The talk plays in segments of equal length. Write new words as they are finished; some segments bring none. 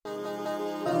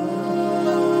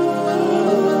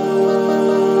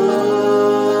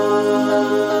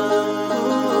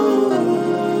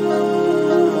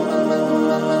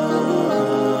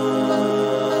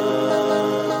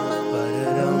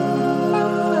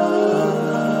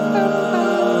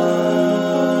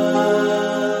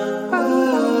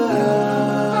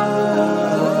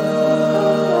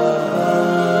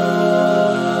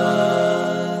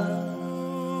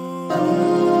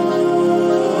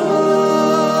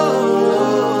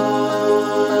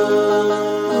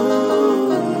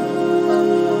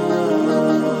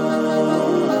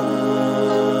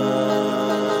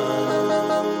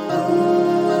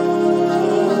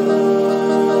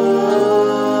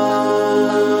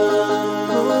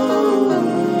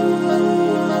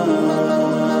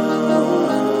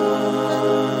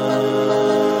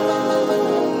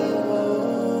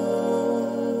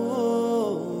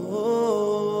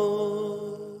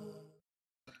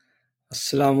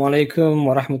Assalamu alaikum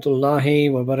wa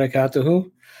rahmatullahi wa barakatuhu.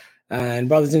 And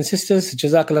brothers and sisters,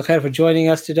 Jazakallah khair for joining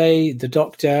us today. The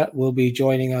doctor will be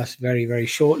joining us very, very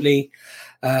shortly.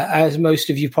 As most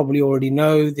of you probably already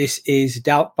know, this is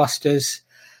Doubt Busters.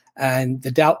 And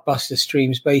the Doubt Buster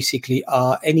streams basically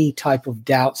are any type of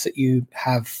doubts that you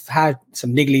have had,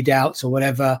 some niggly doubts or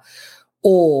whatever,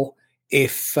 or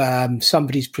if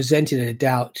somebody's presented a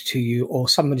doubt to you, or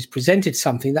somebody's presented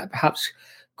something that perhaps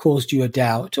caused you a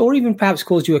doubt, or even perhaps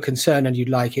caused you a concern and you'd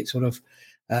like it sort of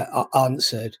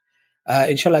answered.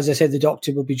 Inshallah, as I said, the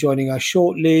doctor will be joining us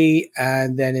shortly,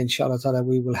 and then inshallah ta'ala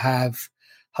we will have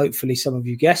hopefully some of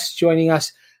you guests joining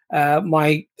us.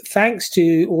 My thanks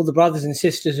to all the brothers and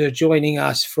sisters who are joining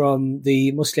us from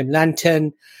the Muslim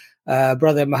Lantern.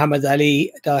 Brother Muhammad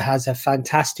Ali has a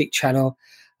fantastic channel.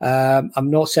 I'm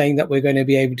not saying that we're going to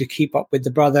be able to keep up with the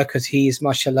brother because he is,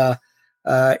 mashallah,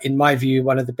 in my view,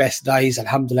 one of the best dais,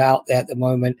 alhamdulillah, out there at the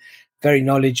moment. Very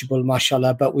knowledgeable,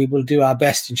 mashallah, but we will do our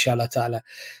best, inshallah ta'ala.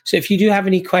 So if you do have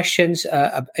any questions,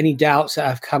 any doubts that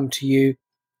have come to you,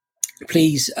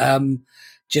 please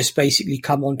just basically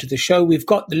come onto the show. We've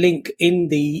got the link in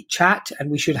the chat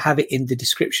and we should have it in the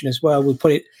description as well. We'll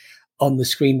put it on the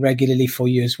screen regularly for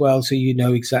you as well, so you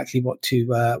know exactly what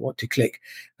to click.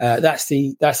 That's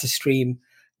the stream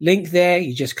link there.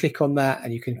 You just click on that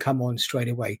and you can come on straight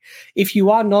away. If you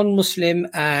are non-Muslim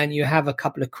and you have a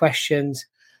couple of questions,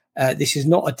 this is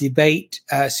not a debate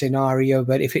scenario,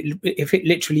 but if it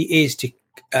literally is to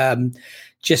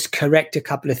just correct a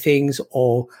couple of things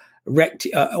or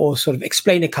sort of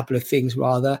explain a couple of things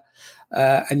rather,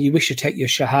 and you wish to take your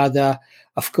shahada,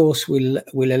 of course we'll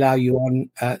allow you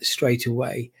on straight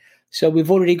away. So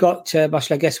we've already got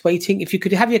mashallah guests waiting. If you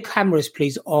could have your cameras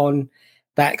please on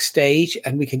backstage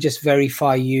and we can just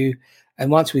verify you, and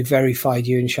once we've verified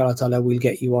you, inshallah ta'ala, we'll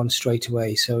get you on straight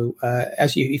away. So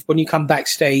when you come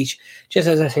backstage, just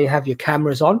as I say, have your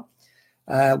cameras on.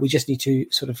 We just need to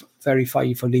sort of verify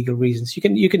you for legal reasons.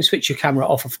 You can switch your camera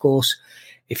off, of course,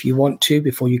 if you want to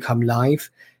before you come live,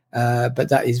 but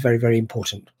that is very, very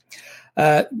important.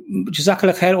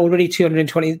 Jazakallah khair, already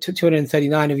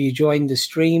 239 of you joined the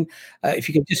stream. If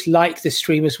you could just like the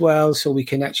stream as well, so we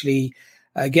can actually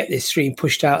get this stream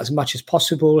pushed out as much as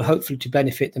possible, hopefully to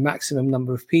benefit the maximum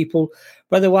number of people.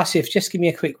 Brother Wasif, just give me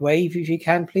a quick wave if you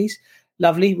can, please.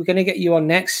 Lovely. We're going to get you on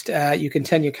next. You can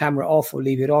turn your camera off or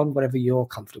leave it on, whatever you're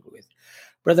comfortable with.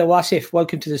 Brother Wasif,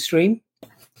 welcome to the stream.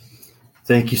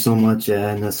 Thank you so much,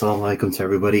 and assalamu alaikum to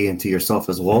everybody and to yourself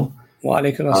as well. Wa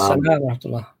alaikum assalam wa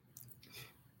rahmatullah.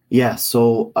 Yeah,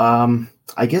 so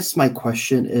I guess my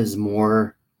question is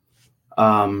more, it's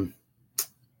on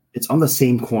the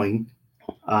same coin.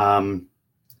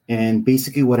 And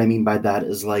basically what I mean by that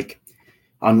is, like,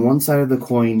 on one side of the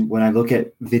coin, when I look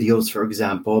at videos, for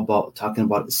example, about talking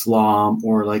about Islam,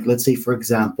 or like, let's say, for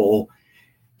example,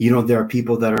 there are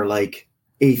people that are like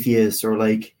atheists or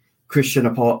like Christian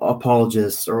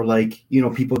apologists, or like,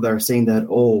 people that are saying that,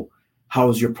 oh, how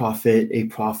is your prophet a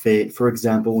prophet? For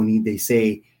example, when they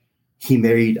say he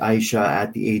married Aisha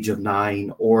at the age of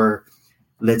 9, or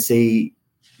let's say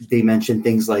they mention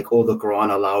things like, oh, the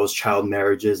Quran allows child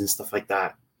marriages and stuff like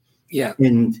that. Yeah.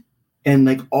 And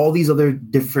like all these other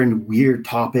different weird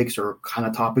topics or kind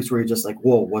of topics where you're just like,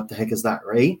 whoa, what the heck is that,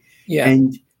 right? Yeah.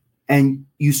 And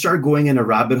you start going in a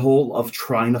rabbit hole of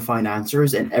trying to find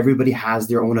answers, and everybody has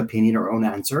their own opinion or own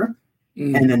answer.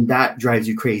 And then that drives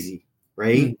you crazy,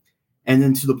 right? And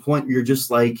then to the point where you're just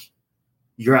like,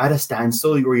 you're at a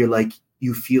standstill where you're like,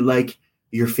 you feel like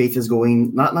your faith is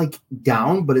going not like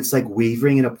down, but it's like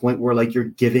wavering in a point where like you're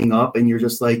giving up, and you're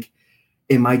just like,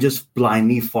 am I just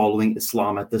blindly following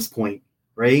Islam at this point?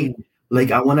 Right?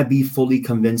 Like, I want to be fully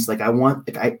convinced. Like,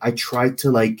 I try to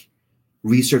like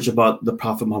research about the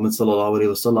Prophet Muhammad sallallahu alaihi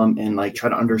wasallam and like try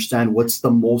to understand what's the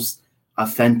most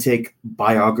authentic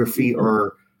biography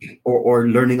or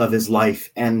learning of his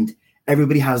life. And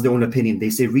everybody has their own opinion.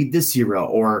 They say, read this seerah,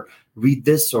 or read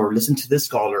this, or listen to this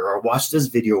scholar, or watch this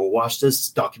video, or watch this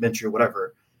documentary, or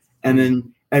whatever. And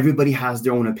then everybody has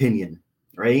their own opinion,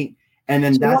 right? And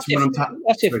then so that's what I'm talking.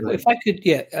 If I could,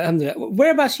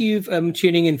 whereabouts are you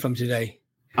tuning in from today?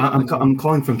 I'm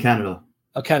calling from Canada.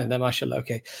 Oh, Canada, mashallah.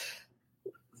 Okay.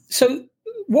 So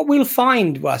what we'll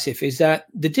find, Wasif, is that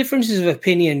the differences of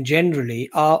opinion generally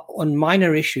are on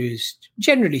minor issues,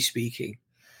 generally speaking.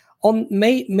 On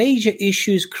major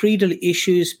issues, creedal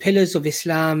issues, pillars of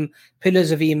Islam,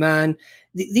 pillars of Iman,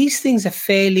 these things are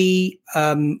fairly,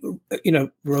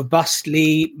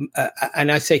 robustly,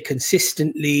 and I say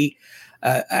consistently,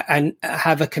 and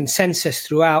have a consensus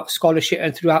throughout scholarship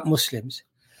and throughout Muslims.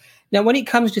 Now, when it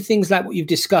comes to things like what you've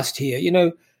discussed here,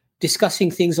 discussing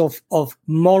things of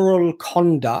moral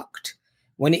conduct,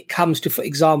 when it comes to, for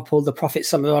example, the Prophet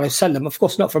sallallahu alaihi wasallam. Of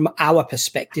course, not from our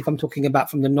perspective. I'm talking about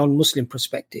from the non-Muslim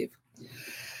perspective.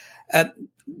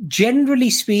 Generally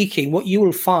speaking, what you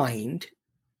will find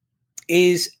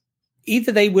is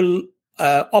either they will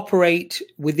operate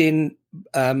within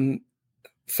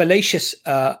fallacious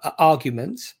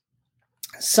arguments,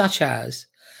 such as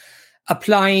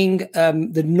applying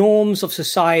the norms of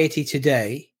society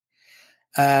today,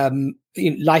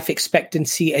 life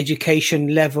expectancy,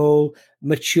 education level,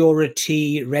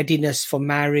 maturity, readiness for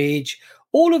marriage,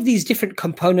 all of these different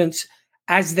components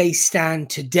as they stand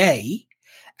today,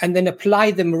 and then apply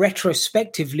them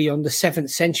retrospectively on the 7th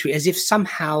century, as if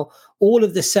somehow all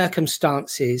of the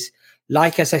circumstances,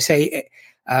 like, as I say,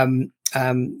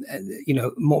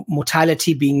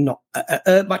 mortality being not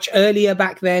much earlier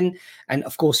back then. And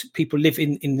of course, people live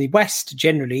in the West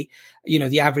generally,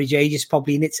 the average age is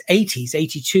probably in its 80s,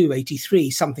 82,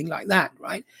 83, something like that,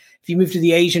 right? If you move to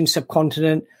the Asian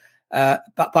subcontinent,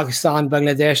 Pakistan,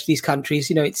 Bangladesh, these countries,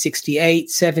 it's 68,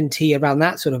 70, around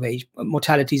that sort of age.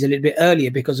 Mortality is a little bit earlier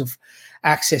because of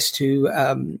access to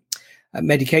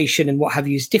medication and what have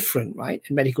you is different, right?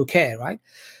 And medical care, right?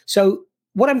 So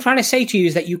what I'm trying to say to you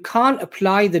is that you can't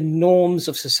apply the norms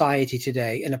of society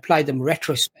today and apply them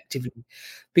retrospectively,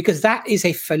 because that's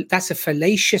a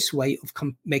fallacious way of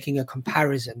making a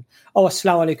comparison. Oh,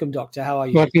 assalamu alaikum, doctor. How are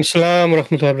you? Walaikum salam wa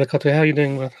rahmatullahi wa barakatuh. How are you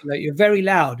doing, brother? You're very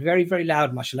loud, very, very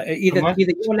loud, mashallah. Either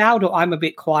you're loud or I'm a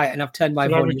bit quiet and I've turned my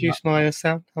volume up. Reduce my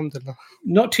sound? Alhamdulillah.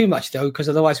 Not too much, though, because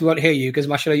otherwise we won't hear you, because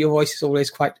mashallah, your voice is always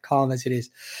quite calm as it is.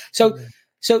 So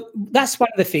that's one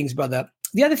of the things, brother.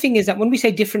 The other thing is that when we say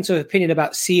difference of opinion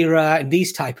about seerah and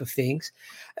these type of things,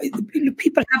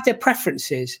 people have their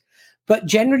preferences. But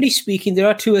generally speaking, there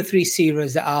are 2 or 3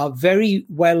 seerahs that are very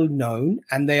well known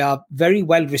and they are very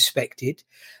well respected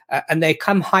and they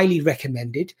come highly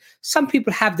recommended. Some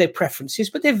people have their preferences,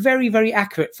 but they're very, very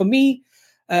accurate. For me,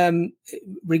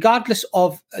 regardless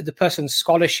of the person's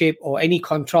scholarship or any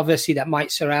controversy that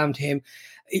might surround him,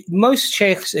 most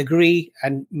sheikhs agree,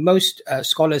 and most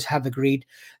scholars have agreed,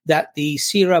 that the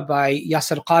seerah by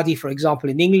Yasir Qadhi, for example,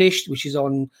 in English, which is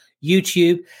on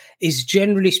YouTube, is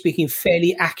generally speaking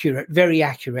fairly accurate, very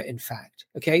accurate, in fact.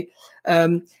 Okay.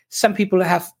 Some people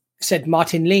have said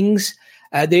Martin Lings.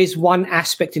 There is one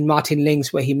aspect in Martin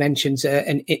Lings where he mentions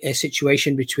a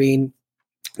situation between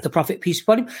the Prophet, peace be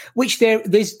upon him, which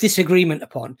there's disagreement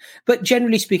upon. But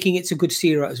generally speaking, it's a good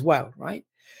seerah as well, right?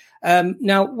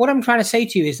 Now, what I'm trying to say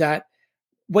to you is that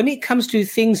when it comes to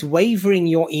things wavering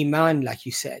your iman, like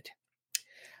you said,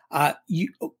 I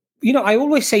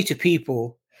always say to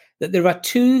people that there are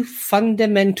 2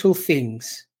 fundamental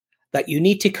things that you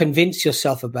need to convince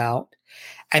yourself about,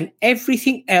 and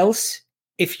everything else,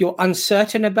 if you're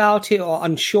uncertain about it or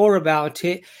unsure about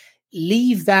it,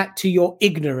 leave that to your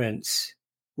ignorance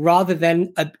rather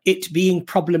than it being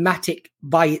problematic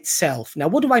by itself. Now,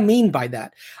 what do I mean by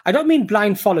that? I don't mean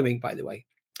blind following, by the way.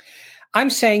 I'm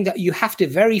saying that you have to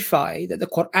verify that the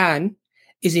Quran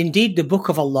is indeed the book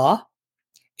of Allah.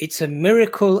 It's a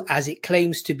miracle as it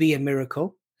claims to be a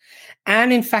miracle.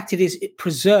 And in fact, it is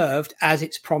preserved as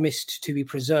it's promised to be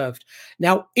preserved.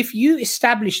 Now, if you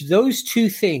establish those 2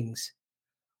 things,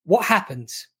 what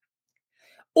happens?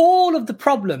 All of the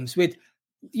problems with,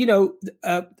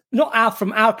 not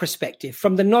from our perspective,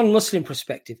 from the non-Muslim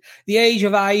perspective, the age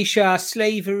of Aisha,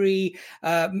 slavery,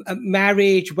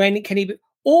 marriage, when can he be,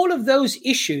 all of those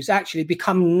issues actually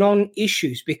become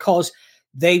non-issues because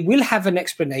they will have an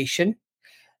explanation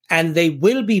and they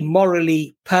will be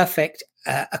morally perfect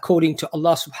according to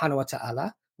Allah subhanahu wa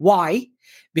ta'ala. Why?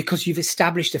 Because you've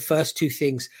established the first 2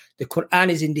 things. The Quran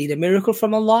is indeed a miracle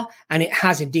from Allah and it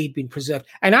has indeed been preserved.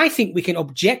 And I think we can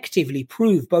objectively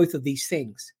prove both of these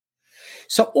things.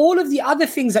 So all of the other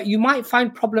things that you might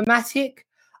find problematic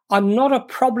are not a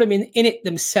problem in it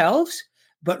themselves,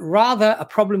 but rather a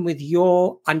problem with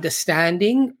your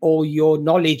understanding or your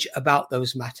knowledge about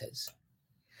those matters.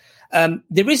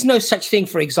 There is no such thing,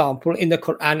 for example, in the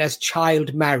Quran as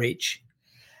child marriage.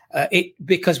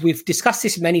 Because we've discussed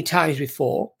this many times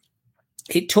before.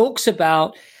 It talks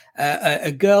about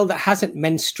a girl that hasn't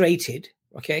menstruated,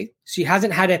 okay? She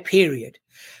hasn't had a period,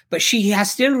 but she has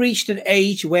still reached an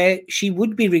age where she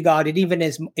would be regarded, even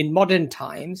as in modern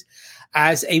times,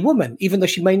 as a woman, even though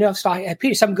she may not start her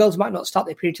period. Some girls might not start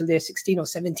their period till they're 16 or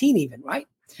 17 even, right?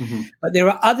 Mm-hmm. But there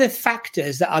are other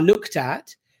factors that are looked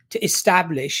at to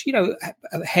establish,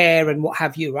 hair and what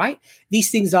have you, right? These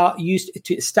things are used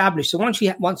to establish. So once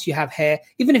you have hair,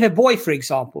 even if a boy, for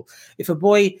example, if a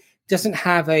boy doesn't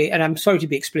have and I'm sorry to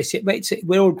be explicit, but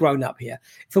we're all grown up here.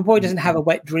 If a boy doesn't have a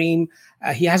wet dream,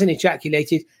 he hasn't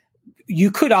ejaculated,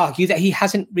 you could argue that he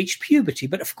hasn't reached puberty.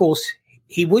 But of course,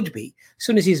 he would be. As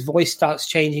soon as his voice starts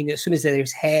changing, as soon as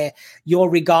there's hair, you're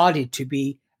regarded to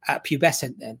be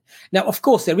pubescent then. Now, of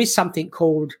course, there is something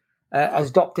called, as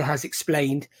Doctor has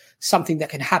explained, something that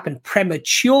can happen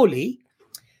prematurely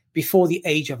before the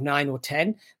age of 9 or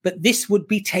 10, but this would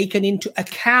be taken into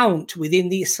account within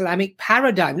the Islamic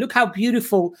paradigm. Look how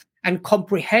beautiful and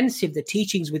comprehensive the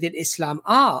teachings within Islam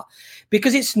are,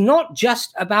 because it's not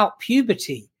just about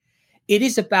puberty. It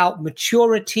is about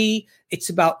maturity. It's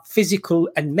about physical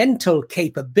and mental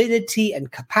capability and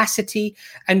capacity.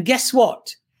 And guess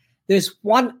what? There's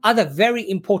one other very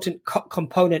important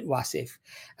component, Wasif.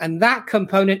 And that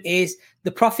component is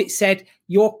the Prophet said,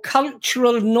 your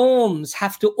cultural norms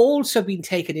have to also be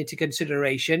taken into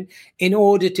consideration in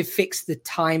order to fix the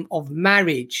time of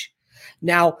marriage.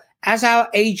 Now, as our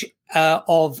age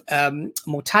of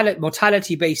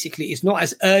mortality basically is not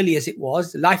as early as it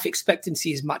was, life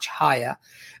expectancy is much higher.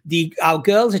 Our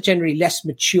girls are generally less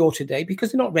mature today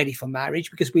because they're not ready for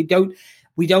marriage, because we don't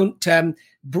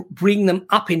bring them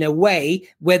up in a way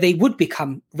where they would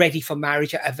become ready for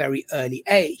marriage at a very early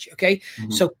age. Okay.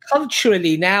 Mm-hmm. So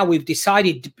culturally now we've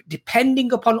decided,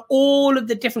 depending upon all of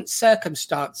the different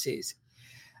circumstances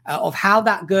of how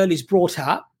that girl is brought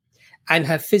up and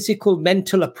her physical,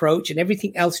 mental approach and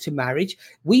everything else to marriage,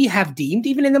 we have deemed,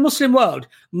 even in the Muslim world,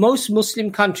 most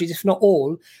Muslim countries, if not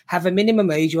all, have a minimum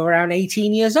age of around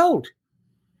 18 years old.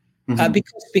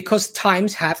 Because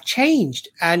times have changed,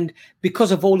 and because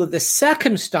of all of the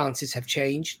circumstances have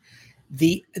changed,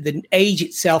 the age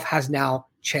itself has now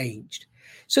changed.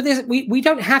 So we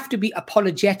don't have to be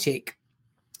apologetic.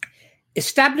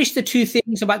 Establish the two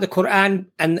things about the Quran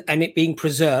and it being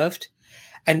preserved,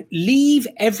 and leave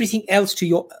everything else to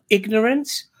your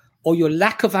ignorance or your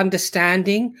lack of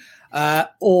understanding,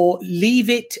 or leave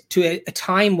it to a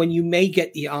time when you may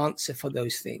get the answer for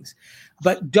those things.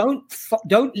 But don't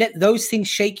let those things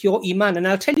shake your iman. And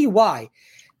I'll tell you why.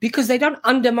 Because they don't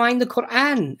undermine the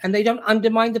Quran and they don't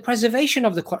undermine the preservation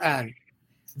of the Quran.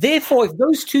 Therefore, if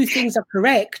those two things are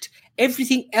correct,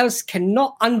 everything else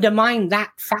cannot undermine that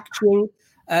factual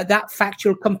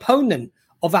component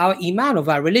of our iman, of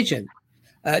our religion.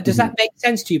 Does that make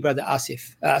sense to you, Brother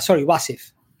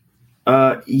Wasif?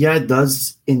 Yeah, it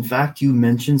does. In fact, you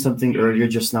mentioned something earlier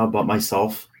just now about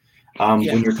myself. When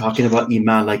you're talking about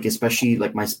iman, like especially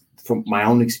like from my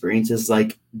own experiences,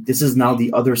 like this is now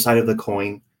the other side of the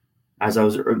coin, as I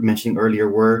was mentioning earlier,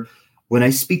 where when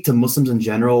I speak to Muslims in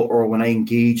general, or when I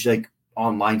engage like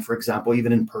online, for example,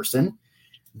 even in person,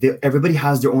 everybody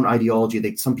has their own ideology.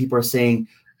 Like some people are saying,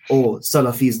 oh,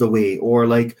 Salafi is the way, or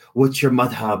like, what's your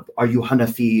madhab? Are you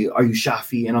Hanafi? Are you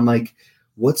Shafi? And I'm like,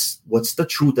 what's the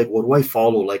truth? Like, what do I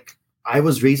follow? Like, I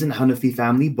was raised in a Hanafi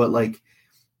family, but like,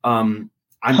 I'm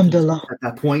at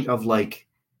that point of like,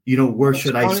 where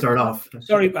should I start off?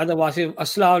 Sorry, Brother Wasif.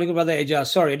 Assalamu alaikum, Brother Ijaz.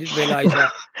 Sorry, I didn't realize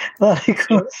that.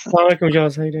 Assalamu alaikum,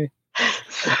 Ijaz. How you doing?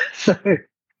 Sorry.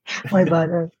 My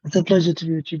bad. It's a pleasure to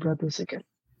be with you, brother. Second.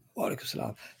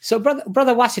 So,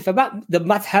 Brother Wasif, about the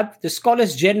madhab, the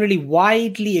scholars generally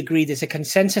widely agree. There's a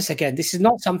consensus again. This is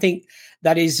not something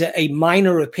that is a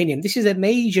minor opinion. This is a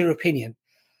major opinion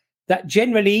that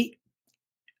generally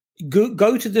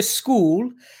go to the school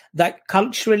that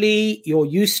culturally you're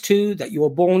used to, that you were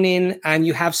born in, and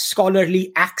you have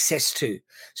scholarly access to.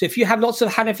 So if you have lots of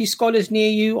Hanafi scholars near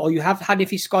you, or you have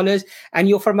Hanafi scholars and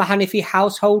you're from a Hanafi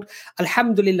household,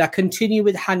 alhamdulillah, continue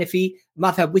with Hanafi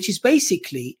madhab, which is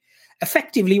basically,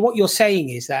 effectively what you're saying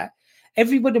is that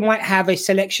everybody might have a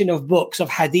selection of books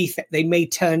of hadith that they may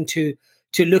turn to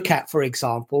look at, for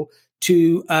example,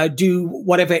 to do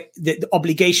whatever the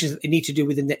obligations that they need to do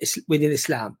within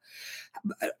Islam.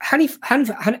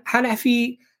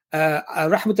 Hanafi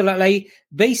rahmatullah alayhi,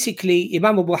 basically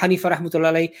Imam Abu Hanifa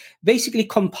rahmatullah alayhi basically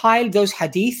compiled those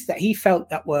hadith that he felt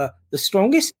that were the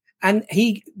strongest, and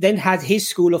he then had his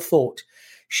school of thought.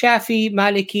 Shafi,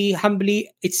 Maliki, Hanbali,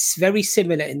 it's very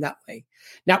similar in that way.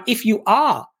 Now, if you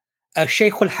are a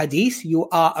Shaykh al-Hadith, you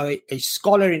are a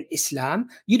scholar in Islam,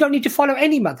 you don't need to follow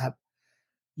any madhab.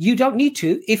 You don't need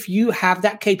to if you have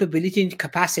that capability and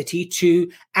capacity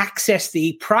to access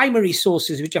the primary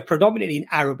sources, which are predominantly in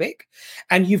Arabic,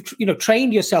 and you've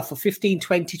trained yourself for 15,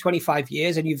 20, 25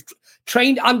 years, and you've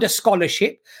trained under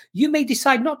scholarship. You may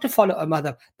decide not to follow a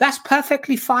madhab. That's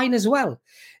perfectly fine as well.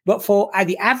 But for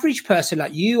the average person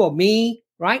like you or me,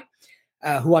 right,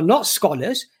 who are not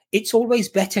scholars, it's always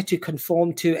better to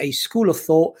conform to a school of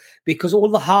thought, because all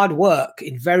the hard work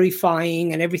in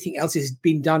verifying and everything else has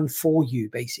been done for you,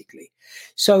 basically.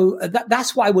 So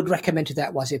that's what I would recommend to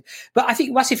that, Wasif. But I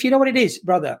think, Wasif, you know what it is,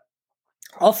 brother?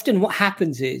 Often what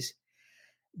happens is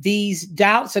these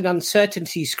doubts and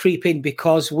uncertainties creep in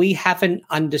because we haven't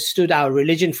understood our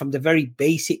religion from the very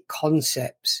basic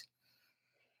concepts.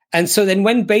 And so then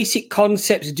when basic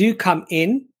concepts do come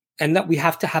in and that we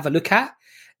have to have a look at,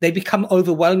 they become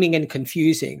overwhelming and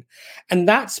confusing. And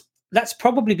that's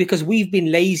probably because we've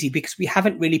been lazy, because we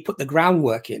haven't really put the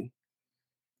groundwork in.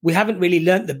 We haven't really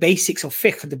learned the basics of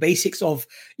fiqh, the basics of,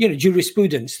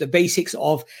 jurisprudence, the basics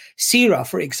of seerah,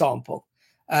 for example,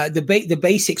 the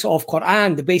basics of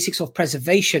Quran, the basics of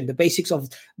preservation, the basics of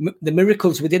the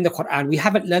miracles within the Quran. We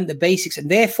haven't learned the basics. And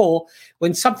therefore,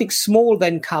 when something small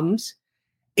then comes,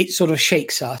 it sort of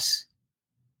shakes us.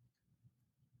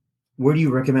 Where do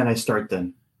you recommend I start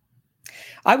then?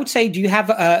 I would say, do you have,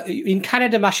 in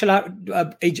Canada, mashallah,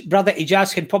 Brother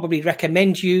Ijaz can probably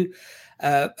recommend you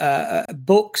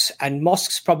books and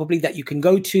mosques probably that you can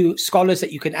go to, scholars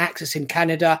that you can access in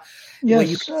Canada. Yes, where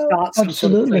you can start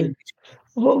absolutely.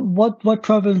 What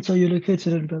province are you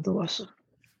located in, Brother Wasa?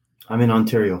 I'm in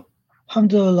Ontario.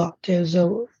 Alhamdulillah.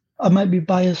 I might be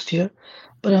biased here,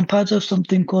 but I'm part of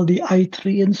something called the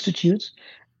I3 Institute,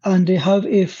 and they have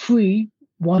a free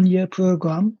 1-year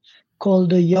program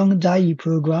called the Young Da'i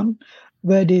program,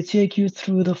 where they take you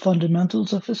through the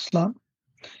fundamentals of Islam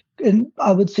in,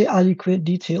 I would say, adequate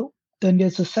detail. Then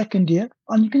there's a second year,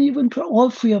 and you can even put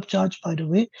all free of charge, by the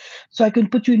way. So I can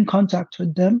put you in contact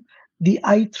with them. The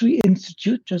I3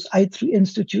 Institute, just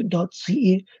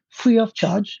i3institute.ca, free of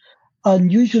charge.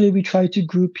 And usually we try to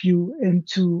group you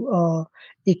into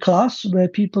a class where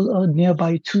people are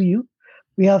nearby to you.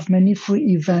 We have many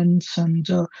free events and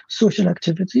social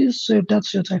activities. So if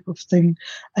that's your type of thing,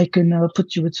 I can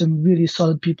put you with some really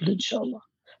solid people, inshallah.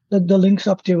 The link's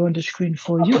up there on the screen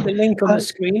for you. I'll put the link on the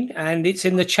screen, and it's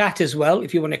in the chat as well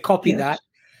if you want to copy that.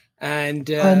 And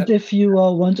if you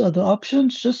want other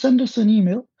options, just send us an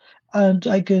email, and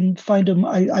I can find them.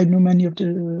 I know many of the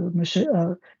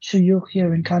shuyukh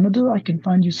here in Canada. I can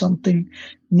find you something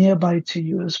nearby to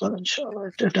you as well,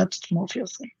 inshallah, if that's more of your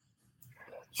thing.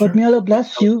 Sure. But may Allah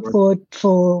bless you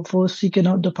for seeking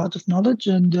out the path of knowledge,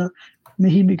 and may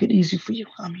He make it easy for you.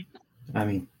 Ameen.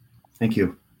 Ameen. Thank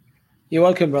you. You're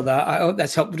welcome, brother. I hope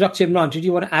that's helped. Dr. Imran, did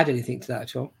you want to add anything to that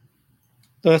at all?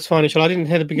 No, that's fine, inshallah. I didn't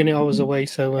hear the beginning. I was away,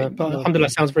 so but alhamdulillah,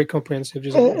 sounds very comprehensive.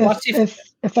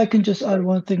 If I can just add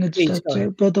one thing, it's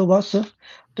that Brother Wasif,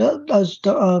 as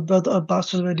Brother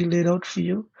Abbas already laid out for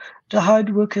you, the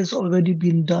hard work has already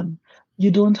been done.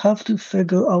 You don't have to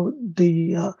figure out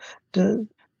you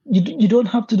don't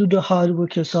have to do the hard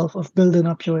work yourself of building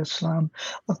up your Islam,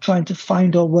 of trying to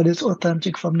find out what is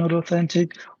authentic from not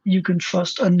authentic, you can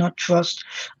trust and not trust.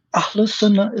 Ahlul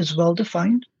Sunnah is well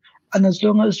defined. And as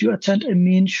long as you attend a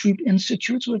mainstream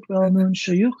institute with well-known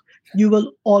shuyukh, you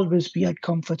will always be at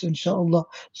comfort, inshallah.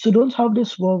 So don't have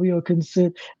this worry or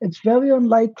concern. It's very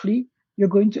unlikely you're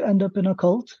going to end up in a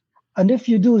cult. And if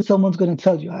you do, someone's going to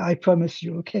tell you, I promise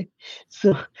you, okay?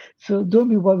 So don't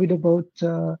be worried about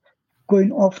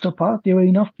going off the path. There are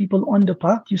enough people on the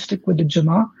path. You stick with the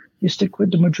Jama'ah, you stick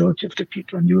with the majority of the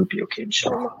people, and you will be okay,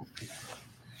 inshallah.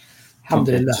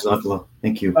 Alhamdulillah.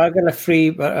 Thank you. I'm going to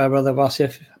free Brother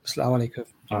Wasif. Assalamu alaikum.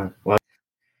 All right. Well,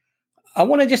 I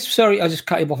want to I just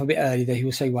cut him off a bit early there. He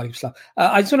was saying, Walaikum salam.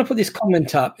 I just want to put this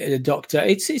comment up, Doctor.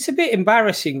 It's a bit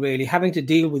embarrassing, really, having to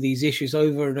deal with these issues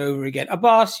over and over again.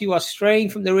 Abbas, you are straying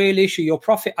from the real issue. Your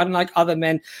prophet, unlike other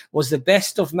men, was the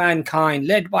best of mankind,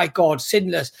 led by God,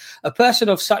 sinless. A person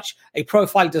of such a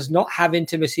profile does not have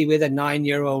intimacy with a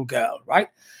 9-year-old girl, right?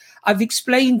 I've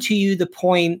explained to you the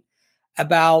point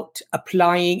about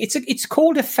applying. It's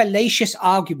called a fallacious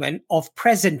argument of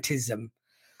presentism.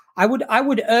 I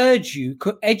would urge you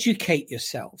to educate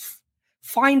yourself.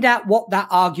 Find out what that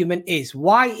argument is.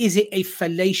 Why is it a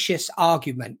fallacious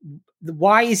argument?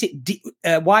 Why is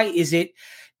it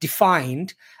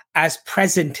defined as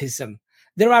presentism?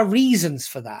 There are reasons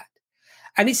for that,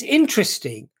 and it's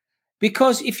interesting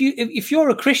because if you're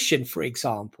a Christian, for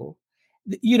example,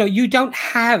 you don't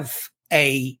have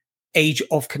a age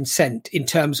of consent in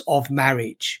terms of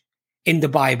marriage in the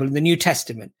Bible, in the New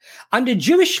Testament. Under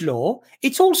Jewish law,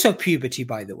 it's also puberty,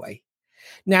 by the way.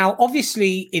 Now,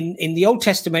 obviously, in the Old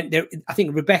Testament, I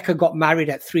think Rebecca got married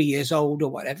at 3 years old or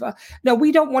whatever. No,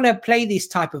 we don't want to play these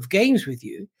type of games with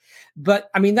you. But,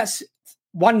 I mean, that's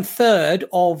 1/3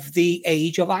 of the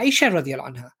age of Aisha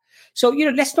radiallahu anha. So,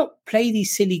 let's not play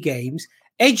these silly games.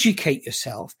 Educate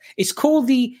yourself. It's called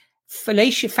the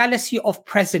fallacy of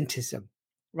presentism.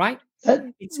 Right?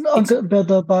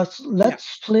 Brother Abbas,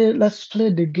 let's play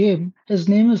the game. His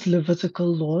name is Levitical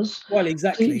laws. Well,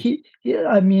 exactly.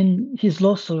 He's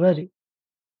lost already.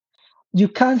 You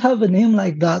can't have a name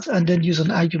like that and then use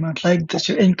an argument like this.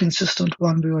 You're inconsistent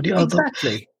one way or the other.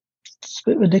 Exactly. It's a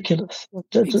bit ridiculous.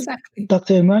 Exactly.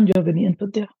 Dr. Imran, do you have any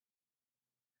input there?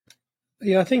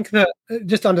 Yeah, I think that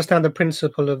just to understand the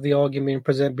principle of the argument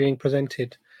being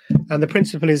presented, and the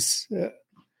principle is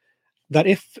that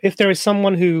if there is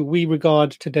someone who we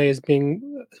regard today as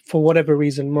being, for whatever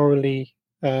reason, morally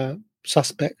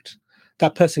suspect,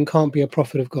 that person can't be a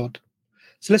prophet of God.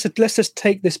 So let's just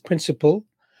take this principle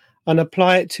and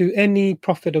apply it to any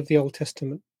prophet of the Old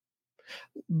Testament.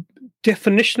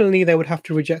 Definitionally, they would have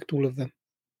to reject all of them,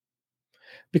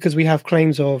 because we have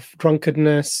claims of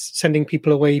drunkenness, sending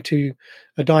people away to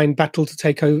die in battle to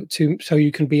take over so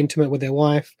you can be intimate with their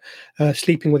wife,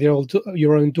 sleeping with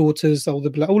your own daughters,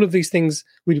 all of these things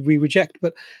we reject.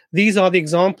 But these are the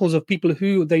examples of people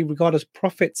who they regard as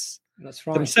prophets. That's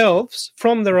right. Themselves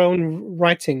from their own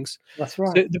writings. That's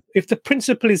right. So if the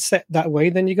principle is set that way,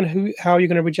 then how are you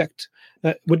going to reject?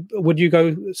 Would you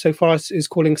go so far as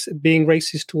calling being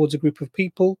racist towards a group of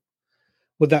people?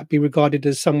 Would that be regarded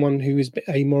as someone who is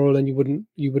amoral and you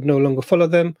would no longer follow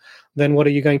them? Then what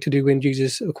are you going to do when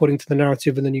Jesus, according to the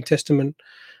narrative in the New Testament,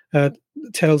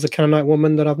 tells the Canaanite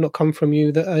woman that I've not come from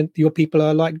you, that your people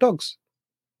are like dogs?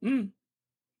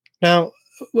 Now,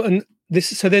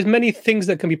 so there's many things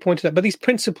that can be pointed at, but these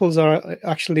principles are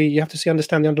actually, you have to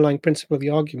understand the underlying principle of the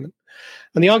argument.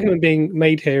 And the argument being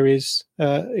made here is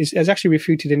actually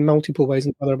refuted in multiple ways,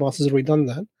 and Brother Abbas has already done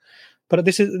that. But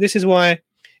this is why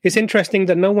it's interesting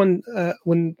that no one,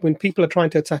 when people are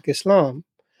trying to attack Islam,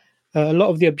 a lot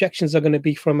of the objections are going to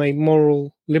be from a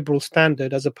moral, liberal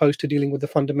standard, as opposed to dealing with the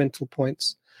fundamental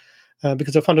points.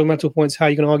 Because the fundamental points, how are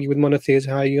you going to argue with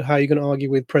monotheism? How are you going to argue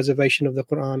with preservation of the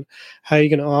Quran? How are you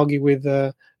going to argue with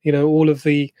all of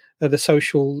the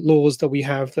social laws that we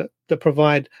have that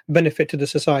provide benefit to the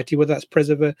society, whether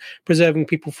that's preserving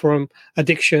people from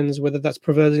addictions, whether that's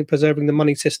preserving the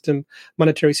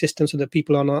monetary system so that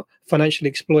people are not financially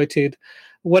exploited,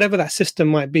 whatever that system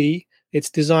might be.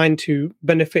 It's designed to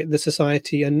benefit the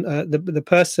society and the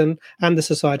person and the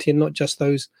society, and not just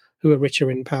those who are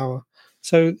richer in power.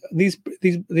 So these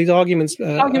arguments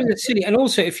are silly, and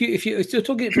also if you're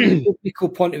talking from the biblical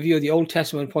point of view, or the Old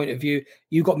Testament point of view,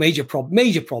 you've got major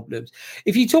problems.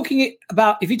 If you're talking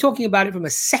about it from a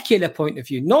secular point of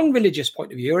view, non-religious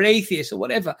point of view, or an atheist or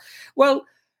whatever, well,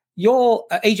 your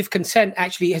age of consent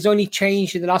actually has only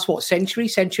changed in the last century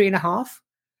and a half.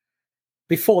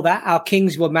 Before that, our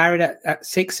kings were married at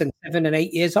 6 and 7 and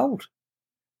 8 years old.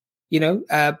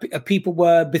 People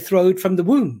were betrothed from the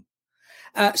womb.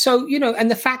 And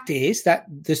the fact is that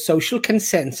the social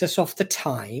consensus of the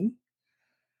time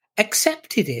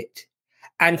accepted it.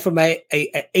 And from a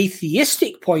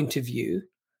atheistic point of view,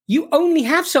 you only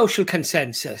have social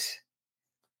consensus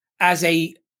as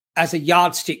a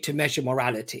yardstick to measure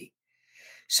morality.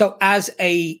 So as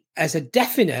an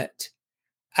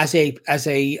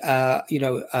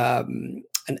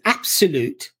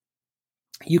absolute,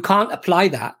 you can't apply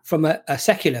that from a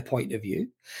secular point of view,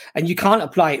 and you can't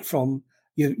apply it from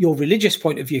your religious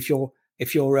point of view.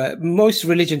 If you're most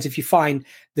religions, if you find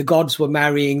their gods were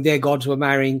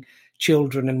marrying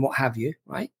children and what have you,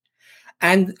 right?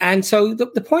 And so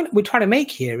the point we're trying to make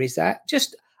here is that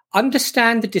just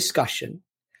understand the discussion,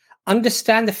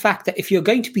 understand the fact that if you're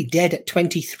going to be dead at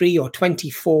 23 or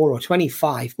 24 or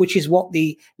 25, which is what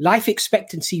the life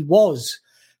expectancy was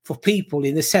for people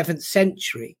in the 7th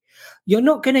century, you're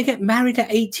not going to get married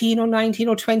at 18 or 19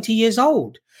 or 20 years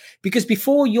old, because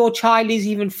before your child is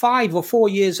even 5 or 4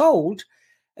 years old,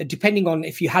 depending on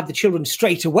if you had the children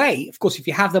straight away, of course, if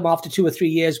you have them after 2 or 3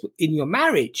 years in your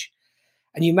marriage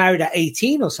and you married at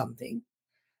 18 or something,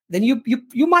 then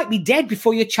you might be dead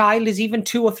before your child is even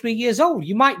 2 or 3 years old.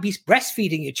 You might be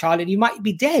breastfeeding your child and you might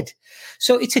be dead.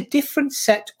 So it's a different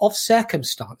set of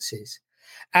circumstances.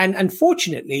 And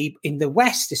unfortunately, in the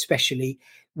West especially,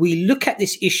 we look at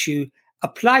this issue,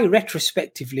 apply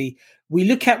retrospectively. We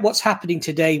look at what's happening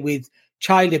today with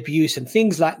child abuse and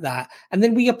things like that. And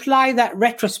then we apply that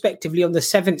retrospectively on the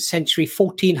 7th century,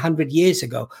 1400 years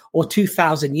ago or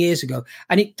 2000 years ago.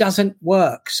 And it doesn't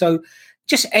work. So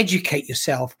just educate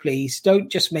yourself, please. Don't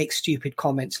just make stupid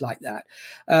comments like that.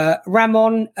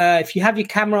 Ramon, if you have your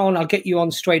camera on, I'll get you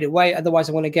on straight away. Otherwise,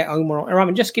 I want to get Omar on.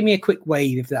 Ramon, just give me a quick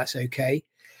wave if that's okay.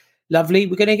 Lovely.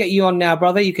 We're going to get you on now,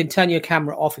 brother. You can turn your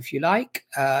camera off if you like.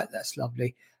 That's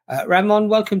lovely. Ramon,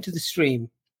 welcome to the stream.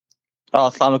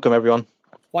 Assalamu alaikum, everyone.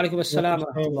 Wa alaikum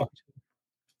assalam.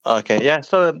 Okay, yeah.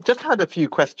 So just had a few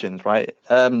questions, right?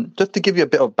 Just to give you a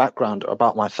bit of background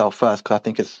about myself first, because I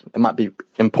think it might be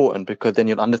important, because then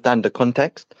you'll understand the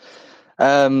context.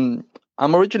 I'm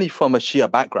originally from a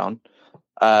Shia background,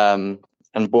 and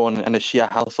born in a Shia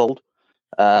household,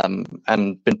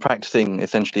 and been practicing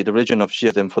essentially the religion of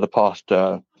Shiism for the past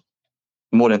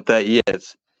more than 30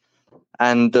 years.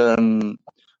 And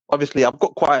obviously, I've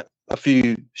got quite a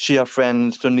few Shia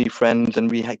friends, Sunni friends,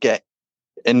 and we get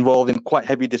involved in quite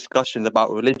heavy discussions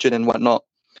about religion and whatnot.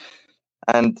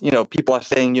 And, people are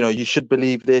saying, you should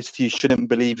believe this, you shouldn't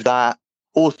believe that,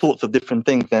 all sorts of different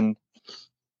things. And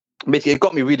basically, it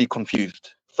got me really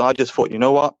confused. So I just thought, you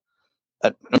know what?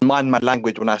 Mind my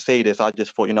language when I say this. I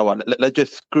just thought, you know what? Let's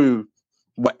just screw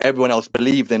what everyone else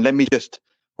believes in. Let me just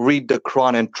read the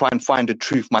Quran and try and find the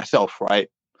truth myself, right?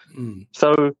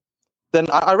 So then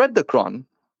I read the Quran.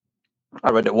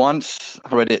 I read it once,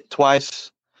 I read it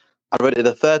twice, I read it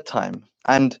a third time.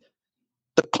 And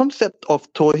the concept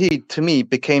of Tawheed to me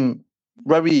became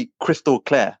very crystal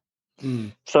clear.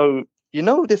 So,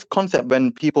 this concept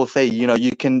when people say,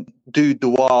 you can do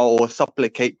dua or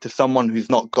supplicate to someone who's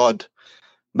not God,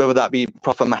 whether that be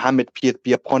Prophet Muhammad, peace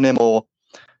be upon him, or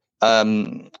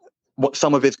what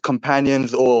some of his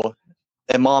companions or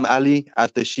Imam Ali,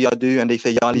 as the Shia do, and they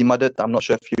say, Ya Ali Madad. I'm not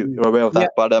sure if you're aware of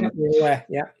that.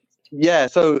 Yeah.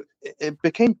 So it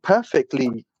became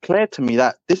perfectly clear to me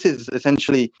that this is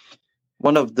essentially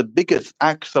one of the biggest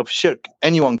acts of shirk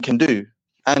anyone can do.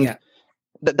 And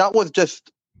that was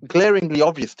just glaringly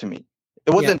obvious to me.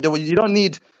 It wasn't, you don't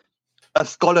need a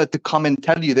scholar to come and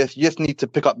tell you this. You just need to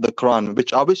pick up the Quran,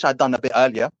 which I wish I'd done a bit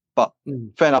earlier, but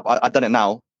fair enough, I've done it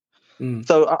now.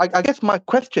 So I guess my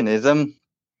question is,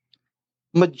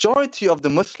 majority of the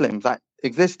Muslims that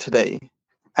exist today,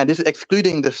 and this is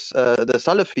excluding the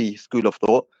Salafi school of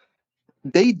thought,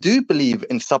 they do believe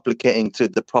in supplicating to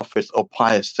the prophets or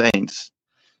pious saints.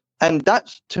 And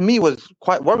that, to me, was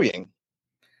quite worrying.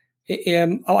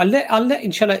 I'll let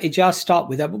inshallah Ijaz start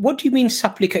with that. But what do you mean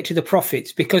supplicate to the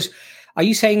prophets? Because are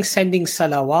you saying sending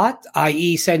salawat,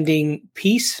 i.e. sending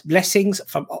peace, blessings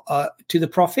from to the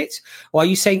prophets? Or are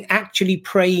you saying actually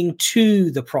praying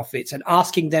to the prophets and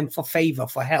asking them for favor,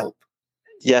 for help?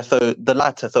 Yeah, so the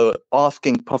latter. So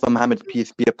asking Prophet Muhammad,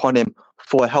 peace be upon him,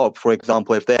 for help. For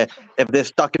example, if they're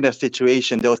stuck in a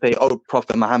situation, they'll say, "Oh,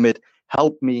 Prophet Muhammad,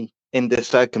 help me in this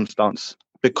circumstance,"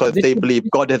 because they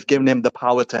believe God has given him the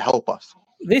power to help us.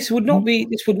 This would not be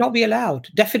allowed.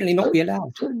 Definitely not be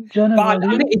allowed. But I'll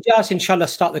let Ijaz, inshallah,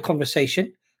 start the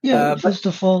conversation. First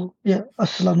of all,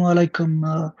 Assalamu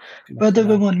alaikum. Brother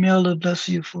Raymond, may Allah bless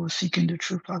you for seeking the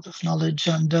true path of knowledge.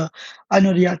 And I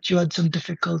know that you had some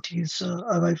difficulties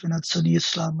arriving at Sunni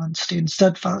Islam and staying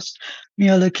steadfast. May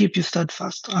Allah keep you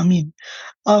steadfast. Ameen.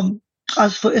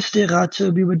 As for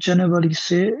istighatha, we would generally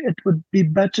say it would be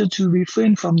better to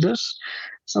refrain from this.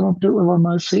 Some of the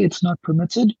ulama say it's not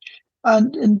permitted.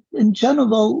 And in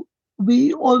general,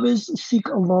 we always seek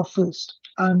Allah first,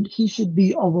 and He should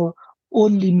be our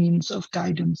only means of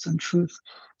guidance and truth.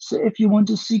 So if you want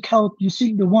to seek help, you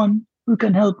seek the one who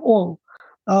can help all.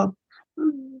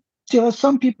 There are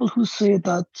some people who say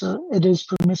that it is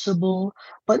permissible,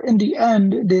 but in the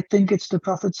end, they think it's the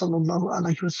Prophet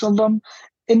ﷺ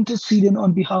interceding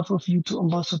on behalf of you to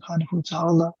Allah subhanahu wa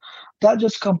ta'ala. That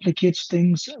just complicates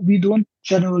things. We don't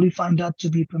generally find that to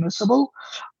be permissible.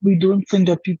 We don't think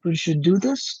that people should do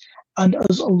this. And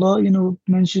as Allah,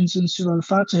 mentions in Surah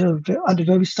Al-Fatiha at the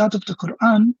very start of the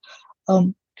Quran,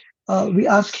 we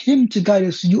ask Him to guide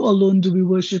us. You alone do we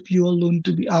worship. You alone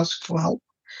do we ask for help.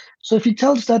 So if He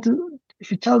tells that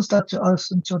to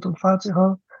us in Surah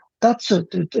Al-Fatiha, that's it.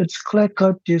 It's clear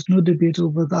cut. There's no debate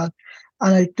over that.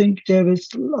 And I think there is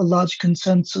a large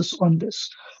consensus on this.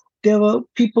 There are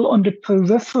people on the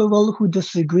peripheral who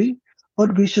disagree,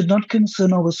 but we should not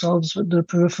concern ourselves with the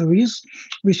peripheries.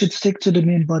 We should stick to the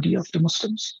main body of the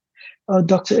Muslims.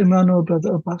 Dr. Imran or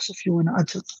Brother Abbas, if you want to add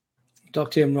to that.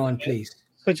 Dr. Imran, please.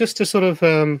 So just to sort of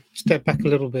step back a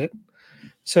little bit.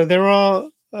 So there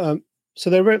are...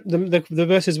 the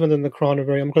verses within the Quran are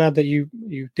very... I'm glad that you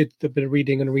did a bit of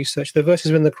reading and research. The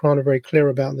verses within the Quran are very clear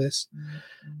about this.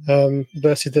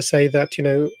 Verses that say that,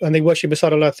 and they worship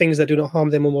beside Allah things that do not harm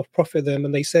them or more profit them.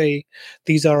 And they say,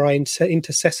 these are our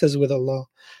intercessors with Allah.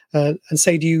 And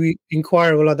say, do you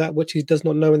inquire of Allah that which He does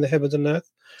not know in the heavens and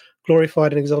earth?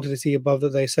 Glorified and exalted is He above,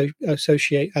 that they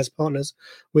associate as partners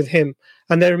with Him.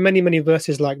 And there are many, many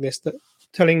verses like this that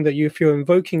telling that if you're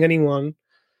invoking anyone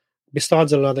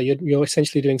besides Allah, that you're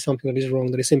essentially doing something that is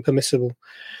wrong, that is impermissible.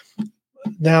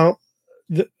 Now,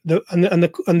 usually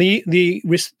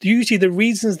the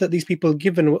reasons that these people are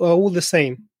given are all the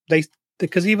same.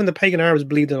 Because even the pagan Arabs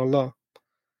believed in Allah.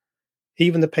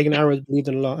 Even the pagan Arabs believed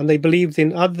in Allah, and they believed in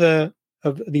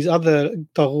these other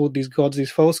taghut, these gods,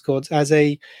 these false gods, as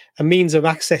a means of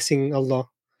accessing Allah.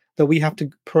 That we have to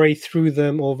pray through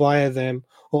them or via them,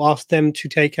 or ask them to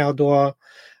take our dua.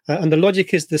 And the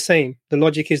logic is the same. The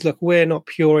logic is, look, we're not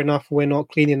pure enough, we're not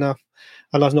clean enough.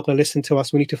 Allah's not going to listen to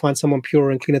us. We need to find someone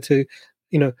pure and cleaner to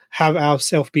have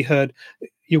ourselves be heard.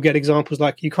 You'll get examples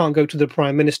like you can't go to the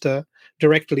Prime Minister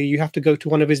directly. You have to go to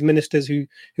one of his ministers who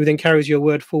then carries your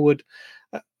word forward.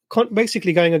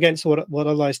 Basically going against what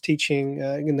Allah is teaching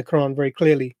in the Quran very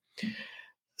clearly.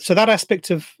 So that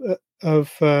aspect of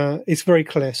is very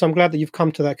clear. So I'm glad that you've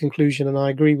come to that conclusion, and I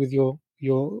agree with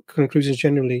your conclusions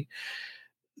generally.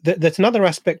 There's another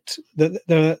aspect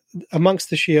that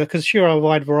amongst the Shia, because Shia are a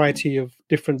wide variety of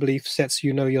different belief sets,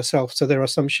 yourself. So there are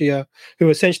some Shia who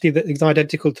are essentially is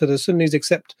identical to the Sunnis,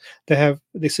 except they have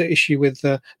this issue with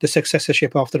the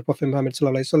successorship after the Prophet Muhammad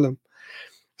sallallahu alaihi wasallam.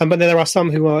 But then there are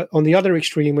some who are on the other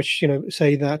extreme, which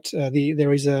say that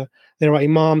there are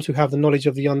imams who have the knowledge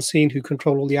of the unseen, who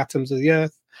control all the atoms of the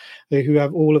earth, who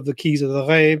have all of the keys of the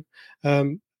ghaib.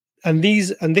 And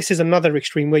this is another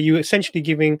extreme where you're essentially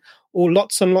giving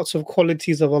lots and lots of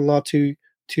qualities of Allah to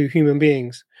human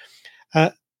beings.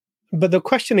 But the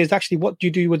question is actually, what do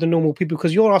you do with the normal people?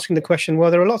 Because you're asking the question,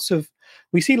 well,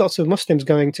 we see lots of Muslims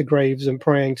going to graves and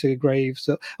praying to graves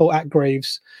or at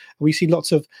graves. We see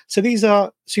lots of, there's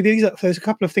a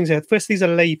couple of things there. First, these are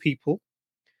lay people.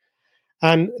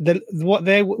 And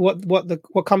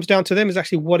what comes down to them is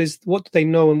actually what do they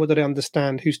know and what do they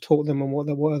understand, who's taught them and what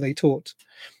are they taught,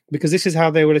 because this is how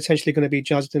they were essentially going to be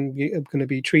judged and going to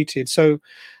be treated. So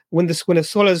when the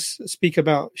scholars speak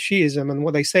about Shiism, and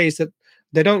what they say is that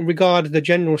they don't regard the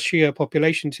general Shia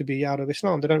population to be out of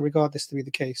Islam. They don't regard this to be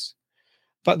the case.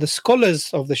 But the scholars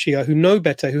of the Shia who know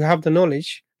better, who have the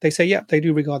knowledge, they say, yeah, they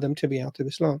do regard them to be out of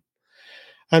Islam.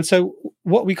 And so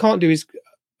what we can't do is,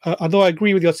 although I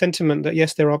agree with your sentiment that,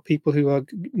 yes, there are people who are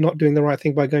not doing the right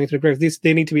thing by going to the grave,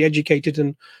 they need to be educated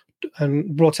and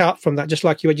brought out from that, just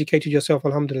like you educated yourself,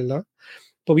 alhamdulillah.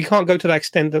 But we can't go to that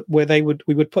extent that where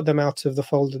we would put them out of the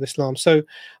fold of Islam. So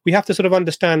we have to sort of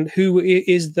understand who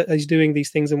is doing these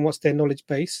things and what's their knowledge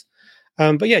base.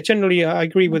 But yeah, generally I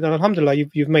agree with that. Alhamdulillah,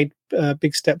 you've made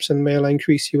big steps, and may Allah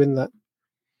increase you in that.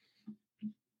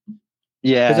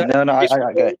 Yeah,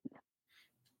 I get it.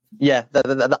 Yeah,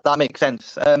 that makes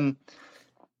sense.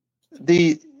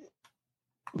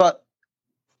 But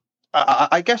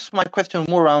I guess my question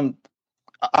more around,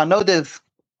 I know there's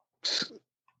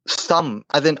some,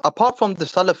 as in apart from the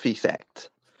Salafi sect,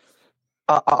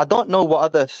 I don't know what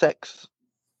other sects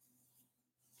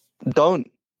don't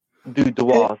do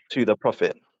dua to the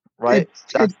Prophet, right?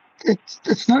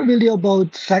 It's not really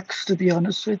about sects, to be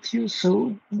honest with you.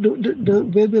 So the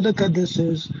way we look at this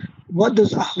is, what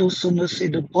does Ahlul Sunnah say?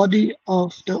 The body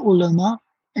of the ulama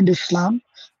in Islam,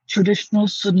 traditional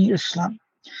Sunni Islam.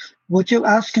 What you're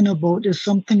asking about is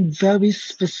something very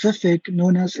specific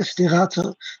known as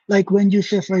istighatha. Like when you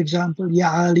say, for example,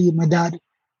 Ya Ali Madad,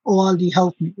 or Ali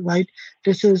help me, right?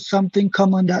 This is something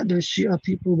common that the Shia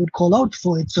people would call out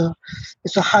for. It's a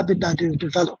habit that they've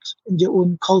developed in their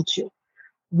own culture.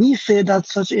 We say that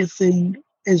such a thing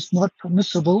is not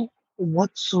permissible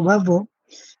whatsoever,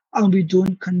 and we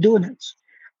don't condone it.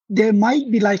 There might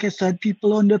be, like I said,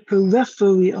 people on the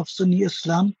periphery of Sunni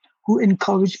Islam who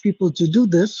encourage people to do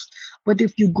this. But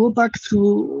if you go back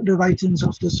through the writings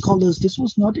of the scholars, this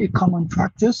was not a common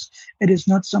practice. It is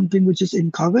not something which is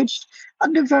encouraged.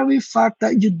 And the very fact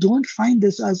that you don't find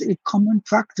this as a common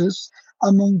practice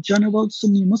among general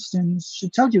Sunni Muslims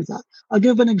should tell you that. I'll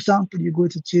give an example. You go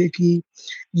to Turkey,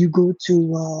 you go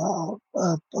to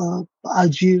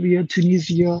Algeria,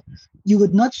 Tunisia, you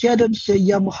would not hear them say,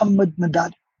 Ya Muhammad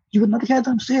Madad. You would not hear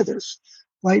them say this,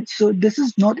 right? So this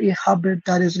is not a habit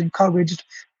that is encouraged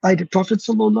by the Prophet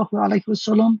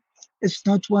ﷺ. It's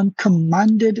not one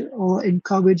commanded or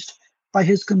encouraged by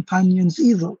his companions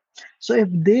either. So if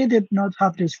they did not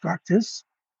have this practice,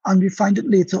 and we find it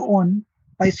later on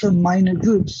by some minor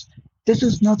groups, this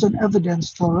is not an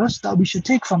evidence for us that we should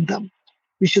take from them.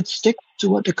 We should stick to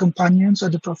what the companions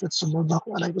of the Prophet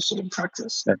ﷺ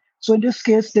practiced. Yeah. So in this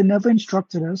case, they never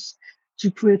instructed us to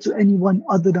pray to anyone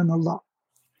other than Allah.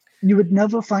 You would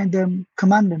never find them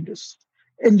commanding this.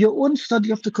 In your own study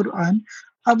of the Quran,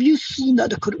 have you seen that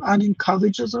the Quran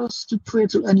encourages us to pray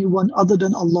to anyone other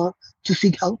than Allah to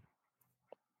seek help?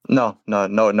 No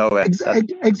way.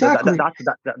 Exactly.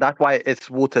 That's why it's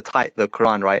watertight, the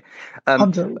Quran, right?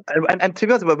 And to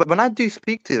be honest, when I do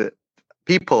speak to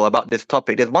people about this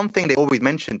topic, there's one thing they always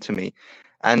mention to me,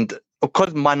 and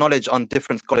because my knowledge on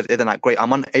different scholars isn't that great,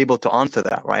 I'm unable to answer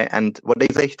that, right? And what they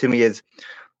say to me is,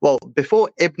 well, before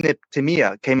Ibn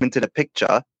Taymiyyah came into the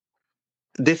picture,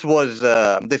 this was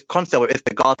this concept of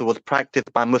istighatha was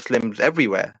practiced by Muslims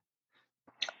everywhere.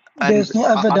 And there's no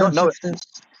evidence of this.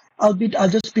 I'll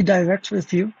just be direct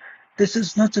with you. This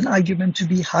is not an argument to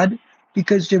be had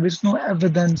because there is no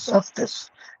evidence of this.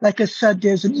 Like I said,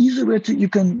 there's an easy way you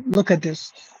can look at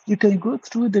this. You can go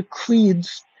through the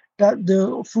creeds that the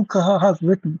fuqaha have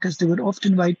written, because they would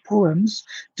often write poems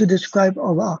to describe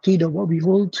our aqidah, what we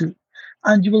hold to.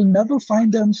 And you will never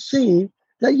find them say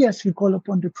that, yes, we call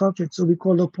upon the prophets or we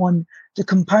call upon the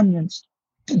companions.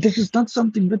 This is not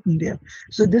something written there.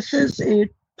 So this is a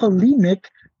polemic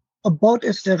about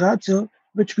istighatha,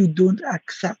 which we don't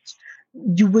accept.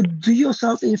 You would do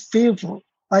yourself a favor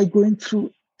by going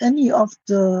through any of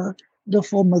the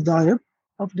four madhahib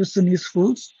of the Sunni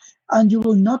schools, and you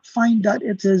will not find that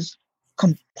it is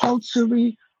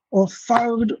compulsory or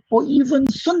fard or even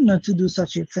sunnah to do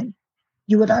such a thing.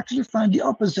 You would actually find the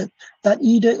opposite, that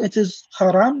either it is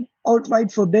haram,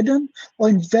 outright forbidden, or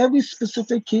in very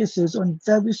specific cases, on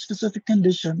very specific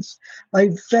conditions, by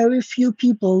very few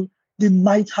people, they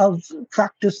might have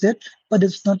practiced it, but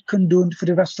it's not condoned for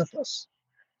the rest of us.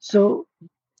 So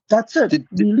that's it.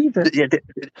 We leave it.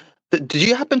 Did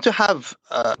you happen to have,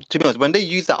 to be honest, when they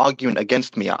use that argument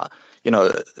against me, I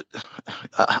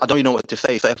don't even know what to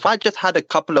say. So if I just had a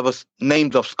couple of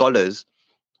names of scholars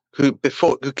who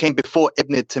came before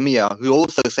Ibn Taymiyyah, who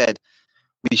also said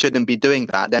we shouldn't be doing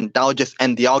that, then that would just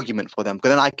end the argument for them.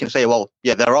 Because then I can say, well,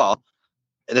 yeah,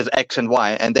 there's X and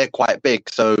Y, and they're quite big,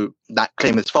 so that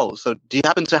claim is false. So do you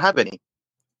happen to have any?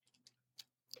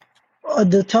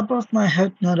 At the top of my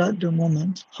head, not at the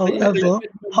moment. However,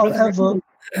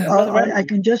 I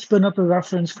can just bring up a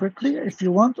reference quickly. If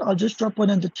you want, I'll just drop one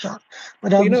in the chat.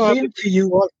 But I'm saying to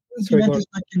you, argument is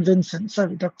not convincing.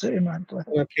 Sorry, Dr. Imran, go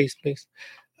ahead. Please.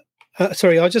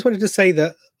 Sorry, I just wanted to say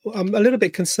that I'm a little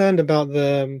bit concerned about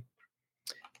the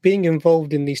being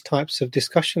involved in these types of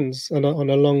discussions on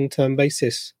a long-term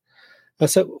basis.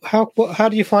 So how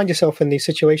do you find yourself in these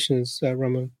situations,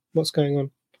 Ramon? What's going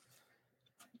on?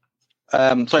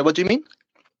 Sorry, what do you mean?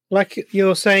 Like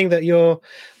you're saying that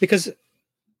because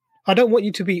I don't want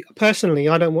you to be, personally,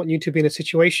 I don't want you to be in a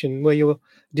situation where you're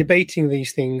debating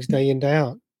these things day in, day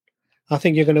out. I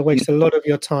think you're going to waste a lot of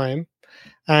your time,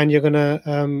 and you're going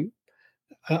to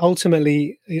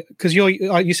ultimately, because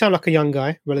you sound like a young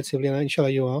guy, relatively, and inshallah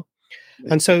you are.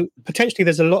 And so potentially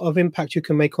there's a lot of impact you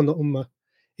can make on the ummah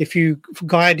if you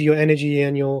guide your energy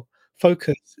and your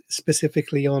focus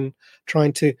specifically on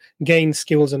trying to gain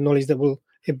skills and knowledge that will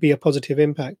be a positive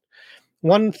impact.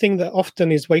 One thing that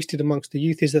often is wasted amongst the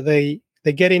youth is that they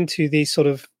get into these sort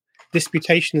of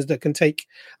disputations that can take,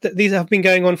 that these have been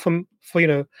going on for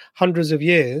hundreds of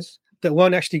years, that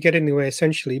won't actually get anywhere,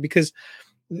 essentially, because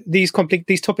these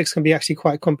topics can be actually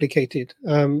quite complicated.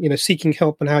 Seeking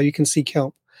help and how you can seek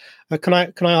help. Can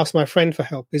I ask my friend for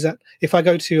help? Is that if I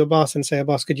go to Abbas and say,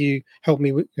 Abbas, could you help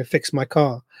me fix my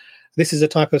car? This is a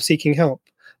type of seeking help.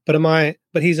 But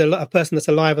he's a person that's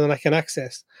alive and I can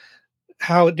access.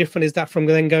 How different is that from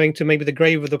then going to maybe the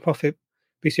grave of the Prophet,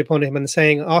 peace be upon him, and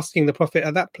asking the Prophet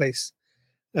at that place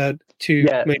do you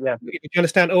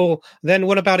understand? Or then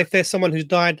what about if there's someone who's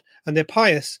died and they're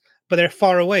pious but they're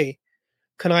far away?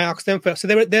 Can I ask them for? So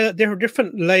there are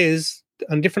different layers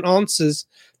and different answers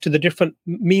to the different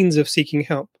means of seeking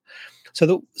help.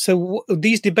 So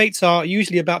these debates are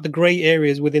usually about the grey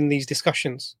areas within these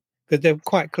discussions, because they're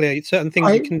quite clear. Certain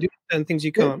things you can do, certain things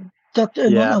you can't. Dr.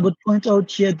 Imran, I would point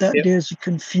out here that there's a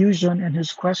confusion in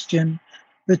his question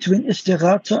between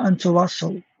istighatha and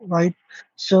tawassul, right?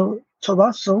 So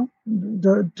tawassul,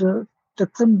 the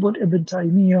claim about Ibn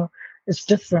Taymiyyah is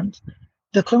different.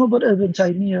 The claim about Ibn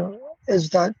Taymiyyah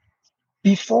is that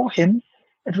before him,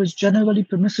 it was generally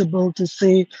permissible to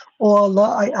say, "Oh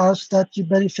Allah, I ask that you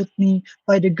benefit me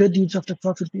by the good deeds of the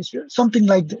Prophet, peace be upon him." Something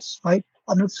like this, right?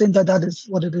 I'm not saying that is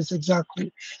what it is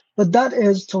exactly, but that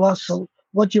is tawassul.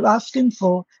 What you're asking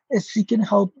for is seeking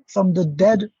help from the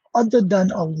dead other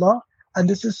than Allah, and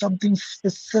this is something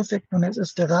specific known as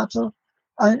istighatha,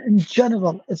 and in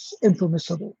general, it's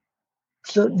impermissible.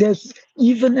 So there's,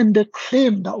 even in the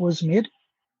claim that was made,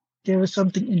 there is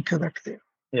something incorrect there.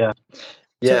 Yeah.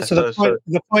 So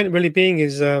the point really being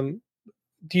is,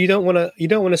 you don't want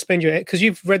to spend your, because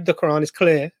you've read the Quran, it's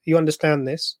clear, you understand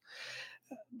this.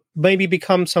 Maybe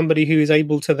become somebody who is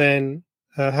able to then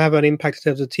have an impact in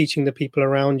terms of teaching the people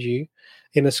around you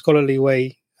in a scholarly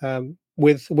way,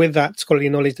 with that scholarly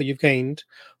knowledge that you've gained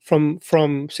from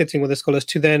sitting with the scholars,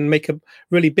 to then make a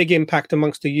really big impact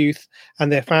amongst the youth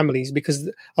and their families. Because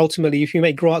ultimately, if you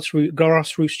make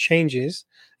grassroots changes,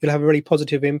 you'll have a really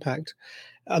positive impact.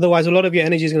 Otherwise, a lot of your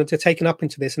energy is going to be taken up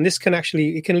into this, and this can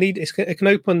actually it can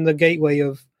open the gateway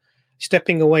of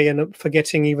stepping away and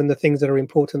forgetting even the things that are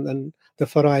important and the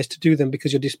fara'is to do them,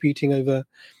 because you're disputing over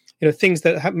things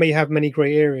that may have many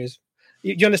grey areas.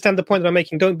 Do you understand the point that I'm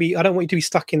making? I don't want you to be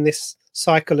stuck in this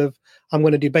cycle of, I'm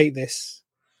going to debate this.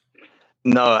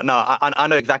 No, I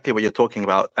know exactly what you're talking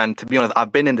about. And to be honest,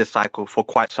 I've been in this cycle for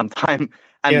quite some time.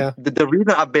 And the reason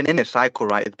I've been in this cycle,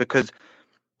 right, is because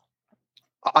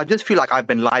I just feel like I've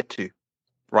been lied to,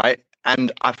 right?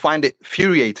 And I find it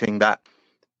infuriating that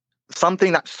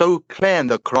something that's so clear in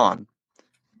the Quran,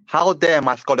 how dare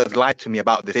my scholars lie to me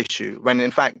about this issue, when in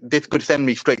fact this could send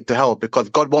me straight to hell, because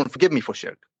God won't forgive me for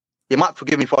shirk. He might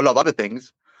forgive me for a lot of other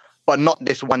things, but not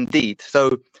this one deed.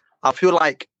 So I feel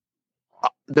like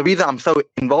the reason I'm so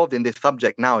involved in this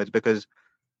subject now is because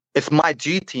it's my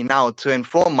duty now to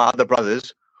inform my other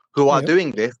brothers who are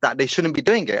doing this that they shouldn't be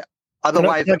doing it.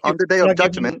 Otherwise, on the day of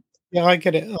judgment... I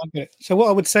get it. So what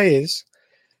I would say is,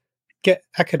 get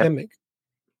academic.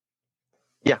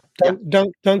 Yeah.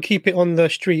 Don't keep it on the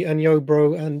street and yo,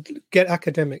 bro, and get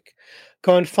academic.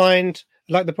 Go and find,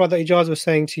 like the brother Ijaz was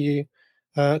saying to you,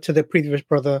 to the previous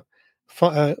brother,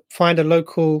 find a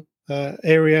local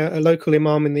area, a local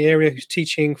imam in the area who's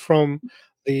teaching from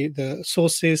the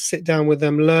sources, sit down with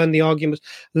them, learn the arguments,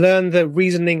 learn the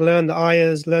reasoning, learn the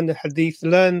ayahs, learn the hadith,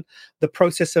 learn the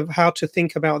process of how to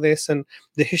think about this and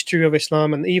the history of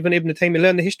Islam, and even Ibn Taymiyyah,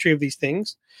 learn the history of these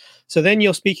things. So then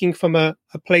you're speaking from a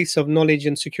place of knowledge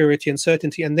and security and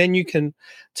certainty, and then you can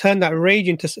turn that rage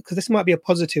into, because this might be a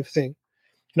positive thing.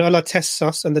 You know, Allah tests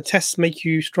us, and the tests make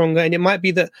you stronger. And it might be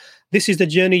that this is the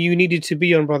journey you needed to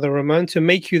be on, Brother Ramon, to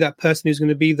make you that person who's going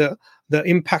to be the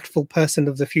impactful person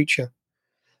of the future.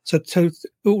 So to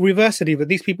reverse it, even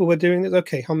these people were doing this.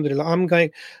 Okay, alhamdulillah, I'm going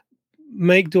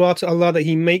make dua to Allah that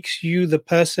He makes you the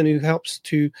person who helps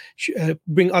to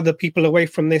bring other people away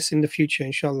from this in the future,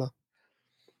 inshallah.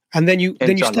 And then you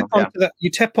step onto that.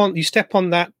 You step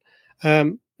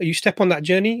on that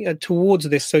journey towards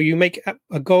this. So you make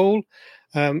a goal.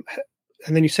 And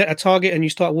then you set a target and you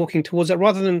start walking towards it,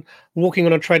 rather than walking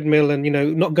on a treadmill and, you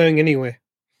know, not going anywhere.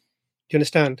 Do you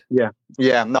understand? Yeah.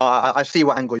 No, I see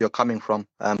what angle you're coming from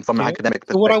an academic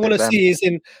perspective. So what I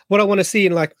want to see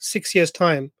in like 6 years'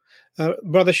 time,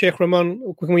 Brother Sheikh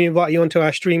Rahman, can we invite you onto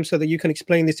our stream so that you can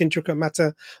explain this intricate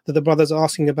matter that the brothers are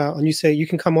asking about? And you say you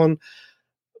can come on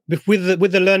with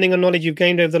the learning and knowledge you've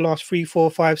gained over the last 3, 4,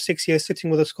 5, 6 years, sitting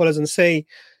with the scholars, and say,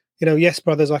 you know, yes,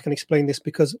 brothers, I can explain this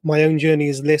because my own journey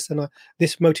is this, and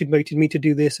this motivated me to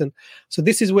do this. And so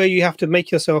this is where you have to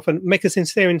make yourself and make a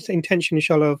sincere intention,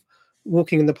 inshallah, of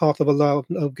walking in the path of Allah,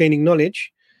 of gaining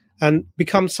knowledge, and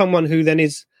become someone who then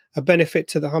is a benefit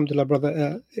to the, alhamdulillah,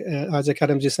 brother Isaac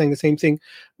Adams is saying the same thing.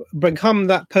 Become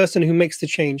that person who makes the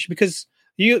change, because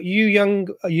you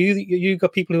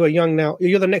got people who are young now.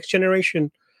 You're the next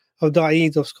generation of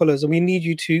da'is, of scholars, and we need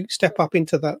you to step up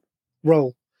into that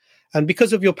role. And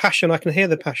because of your passion, I can hear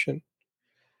the passion.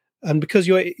 And because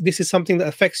this is something that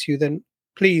affects you, then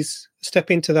please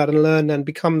step into that and learn and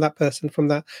become that person from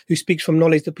that who speaks from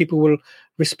knowledge that people will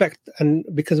respect, and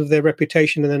because of their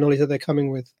reputation and their knowledge that they're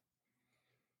coming with.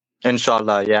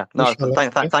 Inshallah, yeah. No,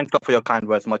 inshallah, thanks for your kind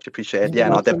words. Much appreciated. Yeah,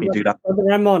 and I'll definitely do that. Brother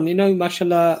Ramon, you know,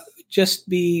 mashallah, just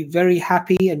be very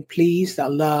happy and pleased that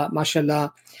Allah,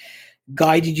 mashallah,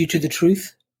 guided you to the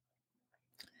truth.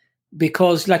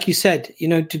 Because, like you said, you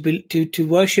know, to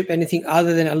worship anything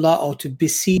other than Allah, or to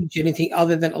besiege anything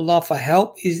other than Allah for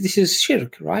help, this is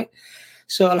shirk, right?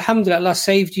 So, alhamdulillah, Allah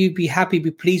saved you. Be happy,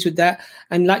 be pleased with that.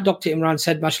 And like Dr. Imran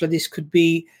said, mashallah, this could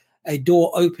be a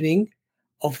door opening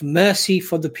of mercy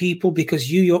for the people, because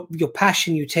your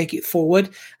passion, you take it forward,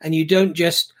 and you don't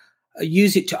just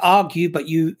use it to argue, but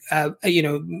you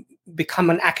become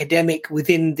an academic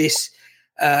within this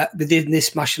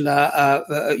mashallah,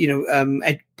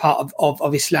 part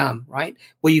of Islam, right?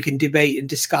 Where you can debate and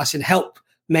discuss and help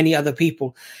many other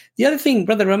people. The other thing,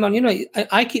 Brother Rahman, you know,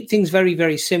 I keep things very,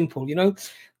 very simple. You know,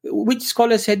 which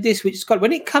scholar said this,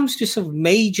 when it comes to sort of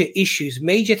major issues,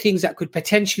 major things that could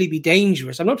potentially be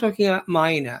dangerous, I'm not talking about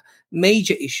minor,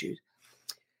 major issues.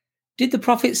 Did the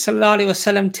Prophet sallallahu alaihi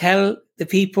wasallam tell the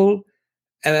people,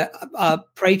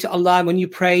 pray to Allah, and when you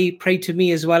pray to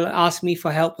me as well, ask me for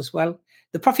help as well?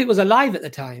 The Prophet was alive at the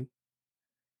time.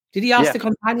 Did he ask the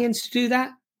companions to do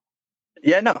that?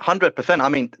 Yeah, no, 100%. I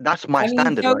mean, that's my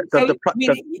standard. So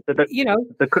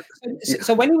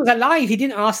when he was alive, he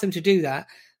didn't ask them to do that.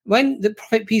 When the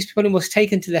Prophet, peace be upon him, was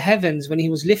taken to the heavens, when he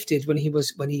was lifted, when he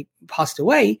passed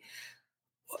away,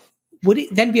 would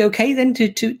it then be okay then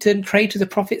to pray to the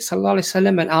Prophet sallallahu alaihi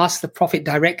wasallam and ask the Prophet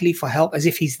directly for help, as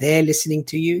if he's there listening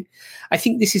to you? I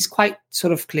think this is quite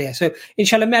sort of clear. So,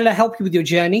 inshallah, may Allah help you with your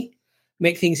journey.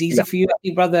 Make things easy for you. I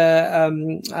think brother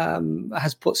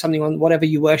has put something on whatever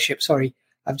you worship. Sorry,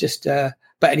 I've just. But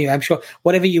anyway, I'm sure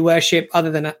whatever you worship other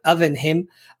than him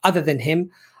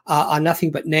are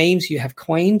nothing but names you have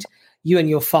coined. you and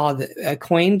your father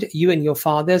coined, you and your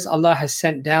fathers. Allah has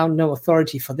sent down no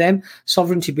authority for them.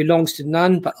 Sovereignty belongs to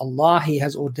none but Allah. He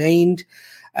has ordained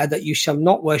that you shall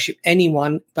not worship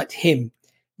anyone but Him.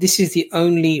 This is the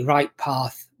only right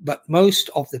path, but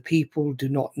most of the people do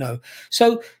not know.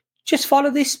 So just follow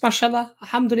this, mashallah,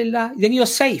 alhamdulillah, then you're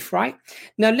safe, right?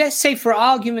 Now, let's say for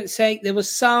argument's sake, there was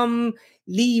some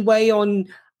leeway on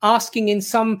asking in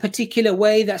some particular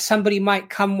way that somebody might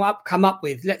come up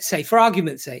with, let's say, for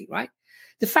argument's sake, right?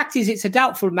 The fact is, it's a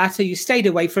doubtful matter. You stayed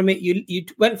away from it. You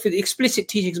went for the explicit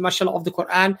teachings, mashallah, of the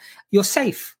Quran. You're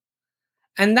safe.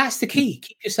 And that's the key.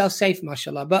 Keep yourself safe,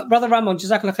 mashallah. But Brother Ramon,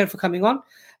 Jazakallah khair for coming on.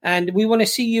 And we want to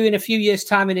see you in a few years'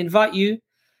 time and invite you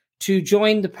to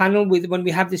join the panel when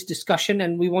we have this discussion.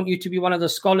 And we want you to be one of the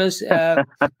scholars, the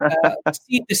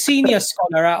senior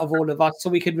scholar out of all of us,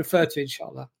 so we can refer to,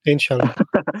 inshallah. Inshallah.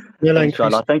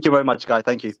 Inshallah. Thank you very much, guys.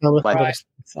 Thank you. Bye. Right.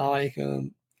 Assalamu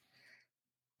alaikum.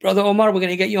 Brother Omar, we're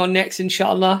going to get you on next,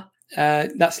 inshallah.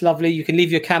 That's lovely. You can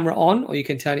leave your camera on or you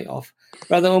can turn it off.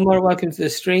 Brother Omar, welcome to the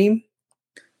stream.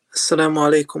 Assalamu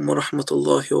alaikum wa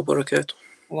rahmatullahi wa barakatuh.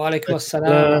 Wa alaikum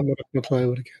assalam wa rahmatullahi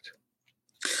wa barakatuh.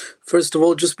 First of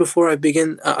all, just before I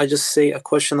begin, I just say a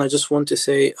question. I just want to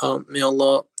say, may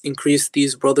Allah increase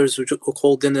these brothers who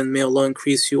called in, and may Allah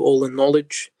increase you all in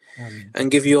knowledge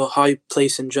and give you a high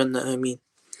place in Jannah. Ameen.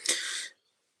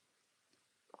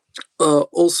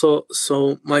 Also,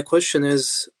 so my question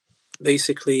is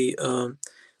basically,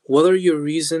 what are your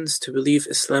reasons to believe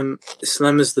Islam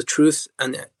is the truth,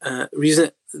 and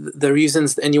the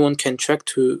reasons that anyone can check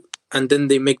to, and then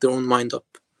they make their own mind up?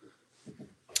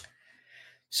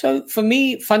 So for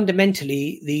me,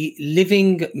 fundamentally, the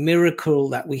living miracle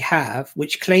that we have,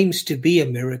 which claims to be a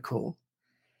miracle,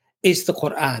 is the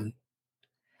Quran.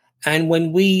 And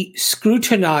when we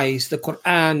scrutinize the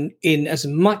Quran in as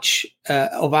much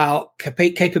of our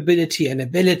capability and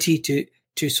ability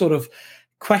to sort of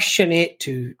question it,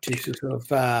 to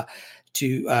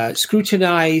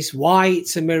scrutinize why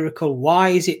it's a miracle, why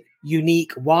is it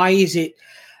unique, why is it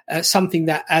something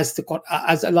that, as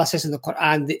Allah says in the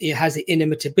Quran, it has the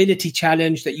inimitability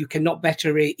challenge, that you cannot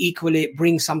better it, equal it,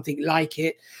 bring something like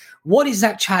it. What is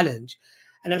that challenge?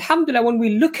 And alhamdulillah, when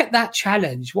we look at that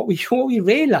challenge, what we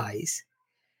realize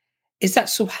is that,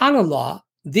 subhanallah,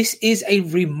 this is a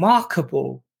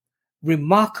remarkable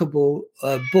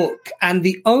book. And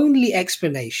the only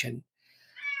explanation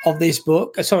of this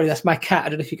book, sorry, that's my cat. I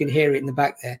don't know if you can hear it in the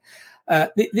back there.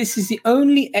 This is the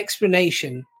only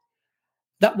explanation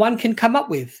that one can come up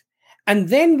with. And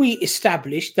then we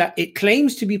establish that it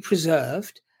claims to be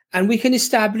preserved, and we can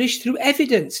establish through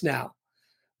evidence now,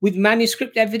 with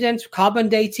manuscript evidence, carbon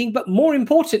dating, but more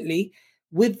importantly,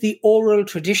 with the oral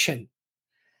tradition.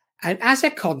 And as a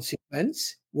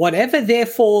consequence, whatever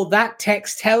therefore that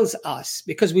text tells us,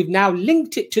 because we've now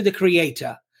linked it to the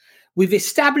Creator, we've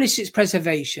established its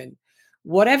preservation,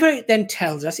 whatever it then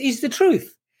tells us is the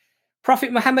truth.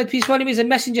 Prophet Muhammad, peace be upon him, is a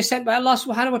messenger sent by Allah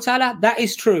subhanahu wa ta'ala. That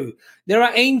is true. There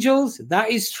are angels. That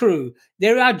is true.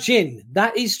 There are jinn.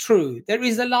 That is true. There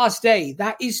is the last day.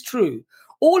 That is true.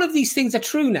 All of these things are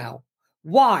true now.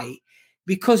 Why?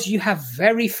 Because you have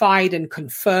verified and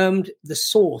confirmed the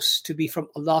source to be from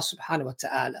Allah subhanahu wa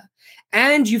ta'ala.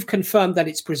 And you've confirmed that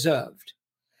it's preserved.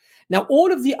 Now,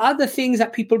 all of the other things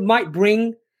that people might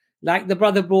bring, like the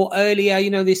brother brought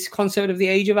earlier, this concept of the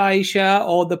age of Aisha,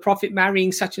 or the Prophet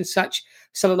marrying such and such,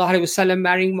 sallallahu alaihi wasallam,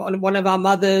 marrying one of our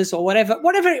mothers, or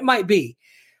whatever it might be,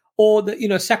 or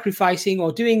sacrificing,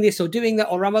 or doing this, or doing that,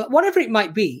 or Ramadan, whatever it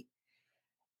might be.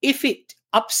 If it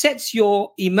upsets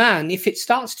your iman, if it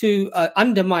starts to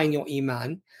undermine your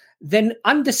iman, then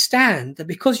understand that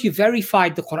because you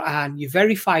verified the Quran, you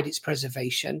verified its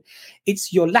preservation,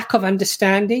 it's your lack of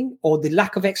understanding or the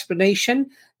lack of explanation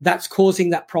that's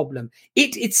causing that problem.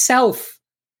 It itself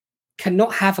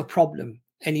cannot have a problem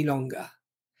any longer.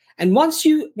 And once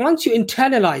you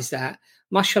internalize that,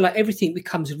 mashallah, everything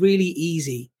becomes really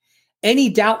easy. Any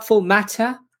doubtful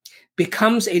matter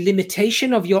becomes a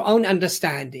limitation of your own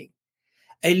understanding,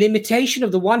 a limitation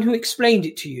of the one who explained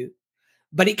it to you,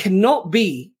 but it cannot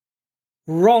be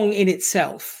wrong in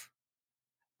itself.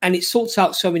 And it sorts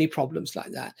out so many problems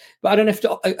like that. But I don't have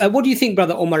to. What do you think,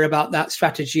 Brother Omar, about that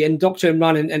strategy? And Dr.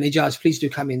 Imran and Ijaz, please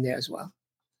do come in there as well.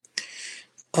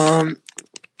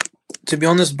 To be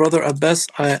honest, Brother Abbas,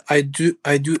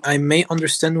 I may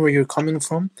understand where you're coming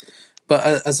from,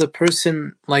 but as a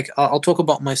person, like I'll talk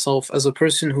about myself, as a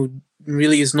person who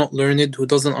really is not learned, who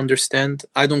doesn't understand,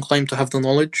 I don't claim to have the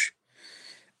knowledge.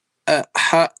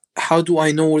 How do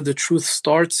I know where the truth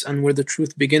starts and where the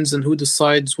truth begins, and who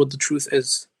decides what the truth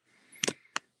is?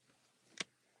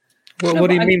 What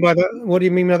do you mean by that? What do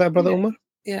you mean by that, Brother Omar?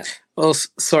 Yeah. Well,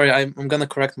 sorry, I'm gonna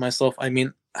correct myself. I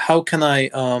mean, how can I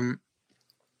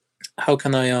how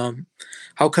can I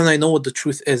know what the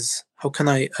truth is? How can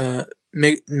I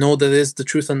know that is the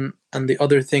truth and the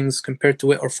other things compared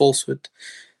to it are falsehood?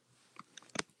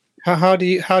 How do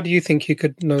you think you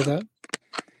could know that?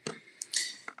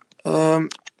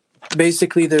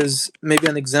 Basically, there's maybe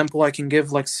an example I can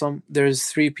give. Like there's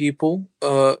three people,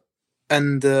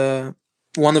 and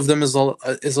one of them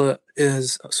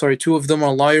two of them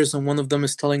are liars, and one of them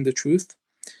is telling the truth.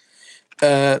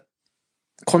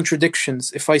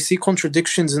 Contradictions. If I see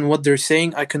contradictions in what they're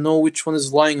saying, I can know which one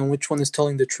is lying and which one is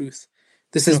telling the truth.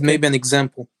 This is maybe an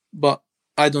example, but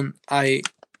I don't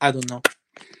know.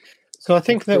 So I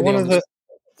think that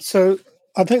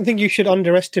I don't think you should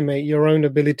underestimate your own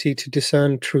ability to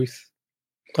discern truth.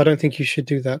 I don't think you should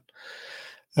do that,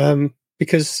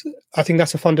 because I think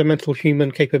that's a fundamental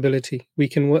human capability. We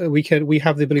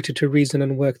have the ability to reason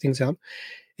and work things out.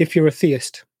 If you're a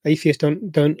theist, atheists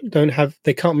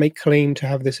they can't make claim to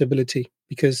have this ability,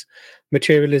 because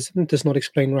materialism does not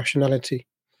explain rationality,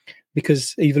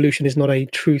 because evolution is not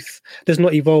does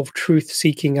not evolve truth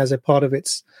seeking as a part of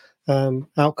its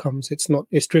outcomes.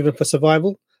 It's driven for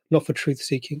survival, not for truth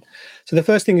seeking. So the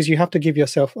first thing is you have to give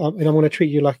yourself, and I want to treat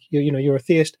you like you're a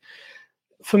theist.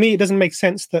 For me, it doesn't make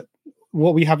sense that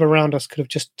what we have around us could have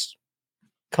just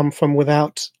come from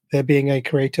without there being a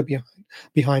creator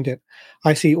behind it.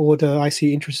 I see order, I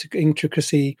see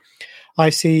intricacy, I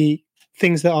see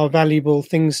things that are valuable,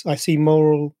 I see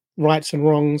moral rights and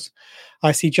wrongs,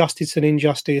 I see justice and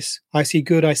injustice, I see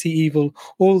good, I see evil.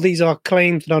 All these are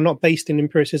claims that are not based in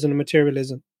empiricism and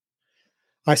materialism.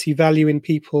 I see value in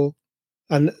people,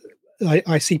 and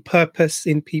I see purpose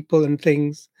in people and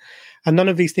things. And none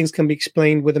of these things can be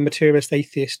explained with a materialist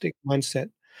atheistic mindset.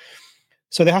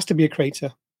 So there has to be a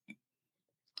creator.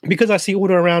 Because I see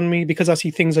order around me, because I see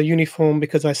things are uniform,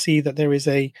 because I see that there is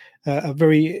a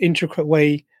very intricate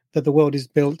way that the world is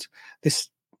built, this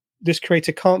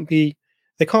creator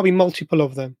there can't be multiple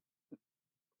of them.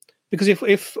 Because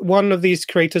if one of these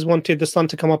creators wanted the sun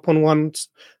to come up on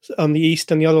the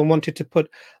east and the other one wanted to put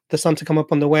the sun to come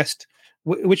up on the west,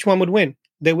 which one would win?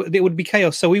 There would be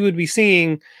chaos. So we would be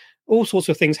seeing all sorts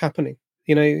of things happening.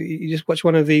 You just watch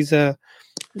one of these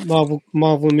Marvel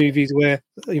movies where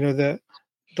the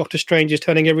Doctor Strange is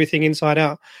turning everything inside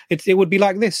out. It would be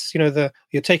like this.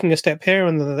 You're taking a step here,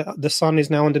 and the sun is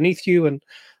now underneath you, and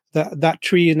that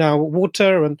tree is now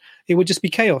water, and it would just be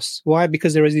chaos. Why?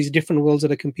 Because there are these different wills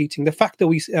that are competing. The fact that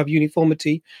we have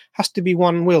uniformity has to be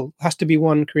one will, has to be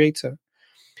one creator.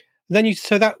 Then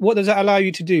what does that allow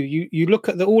you to do? You look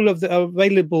at all of the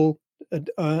available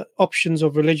options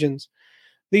of religions.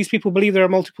 These people believe there are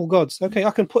multiple gods. Okay,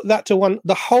 I can put that to one.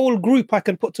 The whole group I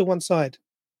can put to one side.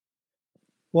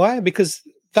 Why? Because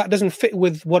that doesn't fit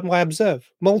with what I observe.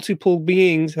 Multiple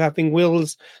beings having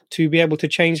wills to be able to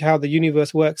change how the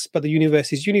universe works, but the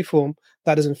universe is uniform.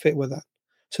 That doesn't fit with that.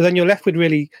 So then you're left with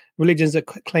really religions that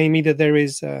claim either there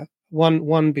is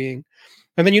one being,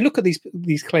 and then you look at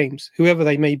these claims, whoever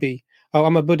they may be. Oh,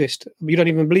 I'm a Buddhist. You don't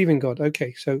even believe in God.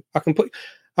 Okay, so I can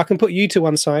put you to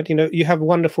one side. You have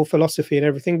wonderful philosophy and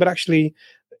everything, but actually,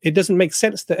 it doesn't make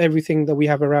sense that everything that we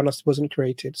have around us wasn't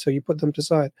created. So you put them to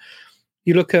side.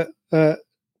 You look at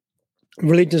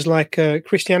religions like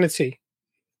Christianity,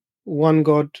 one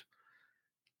God,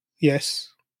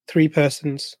 yes, three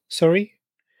persons. Sorry,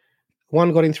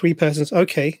 one God in three persons.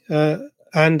 Okay,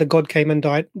 and the God came and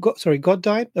died. God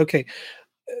died. Okay,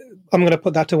 I'm going to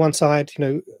put that to one side.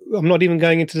 I'm not even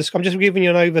going into this. I'm just giving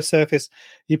you an over surface.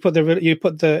 You put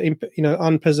the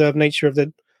unpreserved nature of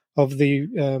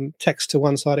the text to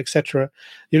one side, etc.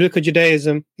 You look at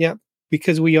Judaism. Yeah.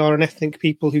 Because we are an ethnic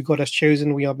people who God has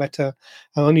chosen, we are better.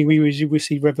 Only we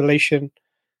receive revelation.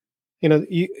 An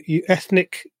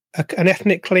ethnic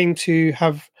claim to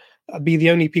be the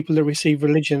only people that receive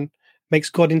religion makes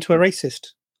God into a racist.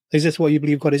 Is this what you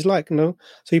believe God is like? No.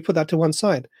 So you put that to one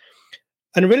side.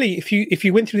 And really, if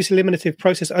you went through this eliminative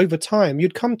process over time,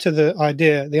 you'd come to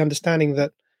the understanding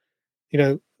that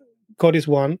God is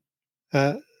one.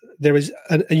 There is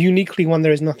a uniquely one.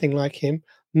 There is nothing like Him.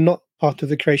 Not part of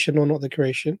the creation or not the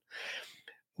creation.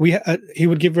 He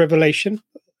would give revelation.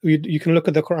 You can look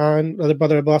at the Quran, the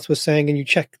Brother Abbas was saying, and you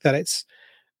check that it's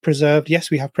preserved. Yes,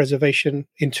 we have preservation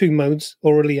in two modes,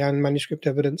 orally and manuscript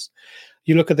evidence.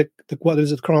 You look at what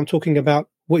is the Quran talking about,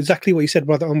 exactly what you said,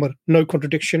 Brother Umar, no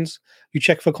contradictions. You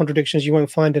check for contradictions, you won't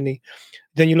find any.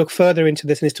 Then you look further into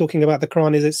this, and it's talking about the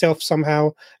Quran is itself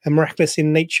somehow a miraculous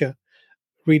in nature.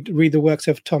 Read the works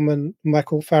of Tom and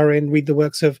Michael Farrin, read the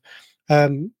works of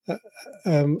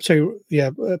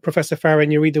Professor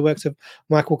Farron, you read the works of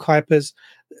Michael Kuipers.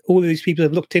 All of these people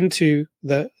have looked into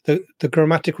the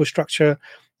grammatical structure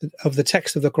of the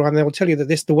text of the Quran. They will tell you that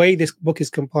the way this book is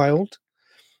compiled,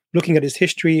 looking at its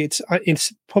history, it's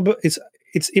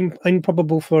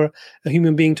improbable for a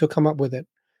human being to come up with it.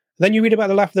 Then you read about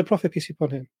the life of the Prophet, peace be upon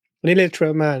him, an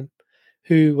illiterate man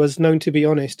who was known to be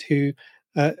honest, who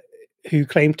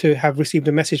claimed to have received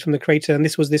a message from the Creator, and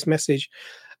this message.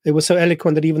 It was so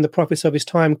eloquent that even the prophets of his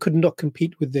time could not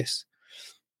compete with this.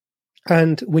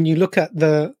 And when you look at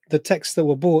the texts that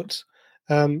were bought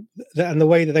and the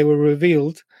way that they were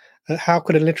revealed, how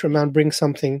could a literate man bring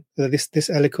something this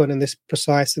eloquent and this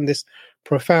precise and this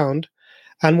profound?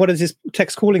 And what is this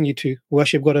text calling you to?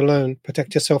 Worship God alone.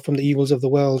 Protect yourself from the evils of the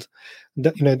world.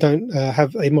 Don't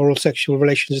have immoral sexual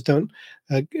relations. Don't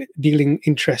deal in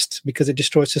interest because it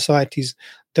destroys societies.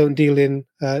 Don't deal in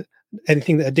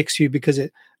anything that addicts you because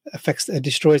it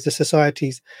destroys the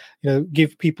societies.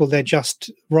 Give people their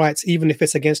just rights, even if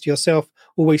it's against yourself.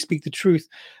 Always speak the truth.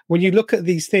 When you look at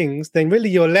these things, then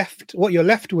really what you're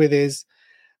left with is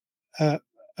a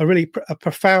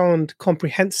profound,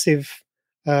 comprehensive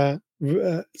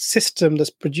system that's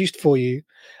produced for you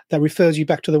that refers you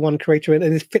back to the one Creator, and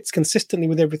it fits consistently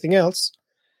with everything else.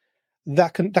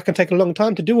 That can take a long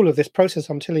time to do all of this process,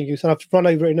 I'm telling you. So I've run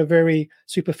over it in a very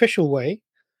superficial way.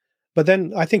 But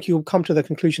then I think you'll come to the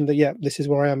conclusion that, yeah, this is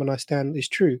where I am and I stand is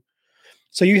true.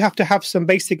 So you have to have some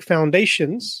basic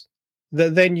foundations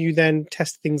that then you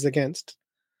test things against.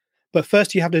 But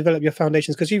first you have to develop your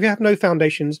foundations, because if you have no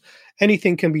foundations,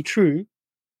 anything can be true.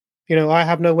 I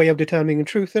have no way of determining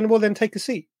truth, and well, then take a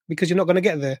seat, because you're not going to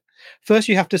get there. First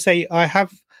you have to say, I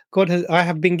have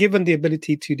been given the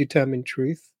ability to determine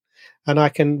truth, and I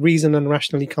can reason and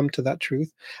rationally come to that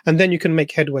truth, and then you can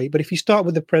make headway. But if you start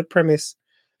with the premise,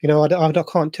 I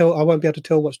can't tell, I won't be able to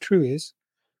tell what's true is,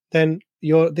 then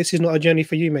this is not a journey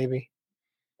for you, maybe.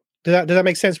 Does that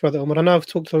make sense, Brother Omar? I know I've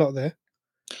talked a lot there.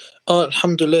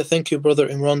 Alhamdulillah, thank you, Brother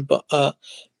Imran. But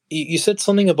you said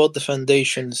something about the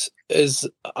foundations.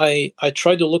 I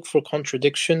try to look for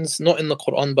contradictions, not in the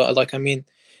Quran, but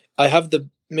I have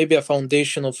maybe a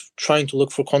foundation of trying to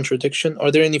look for contradiction.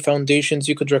 Are there any foundations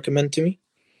you could recommend to me?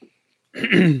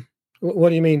 What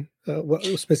do you mean? What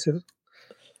specific?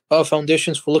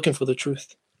 Foundations for looking for the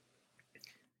truth.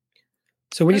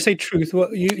 So when you say truth,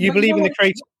 what you believe in the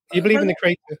Creator? You believe in the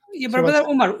Creator? Yeah, but Brother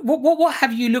Omar, what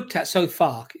have you looked at so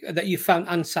far that you found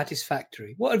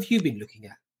unsatisfactory? What have you been looking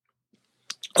at?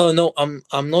 Oh no, I'm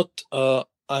not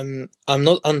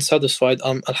unsatisfied.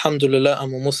 Alhamdulillah,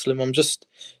 I'm a Muslim. I'm just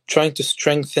trying to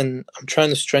strengthen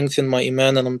my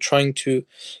iman, and I'm trying to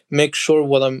make sure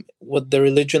what the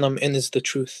religion I'm in is the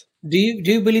truth. Do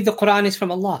you believe the Quran is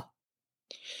from Allah?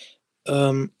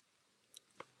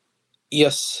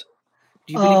 Yes.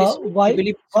 Do you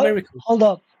believe it's a miracle? Hold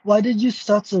up. Why did you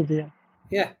stutter there?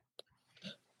 Yeah.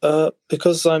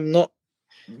 Because I'm not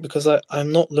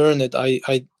learned. I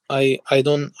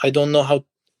don't know how.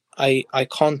 I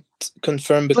can't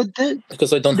confirm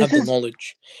because I don't have the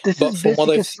knowledge. But from what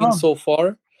I've seen so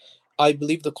far, I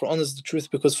believe the Quran is the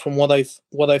truth, because from what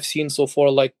I've seen so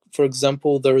far, like for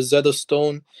example, the Rosetta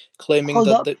Stone claiming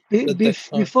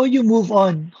before you move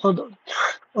on, hold on.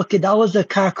 Okay, that was a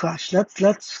car crash.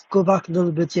 Let's go back a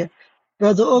little bit here.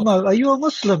 Brother Omar, are you a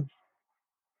Muslim?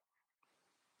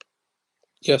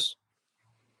 Yes.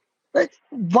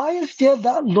 Why is there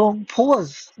that long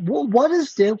pause? What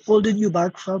is there holding you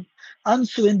back from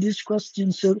answering these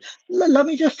questions? So let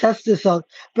me just test this out.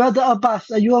 Brother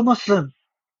Abbas, are you a Muslim?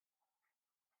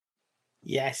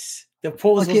 Yes. The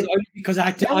pause was only because I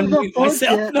had to unmute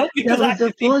myself, not because I had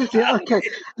to think about it. Okay,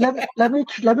 let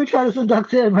me try this with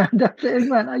Dr. Imran. Dr.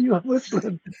 Imran, are you a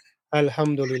Muslim?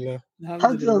 Alhamdulillah.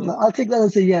 I'll take that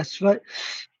as a yes, right?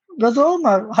 Brother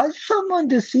Omar, has someone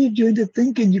deceived you into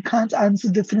thinking you can't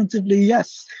answer definitively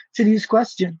yes to these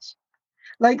questions?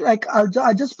 Like I'll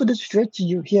just put it straight to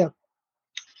you here.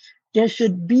 There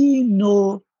should be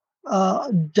no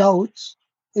doubt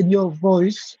in your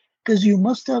voice, because you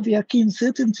must have yaqeen,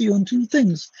 certainty on two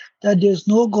things: that there's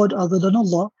no God other than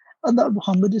Allah, and that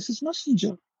Muhammad is his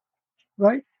messenger,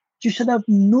 right? You should have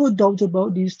no doubt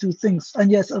about these two things. And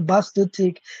yes, Abbas did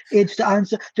take age to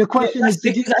answer. The question is,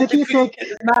 did he take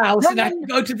mouse and I can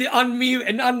go to the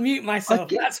unmute myself?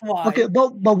 Okay. That's why. Okay,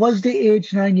 but was the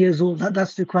age 9 years old?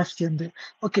 That's the question there.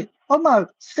 Okay, Omar,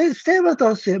 stay with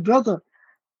us here, brother.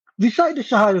 Recite the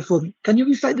Shahada for me. Can you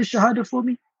recite the Shahada for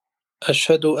me?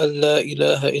 أشهد أن لا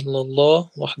إله إلا الله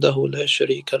وحده لا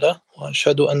شريك له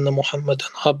وأشهد أن محمدا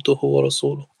عبده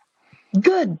ورسوله.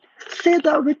 Good. Say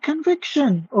that with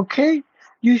conviction, okay?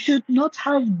 you should not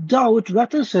have doubt,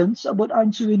 reticence about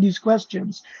answering these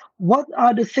questions. What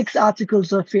are the 6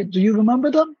 articles of faith? Do you remember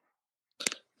them?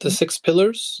 The 6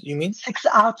 pillars, you mean? 6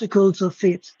 articles of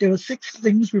faith. There are 6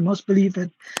 things we must believe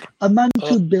in.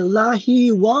 Amantu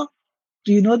billahi wa.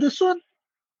 Do you know this one?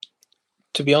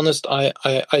 To be honest,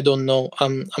 I don't know.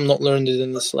 I'm not learned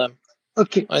in Islam.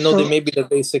 Okay. I know they may be the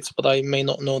basics, but I may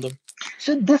not know them.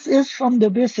 So this is from the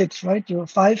basics, right? Your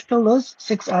 5 pillars,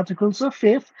 6 articles of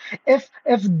faith. If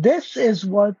this is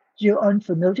what you're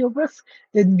unfamiliar with,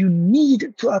 then you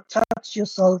need to attach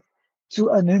yourself to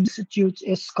an institute,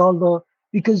 a scholar,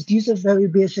 because these are very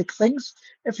basic things.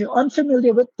 If you're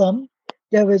unfamiliar with them,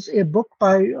 there is a book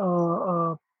by,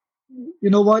 you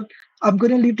know what? I'm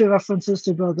going to leave the references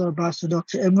to Brother Abbas or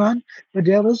Dr. Imran, but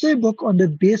there was a book on the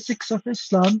basics of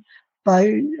Islam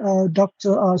by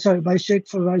by Sheikh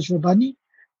Faraj Rabbani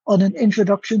on an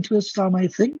introduction to Islam, I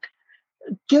think.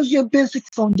 It gives you a basic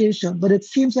foundation, but it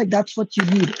seems like that's what you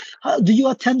need. Do you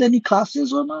attend any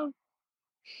classes, Omar?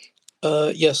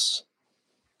 Yes.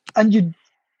 And you,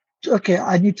 okay,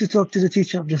 I need to talk to the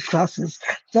teacher of these classes.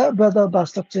 Brother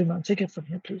Abbas, Dr. Imran, take it from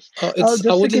here, please. I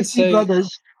wouldn't say...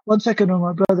 brothers, one second,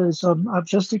 Omar, brothers. I've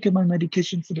just taken my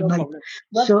medication for the night,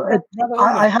 so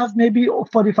I have maybe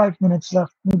 45 minutes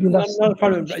left, maybe less. No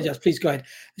problem. Just please go ahead.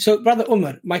 So, Brother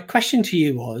Umar, my question to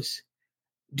you was: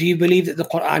 do you believe that the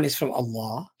Quran is from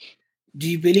Allah? Do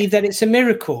you believe that it's a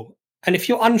miracle? And if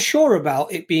you're unsure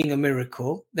about it being a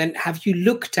miracle, then have you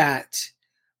looked at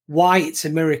why it's a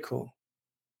miracle?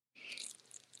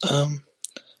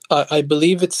 I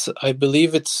believe it's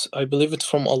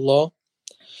from Allah.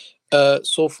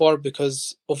 So far,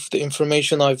 because of the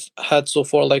information I've had so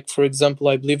far, like for example,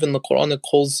 I believe in the Quran it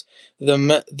calls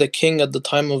the king at the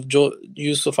time of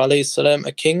Yusuf alayhi salam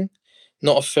a king,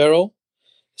 not a pharaoh.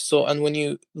 So, and when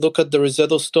you look at the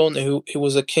Rosetta Stone, he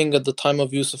was a king at the time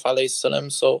of Yusuf alayhi salam.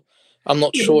 So, I'm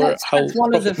not sure how. That's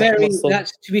one of the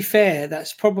that's, to be fair,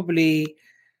 that's probably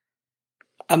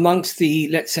amongst the,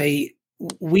 let's say,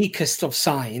 weakest of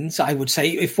signs, I would say,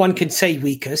 if one can say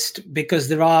weakest, because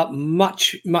there are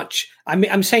much, I mean,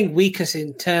 I'm saying weakest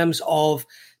in terms of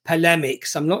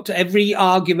polemics. I'm not, every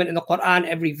argument in the Quran,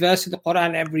 every verse in the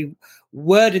Quran, every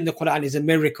word in the Quran is a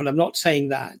miracle. I'm not saying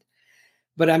that,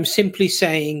 but I'm simply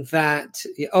saying that,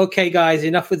 okay, guys,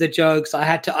 enough with the jokes. I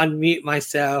had to unmute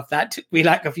myself. That took me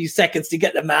like a few seconds to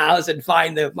get the mouse and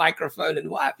find the microphone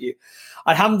and what have you.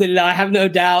 Alhamdulillah, I have no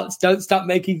doubts. Don't start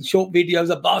making short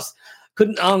videos. Abbas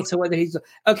couldn't answer whether he's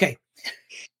okay.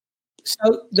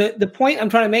 So the point I'm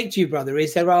trying to make to you, brother,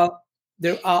 is there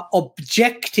are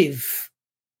objective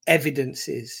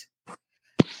evidences.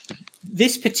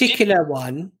 This particular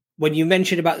one, when you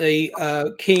mentioned about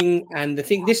the king and the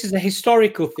thing, this is a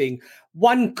historical thing.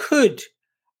 One could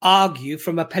argue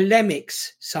from a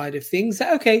polemics side of things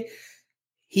that, okay,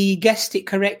 he guessed it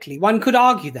correctly. One could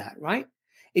argue that, right?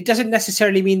 It doesn't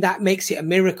necessarily mean that makes it a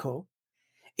miracle.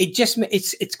 It just,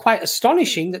 it's quite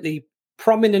astonishing that the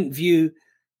prominent view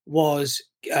was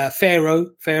Pharaoh,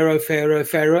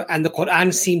 and the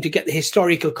Quran seemed to get the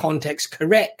historical context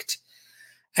correct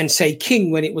and say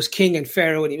king when it was king and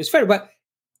Pharaoh when it was Pharaoh. But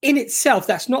in itself,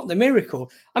 that's not the miracle.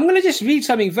 I'm going to just read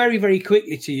something very, very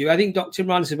quickly to you. I think Dr.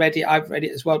 Imran's read it. I've read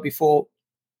it as well before.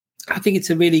 I think it's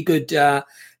a really good, let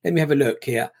me have a look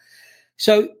here.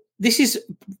 So this is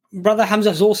Brother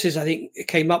Hamza Zorsis, I think,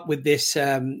 came up with this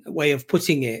way of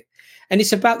putting it. And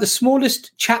it's about the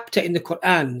smallest chapter in the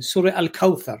Quran, Surah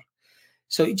Al-Kawthar.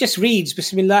 So it just reads,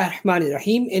 Bismillah ar-Rahman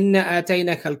ar-Rahim, Inna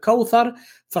ataynaka al-Kawthar,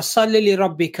 fasalli li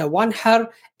rabbika wanhar,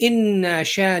 inna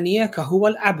shaniyaka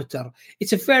huwa al-abtar.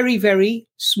 It's a very, very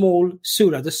small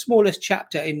surah, the smallest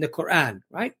chapter in the Quran,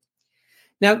 right?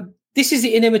 Now, this is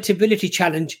the inimitability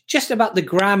challenge, just about the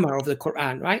grammar of the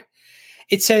Quran, right?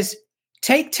 It says,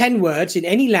 take 10 words in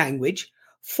any language,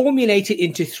 formulate it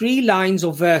into 3 lines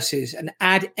or verses, and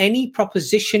add any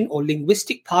proposition or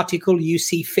linguistic particle you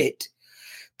see fit.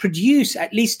 Produce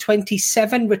at least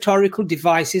 27 rhetorical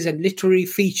devices and literary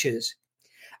features.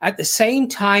 At the same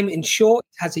time, ensure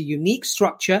it has a unique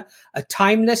structure, a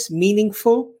timeless,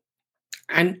 meaningful,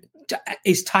 and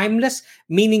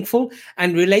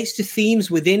relates to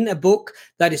themes within a book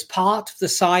that is part of the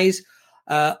size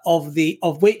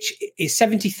of which is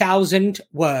 70,000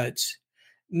 words.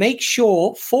 Make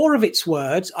sure 4 of its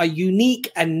words are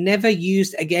unique and never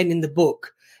used again in the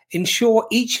book. Ensure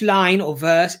each line or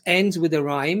verse ends with a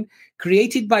rhyme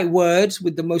created by words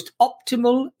with the most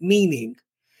optimal meaning.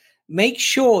 Make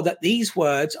sure that these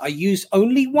words are used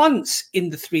only once in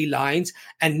the 3 lines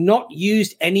and not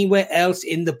used anywhere else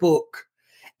in the book.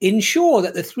 Ensure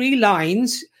that the 3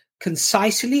 lines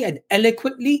concisely and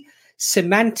eloquently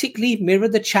semantically mirror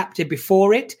the chapter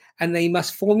before it and they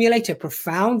must formulate a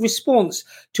profound response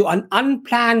to an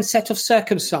unplanned set of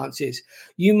circumstances.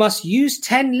 You must use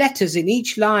 10 letters in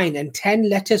each line and 10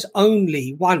 letters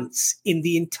only once in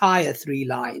the entire 3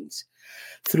 lines.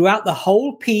 Throughout the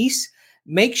whole piece,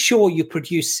 make sure you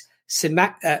produce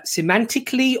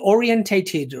semantically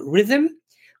orientated rhythm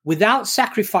without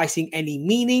sacrificing any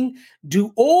meaning.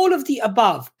 Do all of the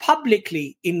above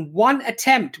publicly in one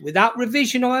attempt without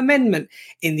revision or amendment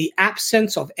in the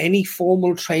absence of any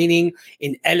formal training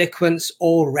in eloquence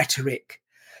or rhetoric.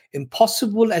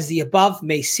 Impossible as the above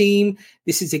may seem,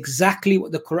 this is exactly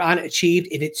what the Quran achieved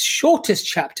in its shortest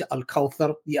chapter,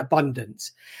 Al-Kawthar, the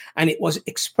abundance. And it was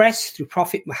expressed through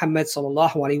Prophet Muhammad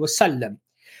sallallahu alaihi wasallam,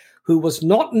 who was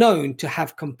not known to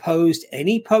have composed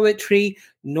any poetry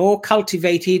nor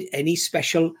cultivated any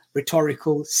special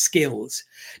rhetorical skills.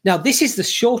 Now, this is the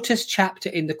shortest chapter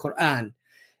in the Quran.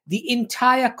 The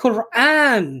entire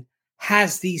Quran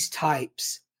has these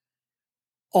types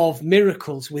of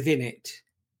miracles within it.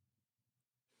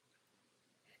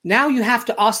 Now you have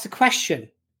to ask the question,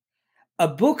 a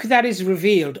book that is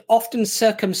revealed often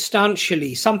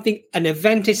circumstantially, an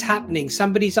event is happening,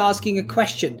 somebody's asking a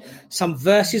question, some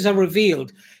verses are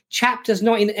revealed, chapters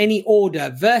not in any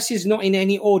order, verses not in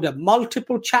any order,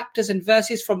 multiple chapters and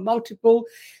verses from multiple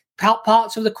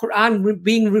parts of the Quran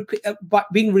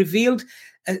being revealed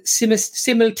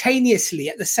simultaneously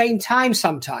at the same time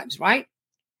sometimes, right?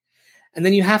 And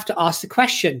then you have to ask the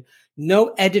question,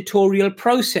 no editorial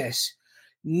process,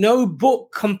 no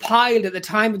book compiled at the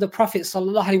time of the Prophet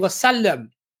sallallahu alaihi wasallam,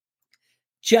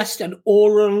 just an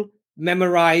oral,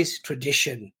 memorized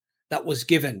tradition that was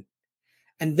given.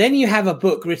 And then you have a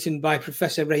book written by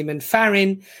Professor Raymond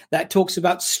Farin that talks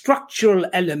about structural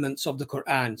elements of the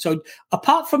Quran. So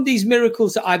apart from these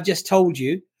miracles that I've just told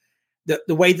you,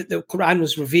 the way that the Quran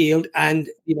was revealed, and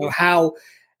how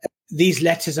these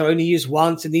letters are only used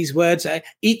once, and these words are,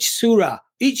 each surah,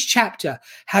 each chapter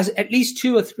has at least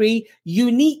 2 or 3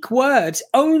 unique words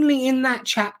only in that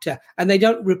chapter, and they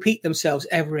don't repeat themselves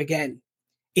ever again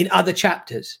in other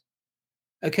chapters.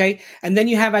 Okay. And then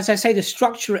you have, as I say, the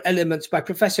structural elements by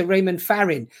Professor Raymond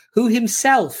Farin, who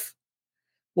himself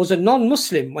was a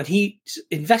non-Muslim when he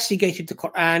investigated the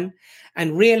Quran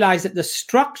and realized that the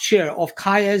structure of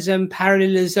chiasm,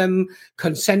 parallelism,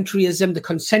 concentrism, the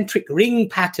concentric ring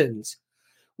patterns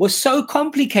was so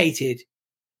complicated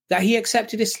that he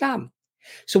accepted Islam.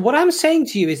 So what I'm saying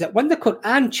to you is that when the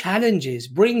Quran challenges,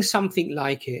 brings something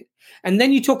like it, and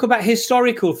then you talk about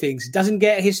historical things, doesn't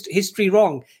get history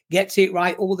wrong, gets it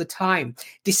right all the time,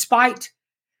 despite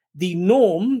the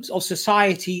norms of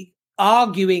society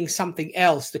arguing something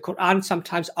else, the Quran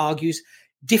sometimes argues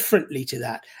differently to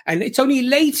that. And it's only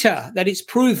later that it's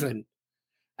proven,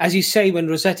 as you say, when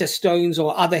Rosetta Stones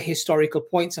or other historical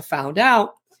points are found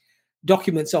out,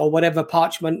 documents or whatever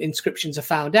parchment inscriptions are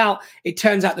found out, it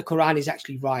turns out the Quran is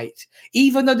actually right.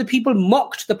 Even though the people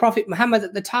mocked the Prophet Muhammad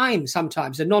at the time,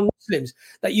 sometimes the non-Muslims,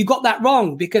 that you got that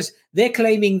wrong because they're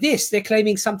claiming this, they're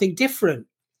claiming something different.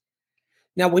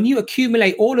 Now, when you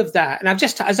accumulate all of that, and I've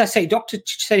just, as I say, Dr.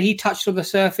 said he touched on the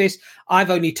surface, I've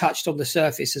only touched on the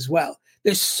surface as well.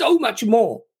 There's so much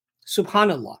more,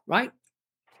 subhanAllah, right?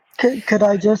 Could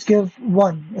I just give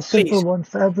a simple one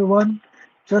for everyone?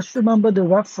 Just remember the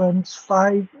reference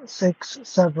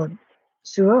 567,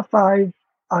 Surah 5,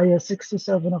 Ayah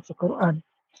 67 of the Quran.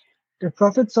 The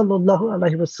Prophet sallallahu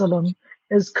alaihi wasallam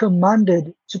is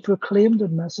commanded to proclaim the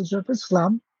message of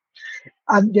Islam,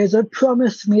 and there's a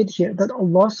promise made here that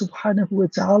Allah subhanahu wa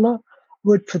ta'ala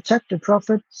would protect the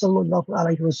Prophet sallallahu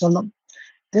alaihi wasallam.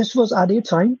 This was at a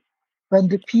time when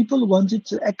the people wanted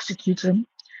to execute him,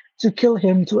 to kill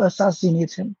him, to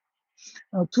assassinate him.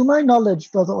 Now, to my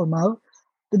knowledge, Brother Omar,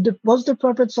 was the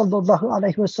Prophet sallallahu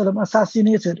alaihi wasallam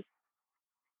assassinated?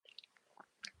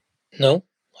 No,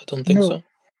 I don't think so.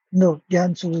 No, the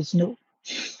answer is no.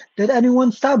 Did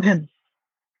anyone stab him?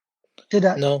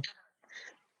 No.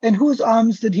 In whose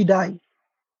arms did he die?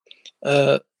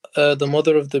 The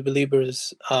mother of the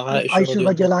believers, Aisha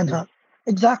radiallahu anha.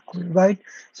 Exactly, right?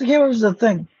 So here is the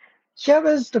thing. Here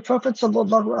is the Prophet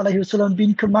sallallahu alaihi wasallam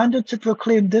being commanded to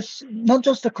proclaim this, not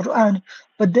just the Quran,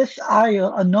 but this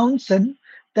ayah announcing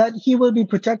that he will be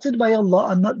protected by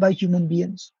Allah and not by human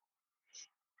beings.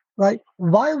 Right?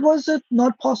 Why was it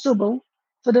not possible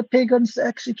for the pagans to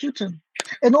execute him?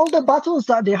 In all the battles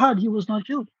that they had, he was not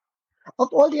killed.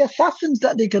 Of all the assassins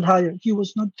that they could hire, he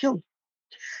was not killed.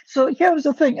 So here's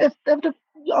the thing. If the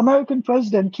American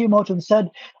president came out and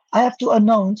said, I have to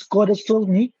announce, God has told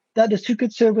me that the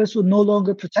Secret Service will no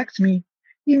longer protect me,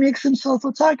 he makes himself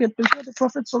a target, because the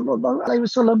Prophet sallallahu alaihi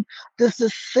wasallam does the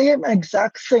same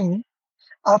exact thing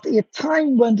after a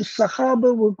time when the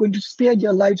Sahaba were going to spare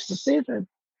their lives to save him,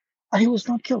 and he was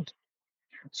not killed.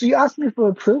 So you ask me for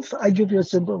a proof, I give you a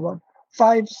simple one.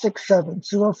 567,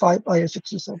 Surah 5, Ayah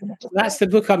 67. That's the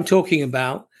book I'm talking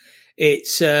about.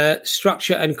 It's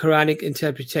Structure and Quranic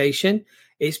Interpretation.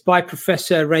 It's by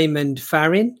Professor Raymond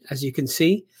Farin, as you can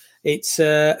see. It's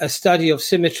a study of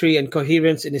symmetry and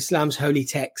coherence in Islam's holy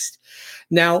text.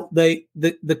 Now, the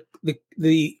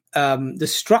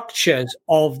structures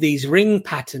of these ring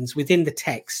patterns within the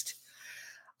text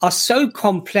are so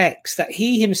complex that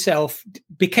he himself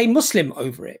became Muslim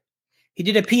over it. He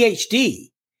did a PhD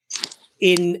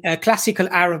in classical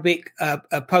Arabic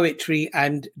poetry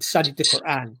and studied the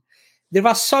Quran. There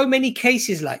are so many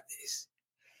cases like this.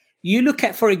 You look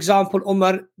at, for example,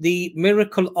 Umar, the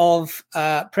miracle of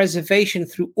preservation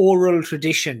through oral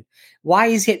tradition. Why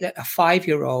is it that a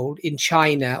 5-year-old in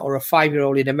China or a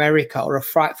 5-year-old in America or a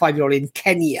 5-year-old in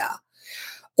Kenya,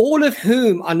 all of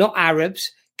whom are not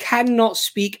Arabs, cannot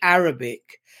speak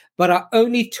Arabic, but are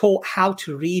only taught how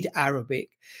to read Arabic,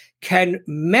 can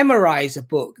memorize a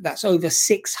book that's over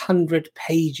 600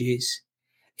 pages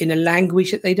in a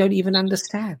language that they don't even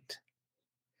understand?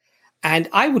 And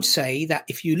I would say that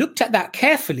if you looked at that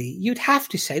carefully, you'd have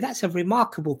to say that's a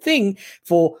remarkable thing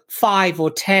for 5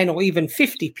 or 10 or even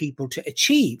 50 people to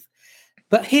achieve.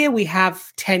 But here we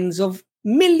have tens of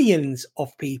millions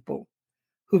of people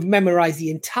who've memorized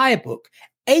the entire book,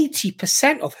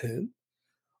 80% of whom,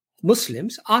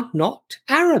 Muslims, are not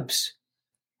Arabs.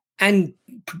 And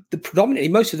predominantly,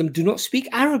 most of them do not speak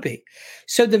Arabic.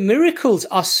 So the miracles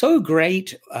are so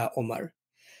great, Umar,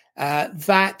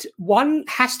 that one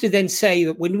has to then say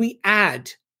that when we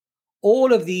add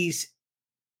all of these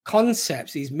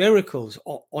concepts, these miracles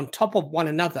on top of one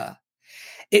another,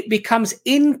 it becomes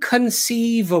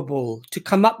inconceivable to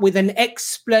come up with an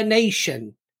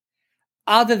explanation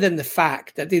other than the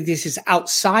fact that this is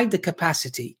outside the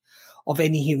capacity of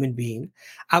any human being,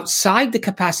 outside the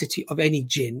capacity of any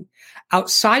jinn,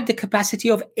 outside the capacity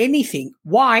of anything.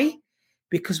 Why?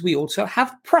 Because we also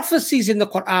have prophecies in the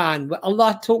Quran where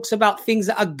Allah talks about things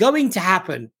that are going to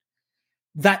happen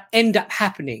that end up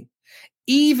happening,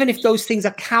 even if those things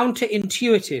are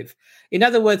counterintuitive. In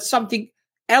other words, something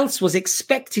else was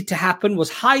expected to happen, was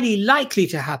highly likely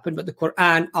to happen, but the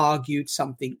Quran argued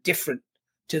something different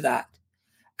to that.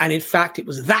 And in fact, it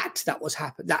was that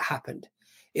happened.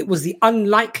 It was the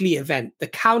unlikely event, the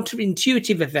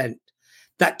counterintuitive event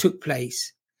that took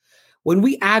place. When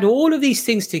we add all of these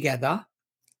things together,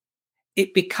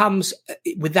 it becomes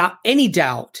without any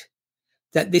doubt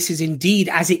that this is indeed,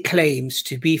 as it claims,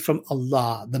 to be from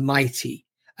Allah, the Mighty,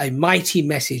 a mighty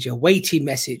message, a weighty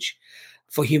message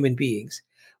for human beings.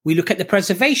 We look at the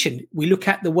preservation. We look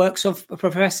at the works of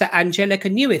Professor Angelica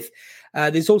Newith.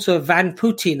 There's also Van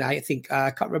Putin, I think.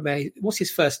 I can't remember. What's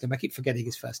his first name? I keep forgetting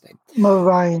his first name.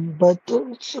 Marine, but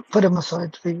put him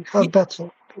aside. We have better.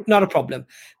 Not a problem.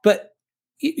 But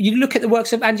you look at the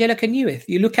works of Angelica Newith.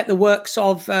 You look at the works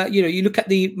of, you look at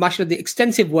the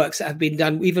extensive works that have been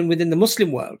done even within the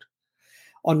Muslim world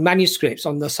on manuscripts,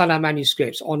 on the Sana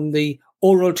manuscripts, on the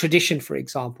oral tradition, for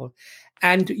example.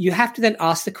 And you have to then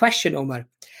ask the question, Omar,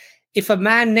 if a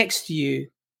man next to you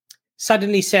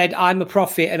suddenly said, I'm a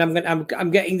prophet and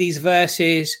I'm getting these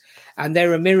verses and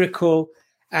they're a miracle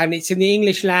and it's in the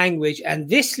English language, and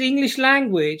this English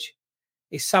language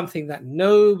is something that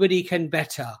nobody can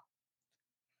better.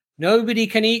 Nobody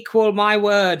can equal my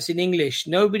words in English.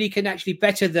 Nobody can actually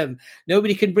better them.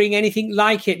 Nobody can bring anything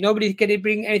like it. Nobody can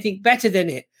bring anything better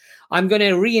than it. I'm going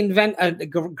to reinvent a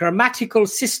grammatical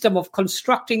system of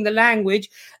constructing the language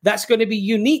that's going to be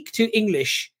unique to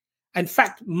English. In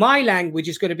fact, my language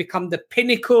is going to become the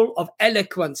pinnacle of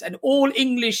eloquence, and all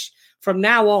English from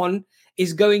now on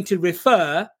is going to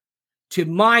refer to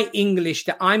my English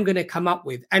that I'm going to come up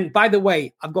with. And by the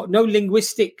way, I've got no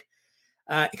linguistic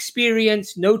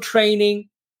experience, no training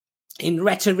in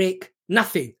rhetoric,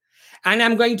 nothing. And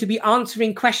I'm going to be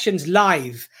answering questions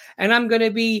live. And I'm going to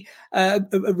be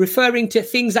referring to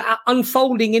things that are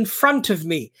unfolding in front of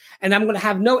me. And I'm going to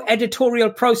have no editorial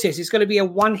process. It's going to be a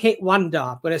one-hit wonder.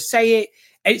 I'm going to say it,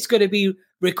 and it's going to be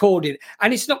recorded.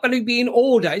 And it's not going to be in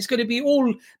order. It's going to be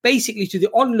all basically to the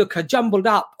onlooker, jumbled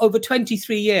up over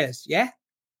 23 years. Yeah?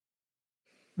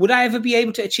 Would I ever be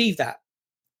able to achieve that?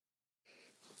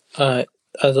 I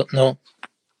don't know.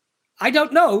 I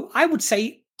don't know. I would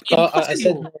say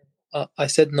impossible. I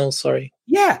said no, sorry.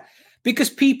 Yeah, because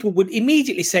people would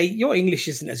immediately say, your English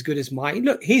isn't as good as mine.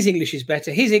 Look, his English is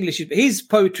better. His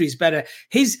poetry is better.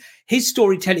 His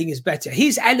storytelling is better.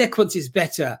 His eloquence is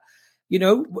better. You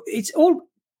know, it's all,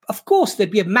 of course,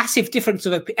 there'd be a massive difference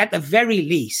at the very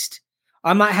least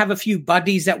I might have a few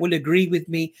buddies that will agree with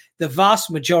me. The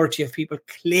vast majority of people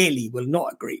clearly will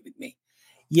not agree with me.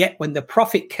 Yet when the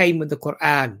Prophet came with the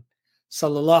Quran,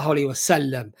 sallallahu alaihi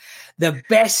wasallam, the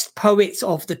best poets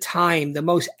of the time, the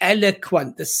most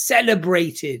eloquent, the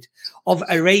celebrated of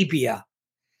Arabia,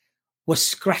 were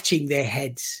scratching their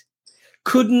heads,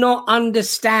 could not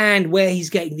understand where he's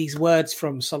getting these words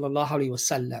from, sallallahu alaihi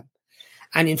wasallam.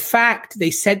 And in fact, they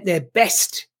sent their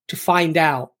best to find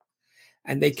out.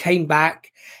 And they came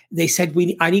back. They said,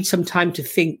 I need some time to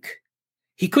think.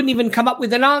 He couldn't even come up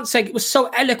with an answer. It was so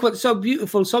eloquent, so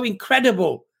beautiful, so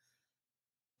incredible.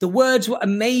 The words were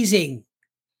amazing.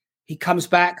 He comes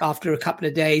back after a couple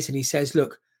of days and he says,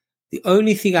 look, the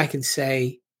only thing I can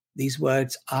say, these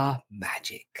words are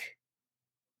magic.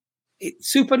 It's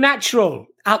supernatural,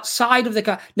 outside of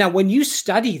the... Now, when you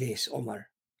study this, Omar,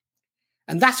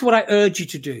 and that's what I urge you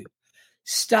to do,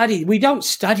 study. We don't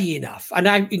study enough. And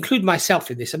I include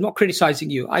myself in this. I'm not criticizing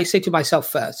you. I say to myself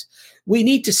first, we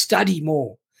need to study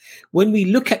more. When we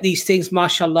look at these things,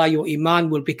 mashallah, your iman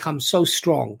will become so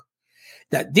strong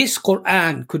that this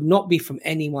Quran could not be from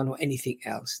anyone or anything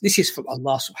else. This is from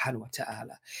Allah subhanahu wa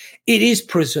ta'ala. It is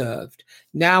preserved.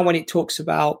 Now, when it talks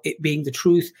about it being the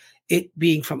truth, it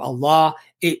being from Allah,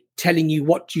 it telling you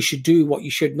what you should do, what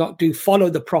you should not do, follow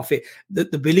the Prophet. The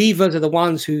believers are the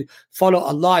ones who follow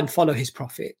Allah and follow his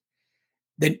Prophet.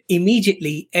 Then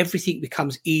immediately everything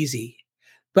becomes easy.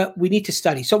 But we need to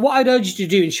study. So what I'd urge you to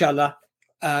do, inshallah,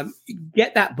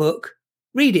 get that book,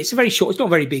 read it. It's a very short, it's not a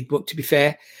very big book, to be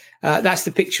fair. That's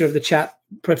the picture of the chap,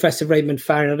 Professor Raymond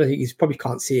Farron. I don't think you probably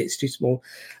can't see it. It's too small.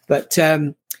 But,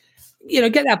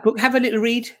 get that book, have a little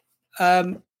read.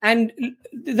 And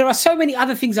there are so many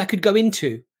other things I could go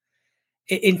into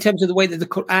in terms of the way that the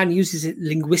Quran uses it,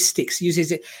 linguistics,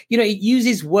 uses it. It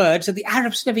uses words that the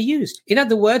Arabs never used. In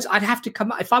other words, I'd have to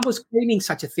come up, if I was claiming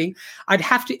such a thing, I'd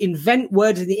have to invent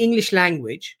words in the English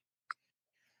language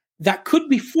that could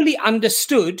be fully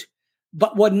understood,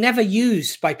 but were never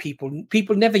used by people.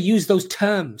 People never use those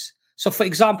terms. So, for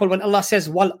example, when Allah says,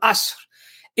 Wal asr,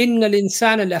 innal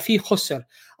insana lafi khusr,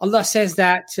 Allah says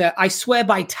that I swear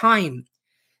by time.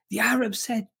 The Arabs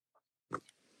said,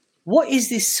 what is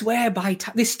this swear by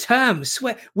time? This term,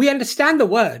 swear. We understand the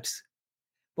words,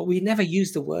 but we never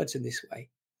use the words in this way.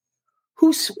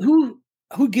 Who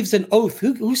gives an oath?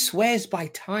 Who swears by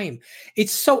time?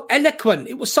 It's so eloquent.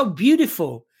 It was so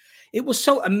beautiful. It was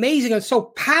so amazing and so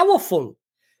powerful.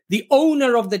 The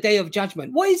owner of the Day of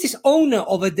Judgment. What is this owner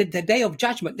of the Day of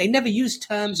Judgment? They never used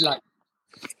terms like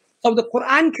that. So the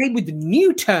Quran came with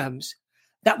new terms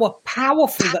that were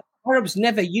powerful, that Arabs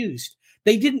never used.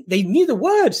 They knew the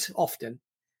words often,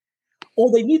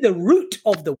 or they knew the root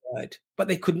of the word, but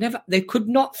they could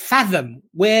not fathom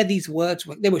where these words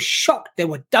were. They were shocked. They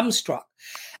were dumbstruck.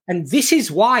 And this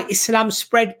is why Islam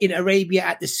spread in Arabia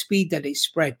at the speed that it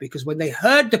spread, because when they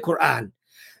heard the Quran,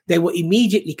 they were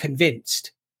immediately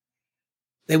convinced.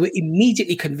 They were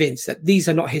immediately convinced that these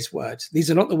are not his words.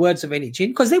 These are not the words of any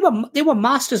jinn, because they were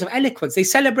masters of eloquence. They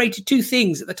celebrated two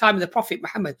things at the time of the Prophet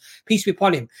Muhammad, peace be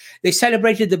upon him. They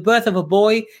celebrated the birth of a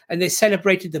boy, and they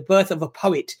celebrated the birth of a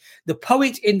poet. The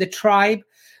poet in the tribe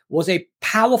was a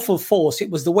powerful force. It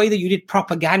was the way that you did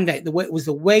propaganda. It was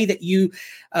the way that you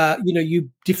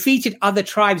defeated other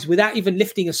tribes without even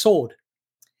lifting a sword.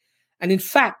 And in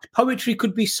fact, poetry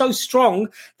could be so strong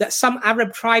that some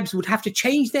Arab tribes would have to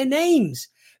change their names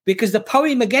because the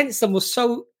poem against them was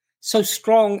so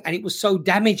strong and it was so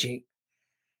damaging.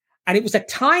 And it was a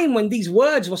time when these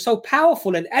words were so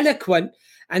powerful and eloquent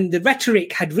and the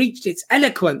rhetoric had reached its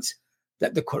eloquence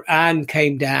that the Quran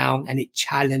came down and it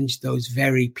challenged those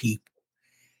very people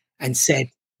and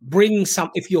said, bring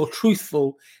if you're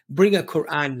truthful, bring a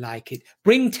Quran like it.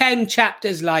 Bring 10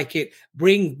 chapters like it.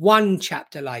 Bring 1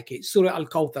 chapter like it. Surah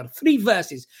Al-Kawthar, 3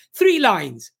 verses, 3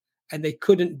 lines. And they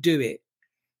couldn't do it.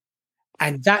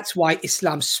 And that's why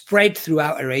Islam spread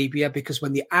throughout Arabia, because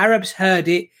when the Arabs heard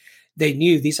it, they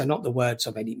knew these are not the words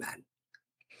of any man.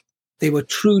 They were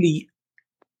truly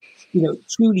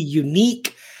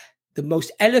unique, the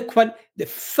most eloquent, the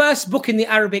first book in the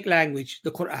Arabic language,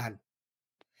 the Quran.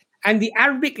 And the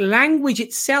Arabic language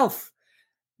itself,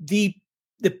 the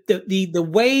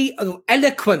way of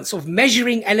eloquence, of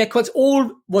measuring eloquence,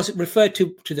 all was referred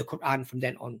to the Quran from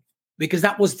then on, because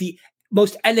that was the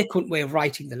most eloquent way of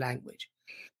writing the language.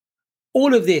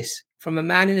 All of this from a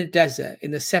man in a desert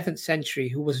in the 7th century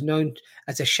who was known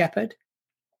as a shepherd,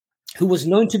 who was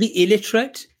known to be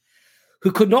illiterate, who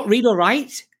could not read or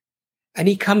write, and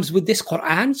he comes with this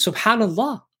Quran,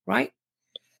 subhanallah, right?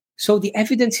 So the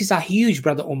evidences are huge,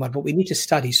 Brother Omar, but we need to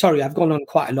study. Sorry, I've gone on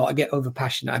quite a lot. I get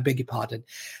overpassionate. I beg your pardon.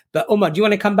 But Omar, do you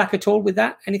want to come back at all with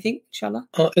that? Anything, inshallah?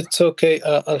 It's okay.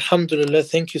 Alhamdulillah.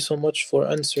 Thank you so much for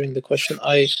answering the question.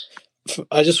 I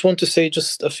just want to say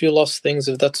just a few last things,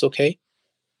 if that's okay.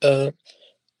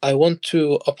 I want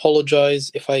to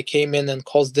apologize if I came in and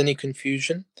caused any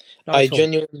confusion. I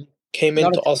genuinely came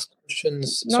in to ask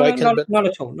questions. Not at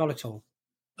all. Not at all.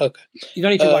 Okay. You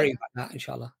don't need to worry about that,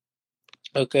 inshallah.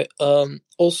 Okay.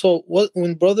 Also,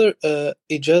 when Brother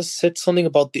Ijaz said something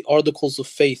about the articles of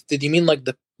faith, did he mean like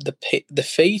the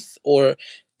faith, or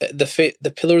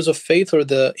the pillars of faith, or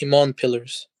the Iman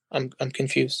pillars? I'm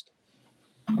confused.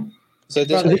 So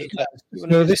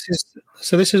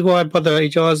this is why Brother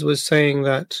Ijaz was saying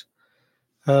that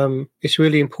it's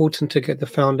really important to get the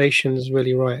foundations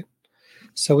really right.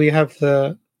 So we have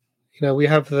the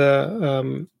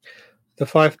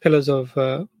 5 pillars of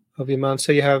Iman.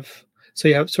 So you have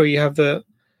the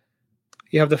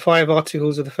 5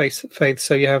 articles of the faith.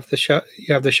 So you have the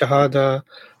shahada,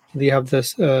 you have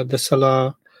the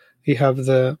salah, you have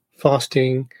the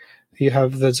fasting, you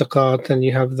have the zakat, and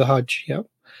you have the hajj. Yeah,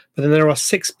 but then there are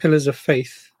 6 pillars of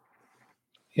faith.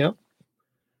 Yeah.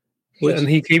 Yes. And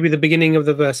he gave you the beginning of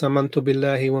the verse, Amantu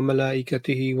billahi wa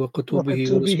malaikatihi wa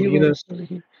kutubihi wa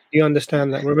rusulihi. You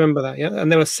understand that? Remember that, yeah?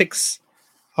 And there were 6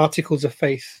 articles of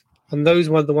faith, and those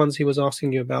were the ones he was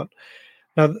asking you about.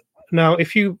 Now,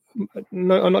 if you,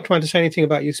 no, I'm not trying to say anything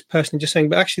about you personally, just saying,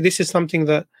 but actually this is something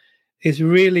that is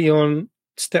really on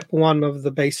step 1 of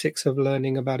the basics of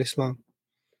learning about Islam.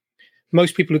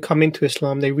 Most people who come into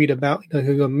Islam, they read about,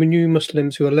 who are new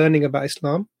Muslims who are learning about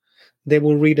Islam, they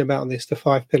will read about this, the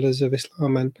 5 pillars of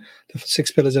Islam and the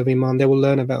 6 pillars of Iman. They will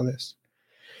learn about this.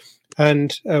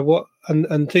 And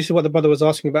this is what the brother was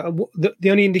asking about. The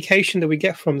only indication that we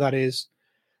get from that is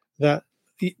that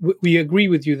we agree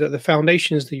with you that the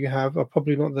foundations that you have are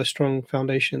probably not the strong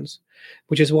foundations,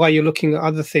 which is why you're looking at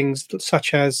other things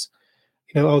such as,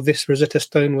 this Rosetta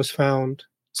Stone was found.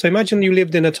 So imagine you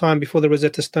lived in a time before the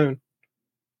Rosetta Stone.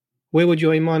 Where would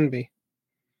your Iman be?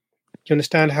 Do you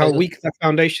understand how weak that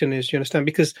foundation is? Do you understand?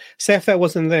 Because say if that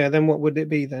wasn't there, then what would it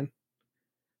be then?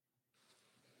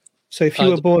 So if you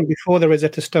were born before the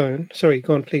Rosetta Stone, sorry,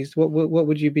 go on, please. What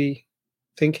would you be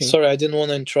thinking? Sorry, I didn't want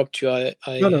to interrupt you.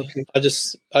 No, please.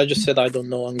 I just said I don't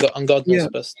know, and God knows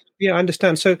best. Yeah, I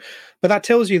understand. So, but that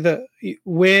tells you that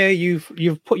where you've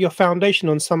put your foundation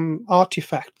on some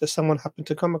artifact that someone happened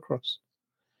to come across.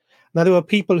 Now, there were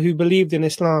people who believed in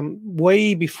Islam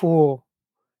way before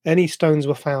any stones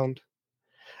were found.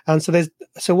 And so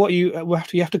you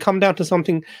have to come down to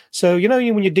something. So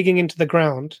when you're digging into the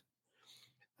ground,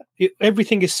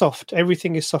 everything is soft,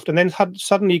 and then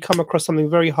suddenly you come across something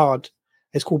very hard.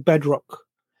 It's called bedrock.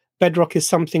 Bedrock is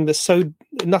something that's so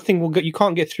nothing will get. You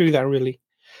can't get through that really,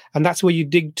 and that's where you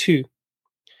dig to,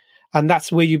 and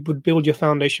that's where you would build your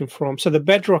foundation from. So the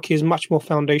bedrock is much more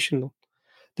foundational.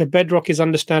 The bedrock is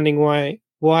understanding why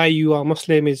you are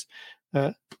Muslim, is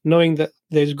knowing that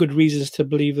there's good reasons to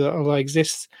believe that Allah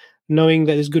exists, knowing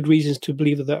that there's good reasons to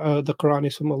believe that the Quran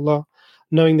is from Allah,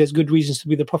 knowing there's good reasons to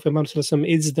believe the Prophet Muhammad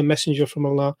is the messenger from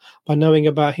Allah, by knowing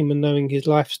about him and knowing his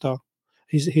lifestyle,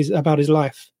 about his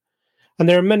life. And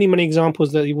there are many, many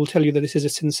examples that will tell you that this is a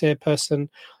sincere person.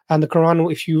 And the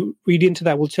Quran, if you read into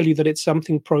that, will tell you that it's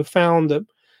something profound that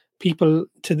people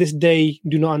to this day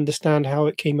do not understand how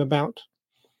it came about.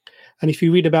 And if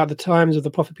you read about the times of the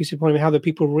Prophet, peace be upon him, how the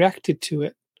people reacted to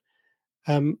it,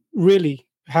 really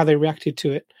how they reacted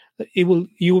to it, it will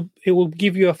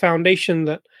give you a foundation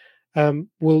that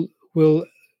will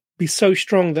be so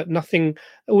strong that nothing,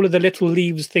 all of the little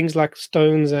leaves, things like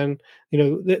stones, and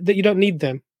that you don't need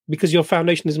them because your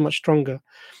foundation is much stronger.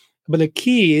 But the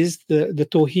key is the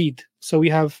tawheed. So we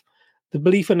have the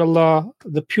belief in Allah,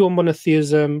 the pure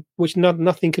monotheism, which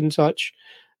nothing can touch.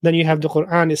 Then you have the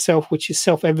Quran itself, which is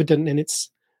self-evident in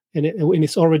its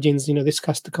origins. This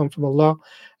has to come from Allah.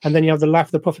 And then you have the life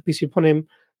of the Prophet, peace be upon him.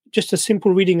 Just a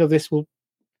simple reading of this will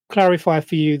clarify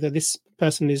for you that this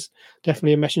person is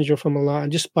definitely a messenger from Allah.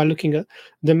 And just by looking at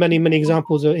the many, many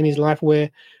examples in his life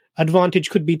where advantage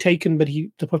could be taken, but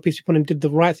the Prophet, peace be upon him, did the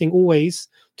right thing always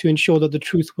to ensure that the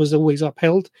truth was always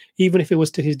upheld, even if it was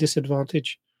to his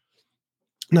disadvantage.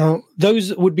 Now,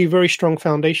 those would be very strong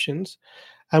foundations.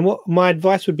 And what my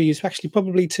advice would be is actually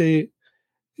probably to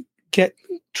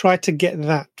try to get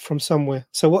that from somewhere.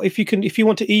 So if you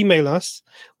want to email us,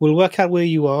 we'll work out where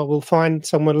you are. We'll find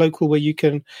somewhere local where you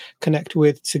can connect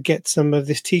with to get some of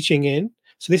this teaching in.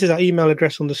 So this is our email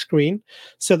address on the screen,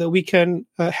 so that we can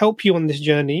help you on this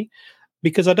journey.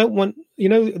 Because I don't want,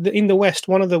 in the West,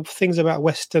 one of the things about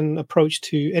Western approach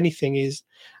to anything is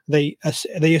they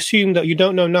assume that you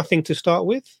don't know nothing to start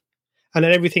with, and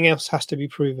then everything else has to be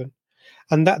proven.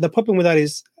 And that the problem with that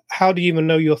is, how do you even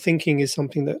know your thinking is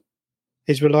something that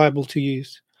is reliable to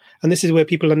use? And this is where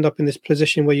people end up in this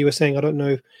position where you were saying, I don't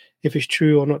know if it's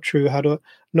true or not true.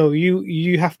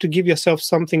 You have to give yourself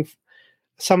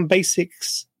some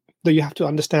basics that you have to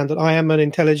understand, that I am an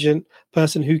intelligent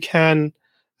person who can,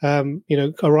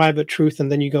 arrive at truth,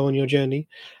 and then you go on your journey.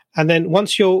 And then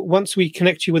once we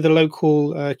connect you with the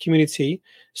local community,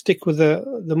 stick with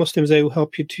the Muslims. They will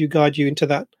help you to guide you into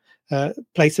that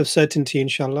place of certainty,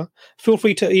 inshallah. Feel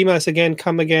free to email us again,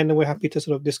 come again, and we're happy to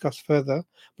sort of discuss further.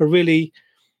 But really,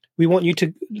 we want you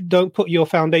to don't put your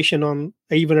foundation on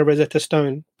even a Rosetta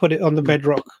Stone. Put it on the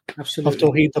bedrock of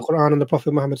Tawheed, the Quran, and the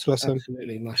Prophet Muhammad sallallahu alaihi wasallam.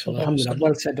 Absolutely, mashallah. Alhamdulillah.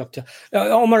 Well said, Doctor.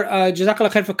 Omar,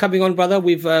 Jazakallah khair for coming on, brother.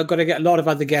 We've got to get a lot of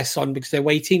other guests on because they're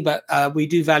waiting, but we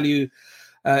do value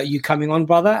you coming on,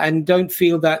 brother. And don't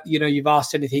feel that you've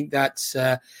asked anything that's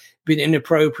been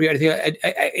inappropriate.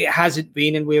 It hasn't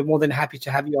been, and we're more than happy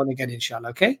to have you on again, inshallah.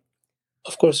 Okay.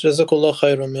 Of course, Jazakallah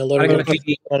khairan. May Allah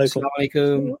Assalamu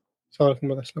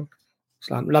alaikum.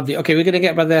 Lovely. Okay, we're going to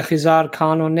get Brother Khizar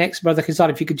Khan on next. Brother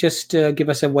Khizar, if you could just give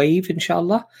us a wave,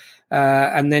 inshallah.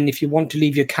 And then if you want to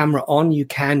leave your camera on, you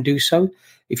can do so.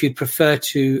 If you'd prefer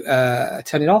to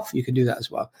turn it off, you can do that as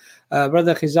well.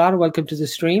 Brother Khizar, welcome to the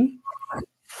stream.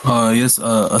 Yes,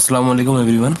 assalamu alaikum,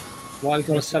 everyone. Wa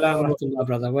alaikum assalam wa rahmatullah,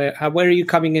 brother. Where are you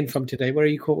coming in from today? Where are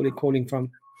you calling from?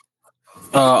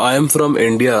 I am from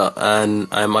India, and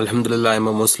I'm Alhamdulillah, I'm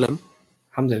a Muslim.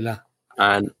 Alhamdulillah.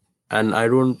 And I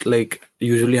don't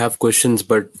usually have questions,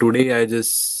 but today I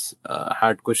just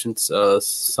had questions,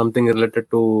 something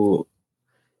related to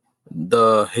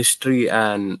the history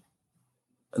and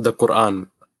the Quran.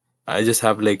 I just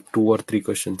have 2 or 3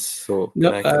 questions. So we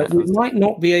might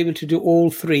not be able to do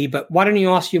all 3, but why don't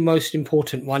you ask your most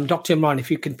important one? Dr. Imran, if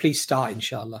you can please start,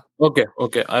 inshallah. Okay.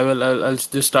 I'll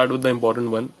just start with the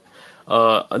important one.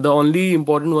 The only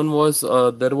important one was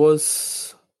there was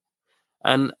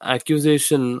an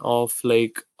accusation of a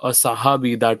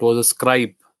Sahabi that was a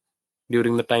scribe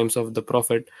during the times of the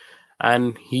Prophet,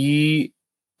 and he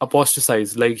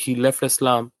apostatized, he left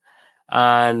Islam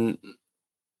and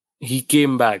he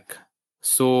came back.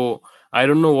 So I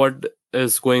don't know what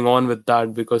is going on with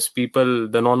that, because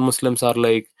the non-Muslims are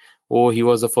oh, he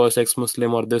was the first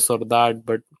ex-Muslim or this or that,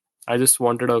 but I just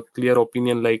wanted a clear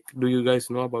opinion. Do you guys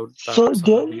know about that?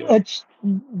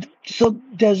 So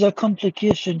there's a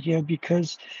complication here,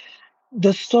 because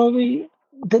the story,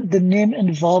 the name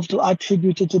involved or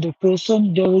attributed to the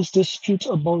person, there is dispute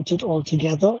about it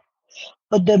altogether.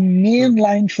 But the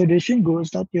mainline tradition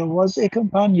goes that there was a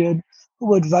companion who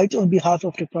would write on behalf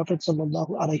of the Prophet sallallahu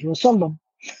alaihi wasallam,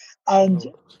 and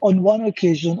on one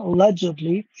occasion,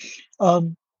 allegedly,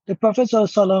 the Prophet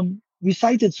sallallahu alaihi wasallam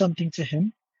recited something to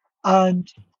him,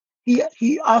 and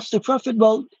he asked the Prophet,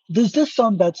 well, does this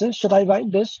sound better? Should I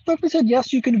write this? The Prophet said,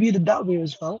 yes, you can read it that way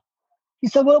as well. He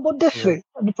said, what about this way?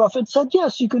 And the Prophet said,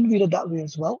 yes, you can read it that way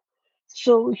as well.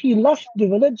 So he left the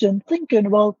religion thinking,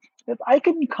 well, if I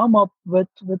can come up with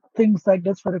things like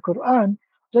this for the Quran,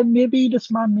 then maybe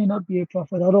this man may not be a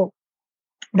prophet at all.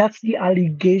 That's the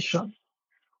allegation.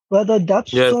 Whether that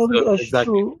story is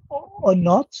true or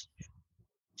not,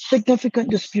 significant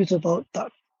dispute about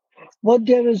that. What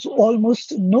there is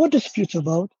almost no dispute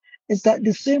about is that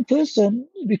the same person,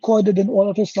 recorded in all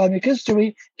of Islamic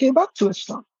history, came back to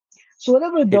Islam. So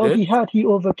whatever doubt he had, he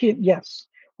overcame. Yes.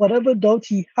 Whatever doubt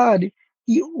he had,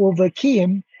 he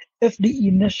overcame if the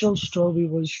initial story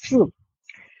was true.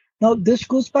 Now, this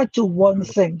goes back to one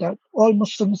thing that all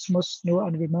Muslims must know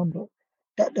and remember,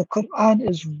 that the Quran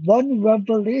is one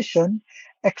revelation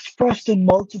expressed in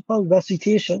multiple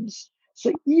recitations.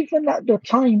 So even at the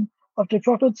time of the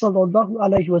Prophet sallallahu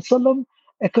alaihi wasallam,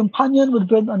 a companion would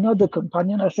bring another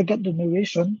companion. I forget the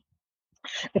narration.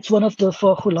 It's one of the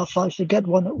 4 khulafa. I forget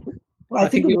one. I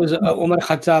think it was Umar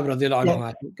Khattab radiallahu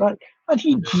anhu. Right. And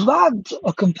he grabbed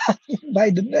a companion by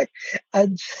the neck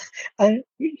and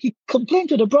he complained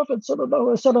to the Prophet sallallahu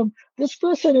alaihi wasallam, this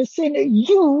person is saying that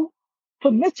you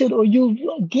permitted or you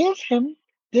gave him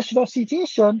this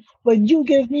recitation when you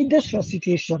gave me this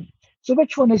recitation. So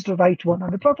which one is the right one?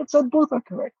 And the Prophet said both are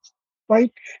correct.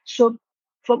 Right? So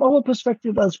from our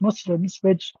perspective as Muslims,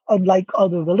 which unlike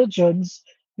other religions,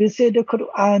 they say the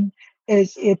Quran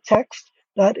is a text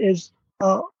that is,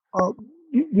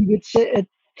 we would say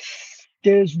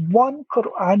there's one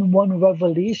Quran, one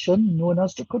revelation known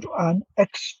as the Quran,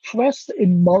 expressed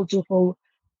in multiple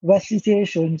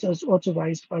recitations as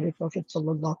authorized by the Prophet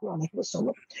sallallahu alaihi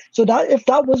wasallam. So that if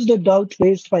that was the doubt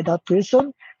raised by that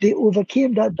person, they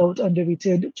overcame that doubt and they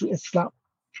returned to Islam.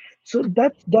 So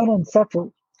that's done and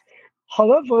settled.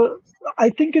 However, I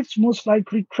think it's most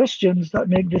likely Christians that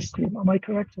make this claim. Am I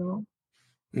correct or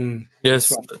wrong?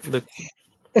 Yes, right.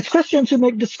 It's Christians who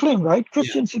make this claim, right?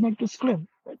 Christians who make this claim.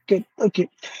 Okay, okay.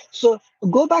 So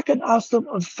go back and ask them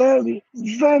a very,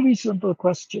 very simple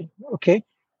question. Okay,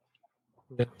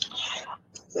 Yeah.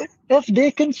 if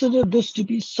they consider this to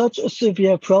be such a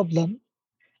severe problem,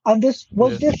 and this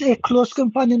was Yeah. this a close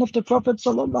companion of the Prophet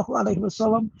sallallahu alaihi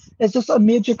wasallam? Is this a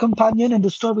major companion in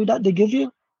the story that they give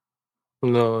you?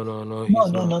 No, No, he's no,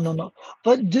 no, not. no, no.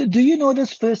 But do you know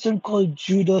this person called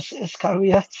Judas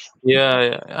Iscariot?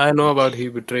 Yeah, I know about he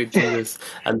betrayed Jesus,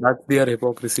 and that's their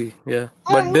hypocrisy. Yeah,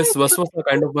 but this waswasa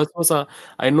kind of waswasa,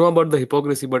 I know about the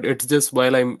hypocrisy, but it's just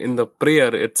while I'm in the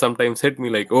prayer, it sometimes hit me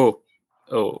like,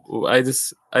 I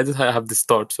just have this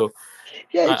thought, so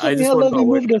Yeah, it's I may just want Allah to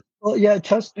avoid remove the. Oh, yeah,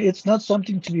 trust me, it's not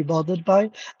something to be bothered by,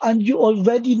 and you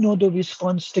already know the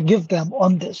response to give them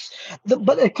on this.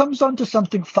 But it comes down to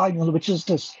something final, which is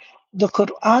this: the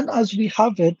Quran, as we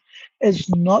have it, is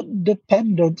not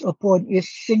dependent upon a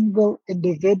single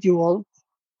individual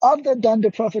other than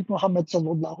the Prophet Muhammad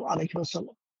sallallahu alaihi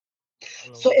wasallam.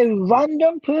 So a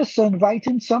random person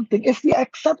writing something, if we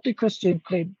accept the Christian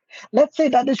claim, let's say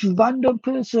that this random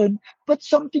person put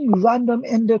something random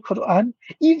in the Quran,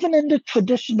 even in the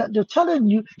tradition that they're telling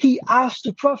you, he asked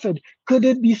the Prophet, could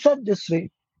it be said this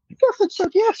way? The Prophet said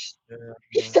yes.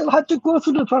 He still had to go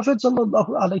through the Prophet sallallahu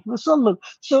alaihi wasallam.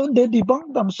 So they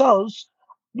debunk themselves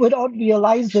without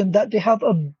realizing that they have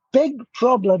a big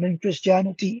problem in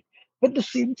Christianity with the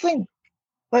same thing.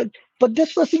 But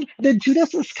this person, did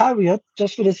Judas Iscariot,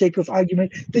 just for the sake of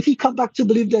argument, did he come back to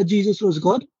believe that Jesus was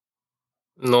God?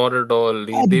 not at all.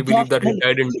 They believe that he Definitely.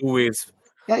 died in 2 ways.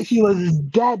 Yeah, he was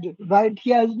dead, right?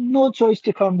 He has no choice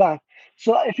to come back.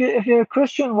 So if you're a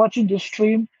Christian watching the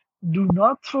stream, do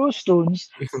not throw stones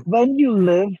when you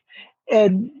live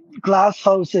in glass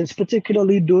houses,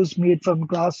 particularly those made from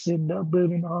glass in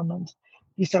Birmingham and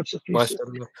these types of places.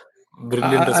 Mashallah.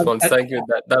 Brilliant I, response. I, Thank you.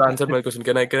 That answered my question.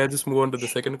 Can I just move on to the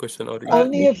second question, or you?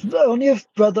 Only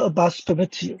if Brother Abbas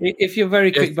permits you. if you're very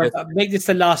Yes, quick, but yes. make this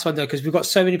the last one though, because we've got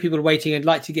so many people waiting. I'd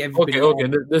like to get everybody Okay.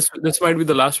 on. This might be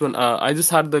the last one. I just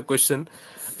had the question,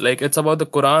 like it's about the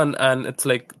Quran, and it's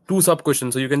like two sub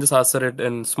questions, so you can just answer it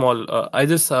in small. I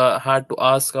just had to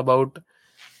ask about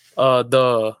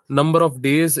the number of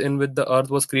days in which the earth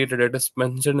was created. It is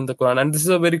mentioned in the Quran, and this is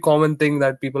a very common thing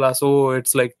that people ask. Oh,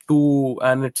 it's like 2,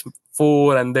 and it's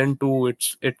 4, and then 2.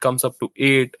 It comes up to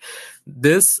 8.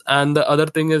 This and the other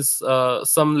thing is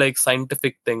some like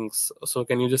scientific things. So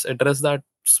can you just address that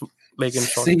like in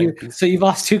short time, please? So you've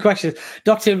asked two questions,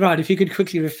 Dr. Imran. If you could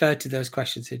quickly refer to those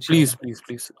questions, inshallah.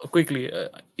 Please, quickly.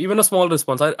 Even a small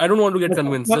response. I don't want to get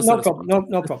convinced. No, just no a problem. response.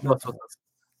 No problem.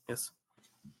 Yes.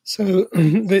 So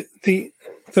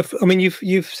I mean,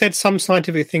 you've said some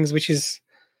scientific things, which is,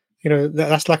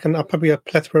 that's like probably a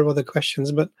plethora of other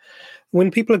questions. But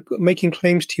when people are making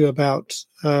claims to you about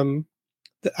the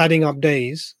adding up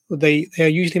days, they are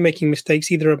usually making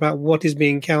mistakes either about what is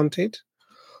being counted,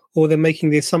 or they're making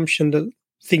the assumption that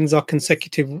things are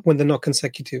consecutive when they're not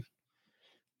consecutive.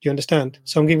 Do you understand?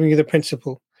 So I'm giving you the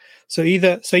principle. So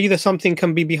either something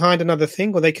can be behind another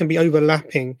thing, or they can be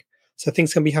overlapping. So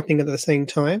things can be happening at the same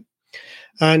time.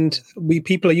 And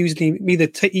people are usually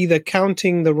either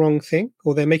counting the wrong thing,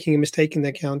 or they're making a mistake in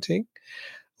their counting,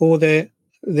 or they're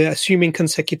assuming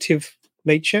consecutive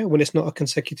nature when it's not a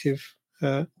consecutive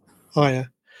ayah.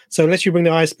 So unless you bring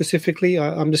the ayah specifically,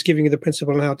 I'm just giving you the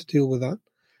principle on how to deal with that.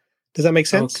 Does that make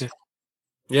sense? Okay.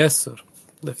 Yes, sir.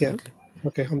 Definitely. Yeah.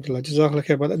 Okay, alhamdulillah. Jazakallah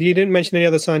khair. But you didn't mention any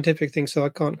other scientific things, so I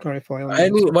can't clarify on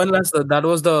that. One last, that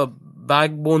was the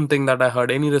backbone thing that I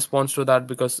heard. Any response to that?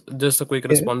 Because just a quick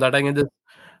response that I can just.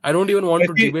 I don't even want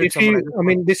to debate someone.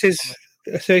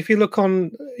 So if you look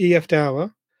on EF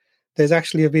Dawah, there's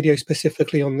actually a video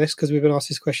specifically on this, because we've been asked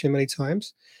this question many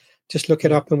times. Just look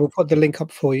it up, and we'll put the link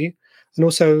up for you. And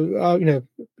also,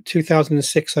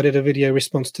 2006, I did a video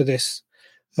response to this,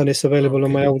 and it's available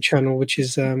on my old channel, which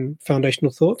is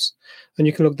Foundational Thoughts, and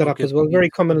you can look that up as well. Very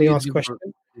commonly asked question.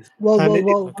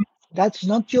 Well. That's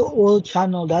not your old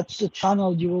channel. That's the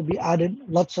channel you will be adding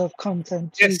lots of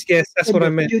content to. Yes, that's what I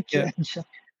meant. Future, yeah.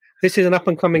 This is an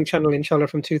up-and-coming channel, inshallah,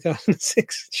 from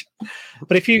 2006.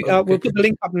 But if you, we'll put the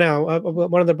link up now.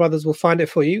 One of the brothers will find it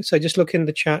for you. So just look in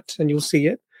the chat and you'll see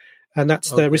it. And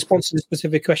that's the response to the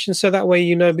specific question. So that way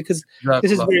you know, because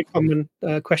this is a very common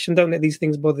question. Don't let these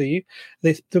things bother you.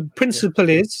 The principle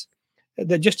is,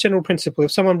 the just general principle,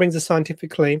 if someone brings a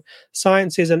scientific claim,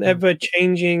 science is an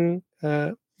ever-changing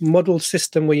model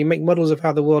system where you make models of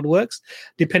how the world works,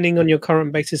 depending on your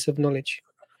current basis of knowledge.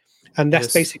 And that's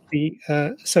Yes. basically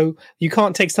so you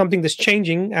can't take something that's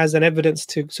changing as an evidence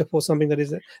to support something that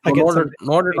is No, against not, something.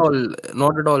 not at all.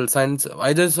 Not at all. Science.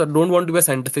 I just don't want to be a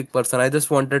scientific person. I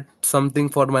just wanted something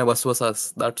for my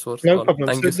waswasas. That's all. No problem.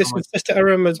 Thank So you so this much. is Sister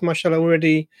Aram has mashallah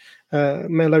already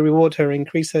may Allah reward her,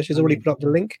 increase her. She's already Ameen. put up the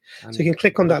link. So you Ameen. can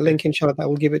click on that link, inshallah, that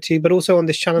will give it to you. But also on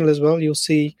this channel as well, you'll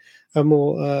see a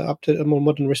more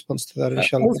modern response to that,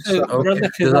 inshallah. Also, Okay. Brother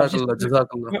Khizar, just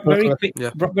Jazakallah. very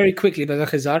Yeah. quickly, Brother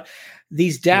Khizar,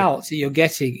 these doubts that you're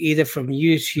getting either from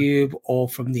YouTube or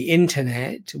from the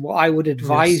internet, what I would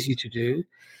advise you to do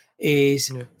is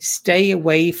Yeah. stay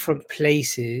away from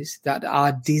places that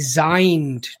are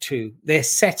designed to, they're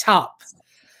set up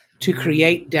to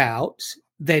create doubts.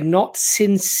 They're not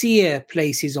sincere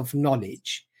places of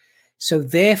knowledge. So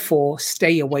therefore,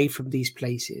 stay away from these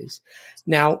places.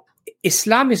 Now,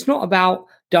 Islam is not about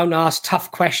don't ask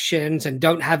tough questions and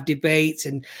don't have debates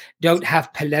and don't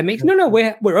have polemics. No,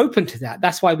 we're open to that.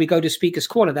 That's why we go to Speaker's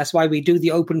Corner. That's why we do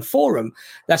the open forum.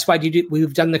 That's why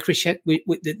we've done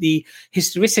the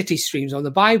historicity streams on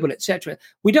the Bible, etc.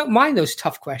 We don't mind those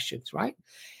tough questions, right?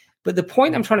 But the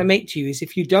point I'm trying to make to you is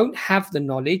if you don't have the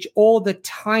knowledge or the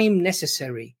time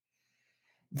necessary,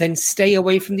 then stay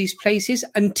away from these places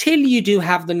until you do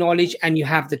have the knowledge and you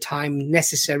have the time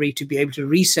necessary to be able to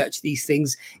research these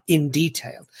things in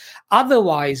detail.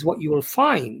 Otherwise, what you will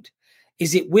find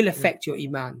is it will affect your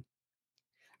iman.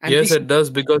 And Yes, it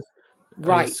does because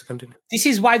right. Yes, continue. This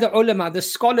is why the ulama, the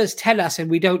scholars tell us,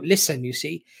 and we don't listen, you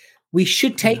see. We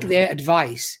should take their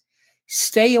advice.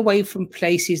 Stay away from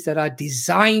places that are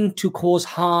designed to cause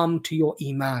harm to your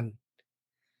iman.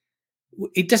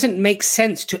 It doesn't make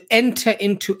sense to enter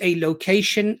into a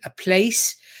location, a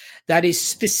place that is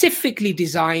specifically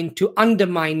designed to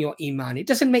undermine your iman. It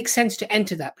doesn't make sense to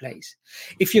enter that place.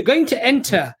 If you're going to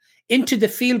enter into the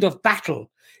field of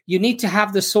battle, you need to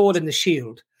have the sword and the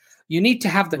shield. You need to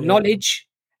have the knowledge,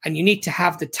 and you need to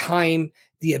have the time,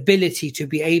 the ability to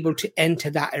be able to enter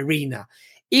that arena.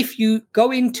 If you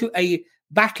go into a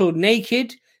battle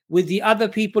naked with the other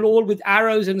people all with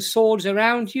arrows and swords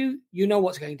around you, you know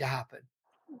what's going to happen.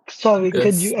 Sorry, Yes.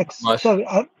 can you? Sorry,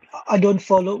 I don't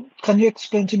follow. Can you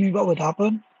explain to me what would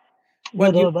happen?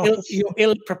 Well, you're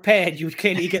ill prepared. You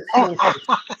clearly get slaughtered.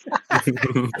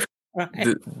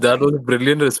 Right. That was a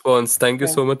brilliant response. Thank you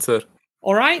so much, sir.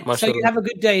 All right. So Mashallah. you have a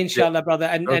good day, inshallah, brother,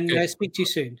 and speak to you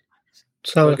soon.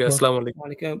 Okay, assalamu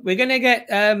alaikum. We're going to get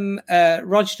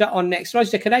Rajda on next.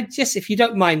 Rajda, can I just, if you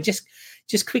don't mind, just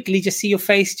quickly just see your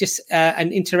face,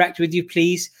 and interact with you,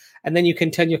 please, and then you can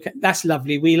turn your. That's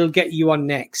lovely. We'll get you on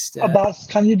next. Abbas,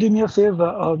 can you do me a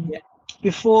favor?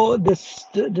 Before the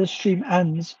stream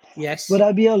ends, yes, would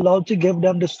I be allowed to give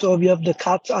them the story of the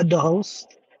cats at the house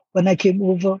when I came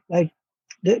over? Like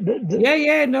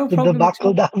no problem. The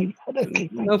buckle down. Okay,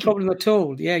 no problem at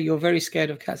all. Yeah, you're very scared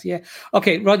of cats. Yeah.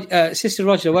 Okay, Sister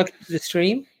Roger, welcome to the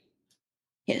stream.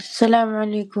 Yes. Assalamu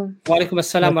alaikum. Wa alaikum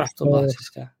assalam wa rahmatullah,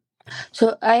 sister.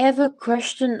 So I have a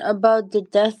question about the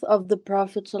death of the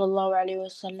Prophet sallallahu alaihi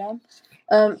wasallam.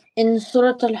 In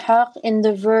Surah Al-Haqq, in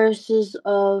the verses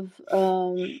of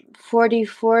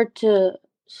 44 to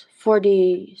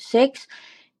 46,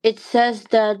 it says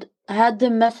that had the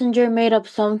messenger made up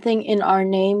something in our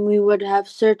name, we would have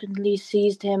certainly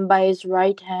seized him by his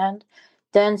right hand,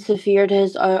 then severed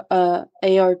his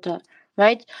aorta.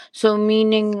 Right? So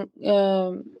meaning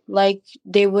like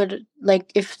they would,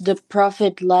 like if the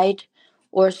Prophet lied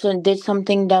or did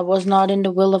something that was not in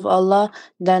the will of Allah,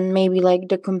 then maybe like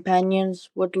the companions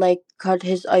would like cut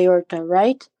his aorta,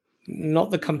 right?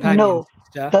 Not the companions. No,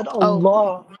 that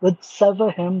Allah would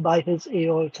sever him by his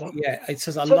aorta. Yeah, it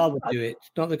says Allah would do it,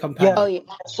 not the companions. Oh, yeah.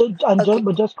 So,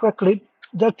 but just quickly,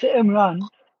 Dr. Imran,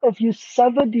 if you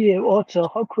sever the aorta,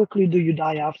 how quickly do you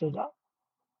die after that?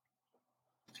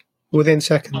 Within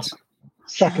seconds.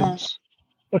 Seconds.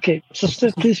 Okay,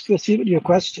 sister, please proceed with your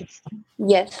question.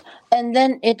 Yes, and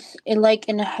then it's like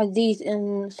in a hadith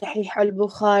in Sahih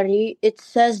al-Bukhari, it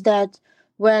says that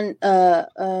when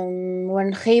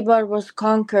Khaybar was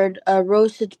conquered, a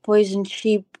roasted poisoned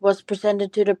sheep was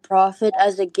presented to the Prophet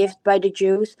as a gift by the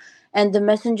Jews, and the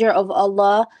Messenger of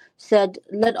Allah said,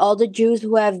 "Let all the Jews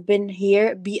who have been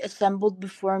here be assembled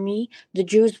before me." The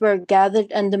Jews were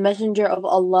gathered, and the Messenger of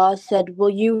Allah said,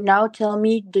 "Will you now tell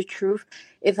me the truth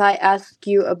if I ask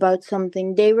you about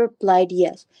something?" They replied,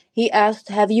 "Yes." He asked,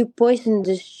 "Have you poisoned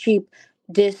this sheep?"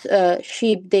 They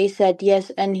said,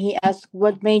 "Yes." And he asked,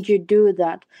 "What made you do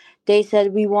that?" They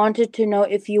said, "We wanted to know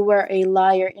if you were a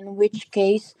liar, in which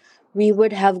case we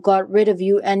would have got rid of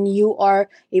you, and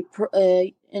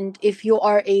and if you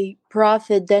are a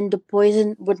prophet, then the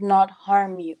poison would not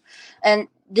harm you." And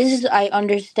this is, I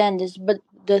understand this, but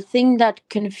the thing that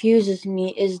confuses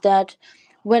me is that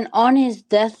when on his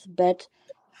deathbed,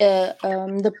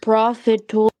 the Prophet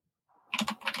told.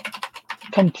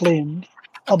 Complained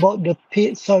about the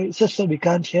pain. Sorry, sister, we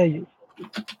can't hear you.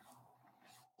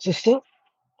 Sister,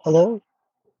 hello?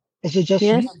 Is it just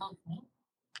Yes. me?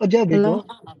 Oh, there we Hello.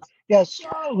 go. Yes.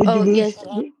 Oh yes.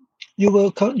 You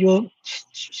were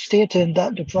stating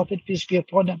that the Prophet, peace be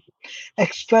upon him,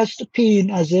 expressed pain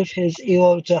as if his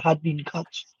aorta had been cut.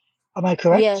 Am I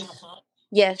correct? Yes.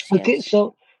 Yes. Okay, Yes.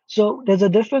 so there's a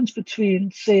difference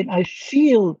between saying I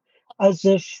feel as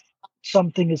if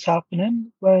something is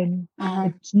happening when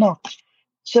it's not.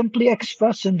 Simply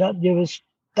expressing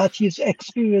that he's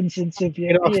experiencing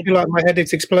severe I pain. feel like my head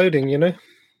is exploding.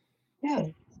 Yeah.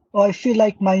 Or I feel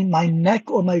like my neck,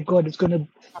 oh my God, it's gonna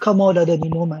come out at any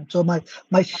moment. Or my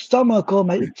stomach, or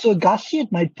it's so gassy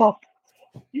it might pop.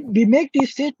 We make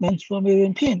these statements when we're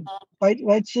in pain,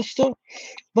 right, sister?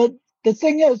 But the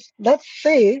thing is, let's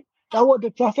say that what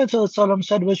the Prophet ﷺ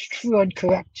said was true and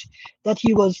correct, that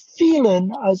he was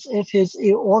feeling as if his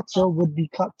aorta would be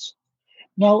cut.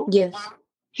 Now, Yes.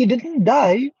 he didn't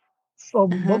die,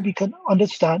 from what we can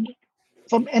understand,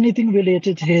 from anything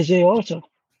related to his aorta.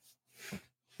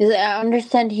 Yes, I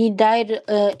understand he died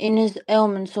in his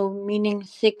ailment, so meaning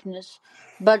sickness.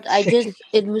 But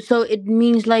it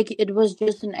means like it was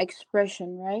just an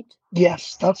expression, right?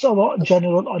 Yes, that's our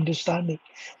general understanding.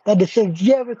 That the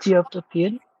severity of the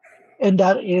pain in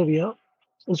that area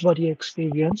is what he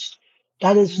experienced.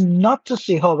 That is not to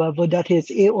say, however, that his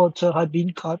aorta had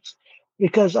been cut,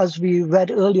 because as we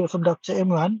read earlier from Dr.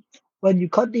 Imran, when you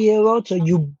cut the aorta,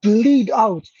 you bleed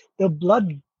out. The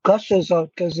blood gushes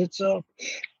out because it's an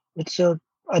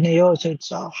aorta. It's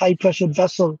a high pressure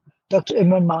vessel. Dr.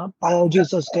 Imran, my biology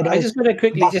is as good I as just want to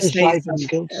quickly Bass's driving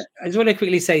skills. I just want to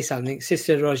quickly say something,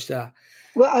 Sister Rojda.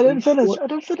 Well, I didn't finish.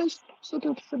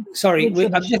 Sorry,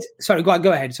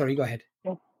 Go ahead. Sorry, go ahead.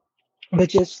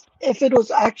 Which is, if it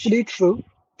was actually true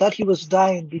that he was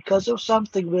dying because of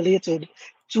something related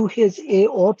to his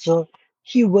aorta,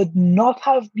 he would not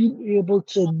have been able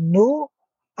to know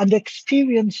and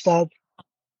experience that,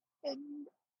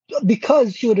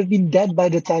 because he would have been dead by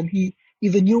the time he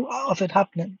even knew of it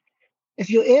happening. If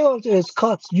your aorta is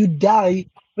cut, you die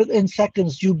within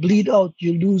seconds, you bleed out,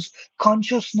 you lose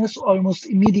consciousness almost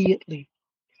immediately.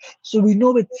 So we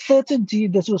know with certainty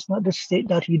this was not the state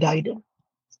that he died in.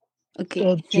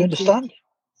 Okay, Do you understand?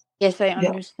 Yes, I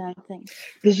understand. Thanks.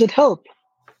 Does it help?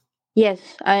 Yes,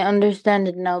 I understand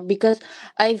it now, because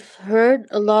I've heard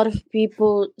a lot of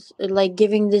people like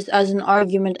giving this as an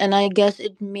argument, and I guess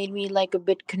it made me like a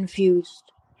bit confused.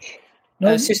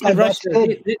 No, Sister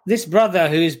Rashida, this brother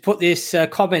who's put this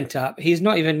comment up, he's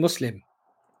not even Muslim.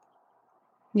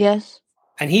 Yes.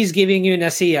 And he's giving you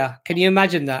nasiyah. Can you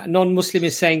imagine that? A non-Muslim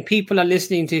is saying people are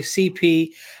listening to CP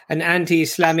and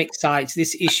anti-Islamic sites,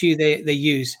 this issue they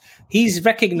use. He's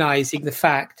recognizing the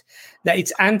fact that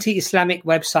it's anti-Islamic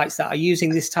websites that are using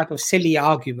this type of silly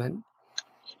argument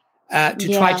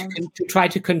to try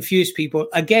to confuse people.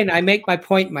 Again, I make my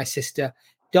point, my sister.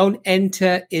 Don't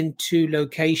enter into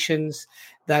locations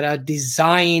that are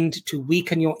designed to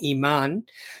weaken your iman,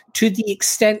 to the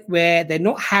extent where they're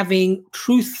not having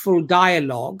truthful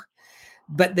dialogue,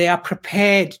 but they are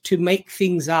prepared to make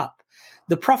things up.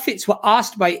 The prophets were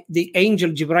asked by the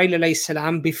angel Jibreel alayhi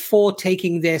salam before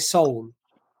taking their soul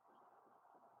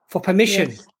for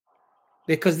permission,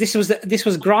 because this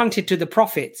was granted to the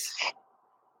prophets.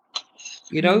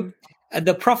 You know,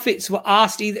 the prophets were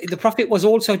asked. The prophet was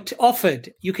also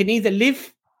offered. You can either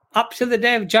live up to the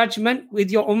day of judgment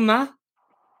with your ummah,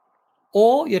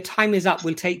 or your time is up.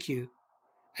 We'll take you.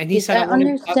 And he said,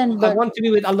 I want to be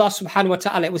with Allah subhanahu wa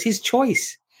ta'ala. It was his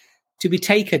choice to be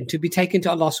taken to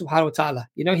Allah subhanahu wa ta'ala.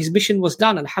 You know, his mission was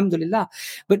done, alhamdulillah.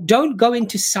 But don't go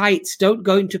into sites, don't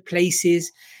go into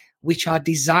places which are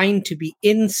designed to be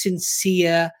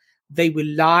insincere. They will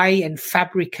lie and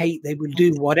fabricate. They will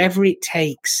do whatever it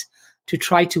takes to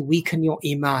try to weaken your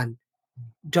iman.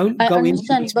 Don't go into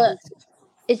these but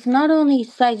it's not only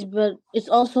sites, but it's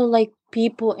also like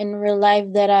people in real life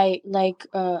that I like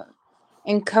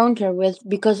encounter with,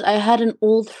 because I had an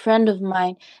old friend of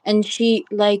mine, and she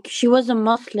was a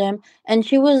Muslim, and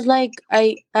she was like,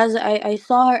 I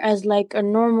saw her as like a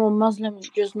normal Muslim,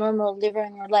 just normal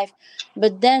living her life,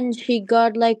 but then she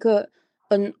got like a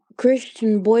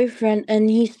Christian boyfriend, and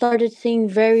he started saying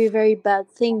very, very bad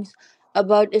things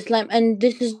about Islam, and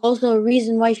this is also a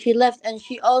reason why she left, and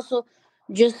she also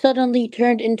just suddenly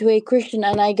turned into a Christian,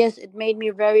 and I guess it made me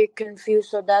very confused,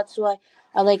 so that's why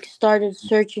I like started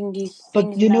searching these things.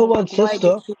 But you know what, why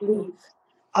sister? did she leave?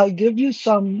 I'll give you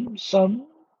some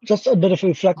just a bit of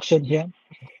reflection here.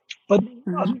 But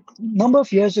a number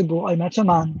of years ago, I met a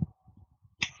man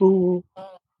who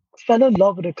fell in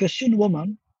love with a Christian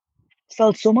woman,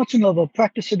 fell so much in love with a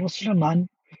practicing Muslim man,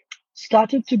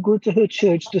 started to go to her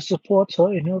church to support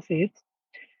her in her faith.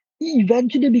 He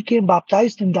eventually became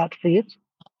baptized in that faith.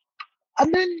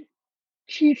 And then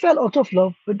he fell out of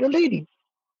love with the lady.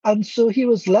 And so he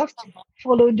was left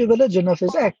following the religion of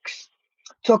his ex.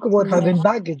 Talk about having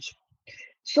baggage.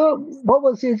 So what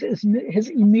was his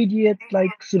immediate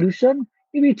solution?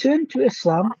 He returned to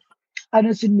Islam, and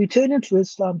as in returning to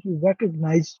Islam, he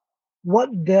recognized, what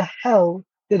the hell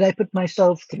did I put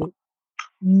myself through?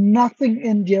 Nothing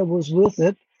in there was worth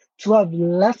it to have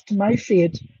left my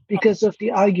faith because of the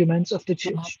arguments of the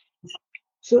church.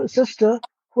 So, sister,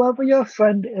 whoever your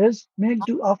friend is, make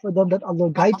dua for them that Allah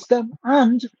guides them,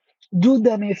 and do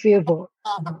them a favor.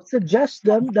 Suggest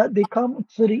them that they come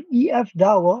to the EF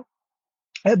Dawah.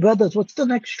 Hey, brothers, what's the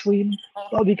next stream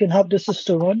that we can have the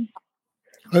sister on?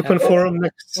 Open forum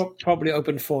next. Probably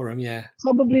open forum, yeah.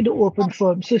 Probably the open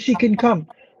forum, so she can come.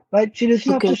 Right? She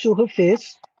doesn't have to show her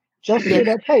face. Just say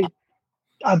that, hey,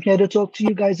 I'm here to talk to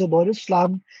you guys about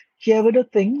Islam. Here are the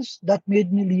things that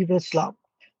made me leave Islam.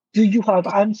 Do you have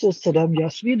answers to them?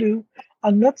 Yes, we do.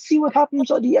 And let's see what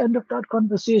happens at the end of that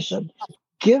conversation.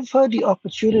 Give her the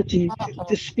opportunity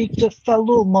to speak to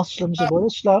fellow Muslims about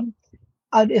Islam.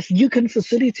 And if you can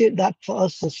facilitate that for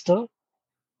us, sister,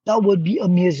 that would be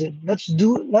amazing. Let's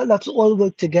all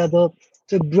work together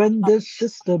to bring this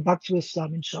sister back to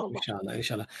Islam, inshallah.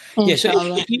 Inshallah. Yeah,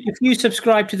 so if you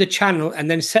subscribe to the channel and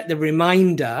then set the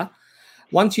reminder,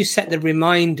 once you set the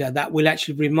reminder, that will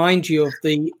actually remind you of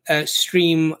the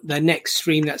stream, the next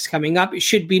stream that's coming up. It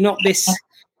should be not this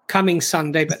coming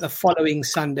Sunday, but the following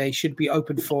Sunday should be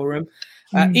open forum.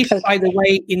 If, by the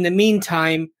way, in the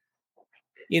meantime,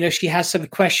 she has some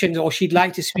questions or she'd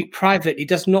like to speak privately,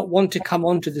 does not want to come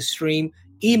onto the stream,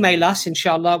 email us,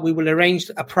 inshallah. We will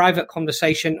arrange a private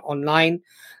conversation online,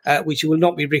 which will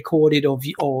not be recorded or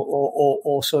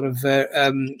sort of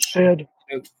shared.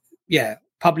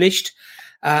 Published.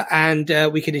 And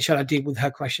we can, inshallah, deal with her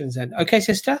questions then. Okay,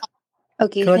 sister?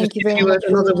 Okay, thank you very much.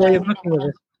 Another way of looking at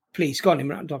it. Please, go on,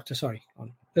 Imran, doctor, sorry. Go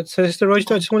on. So, Sister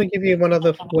Rojda, I just want to give you one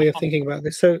other way of thinking about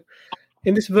this. So,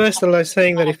 in this verse, Allah is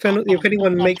saying that if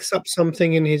anyone makes up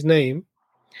something in his name,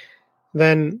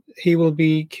 then he will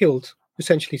be killed,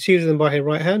 essentially. Seizes them by his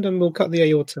right hand and will cut the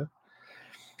aorta.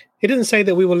 It doesn't say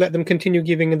that we will let them continue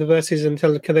giving the verses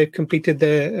until they've completed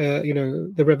their,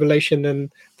 the revelation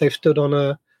and they've stood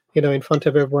on in front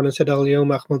of everyone and said,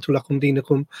 Al-yawma akmaltu lakum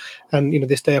dinakum, and,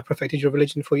 this day I perfected your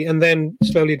religion for you, and then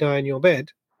slowly die in your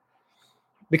bed.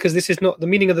 Because this is not the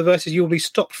meaning of the verses. You will be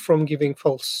stopped from giving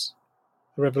false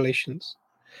revelations.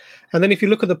 And then if you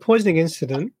look at the poisoning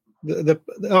incident,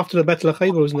 after the Battle of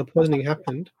Khaybar and the poisoning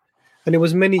happened, and it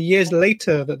was many years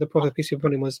later that the Prophet, peace be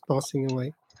upon him, was passing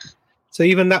away. So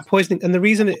even that poisoning, and the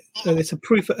reason it's a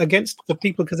proof against the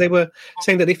people, because they were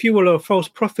saying that if you were a false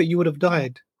prophet, you would have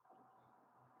died.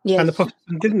 Yes. And the Prophet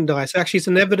didn't die. So actually it's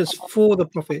an evidence for the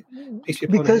Prophet, peace be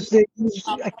upon him. Because they used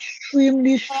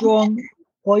extremely strong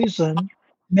poison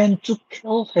meant to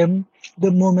kill him the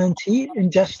moment he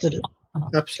ingested it.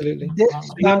 Absolutely.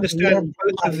 You understand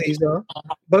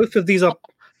both of these are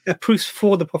proofs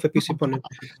for the Prophet, peace be upon him.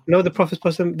 No, the Prophet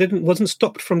wasn't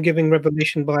stopped from giving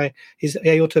revelation by his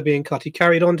aorta being cut. He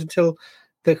carried on until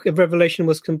the revelation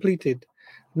was completed.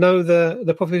 No,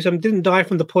 the Prophet didn't die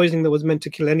from the poisoning that was meant to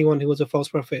kill anyone who was a false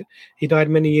prophet. He died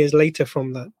many years later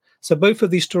from that. So both of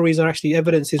these stories are actually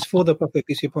evidences for the Prophet,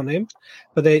 peace be upon him,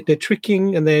 but they're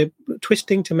tricking and they're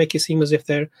twisting to make it seem as if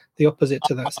they're the opposite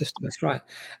to that system. That's right.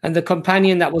 And the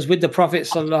companion that was with the Prophet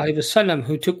ﷺ,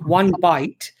 who took one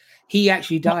bite, he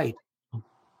actually died.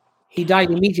 He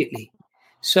died immediately.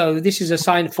 So this is a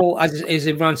sign for, as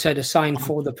Imran said, a sign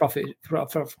for the Prophet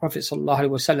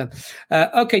ﷺ.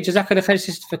 Okay, Jazakallah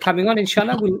khair for coming on,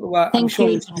 inshallah. I'm sure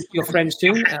we'll speak to your friends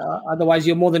soon. Otherwise,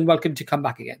 you're more than welcome to come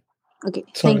back again. Okay,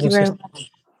 thank you very much.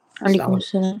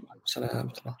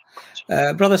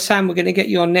 Brother Sam, we're going to get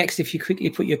you on next. If you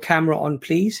quickly put your camera on,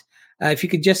 please. If you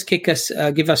could just give us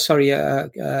a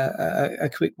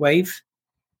quick wave.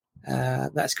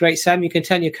 That's great, Sam. You can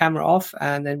turn your camera off,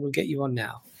 and then we'll get you on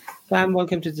now. Sam,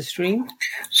 welcome to the stream.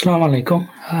 Assalamu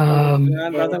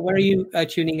alaikum. Brother, where are you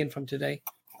tuning in from today?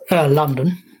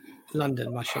 London.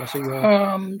 London, mashallah.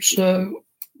 So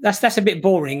so that's a bit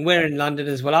boring. We're in London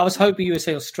as well. I was hoping you would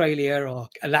say Australia or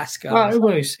Alaska.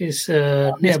 Well, it's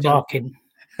near Barking.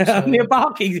 So. Near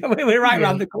Barking. We're right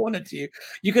around the corner to you.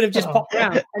 You could have just popped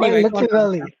round. Anyway,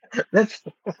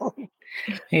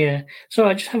 yeah. So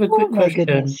I just have a quick question.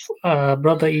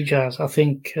 Brother Ijaz, I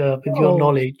think with your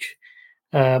knowledge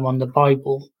on the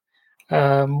Bible,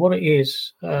 what it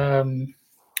is,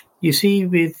 you see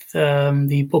with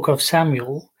the book of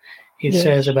Samuel, it Yes.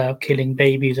 says about killing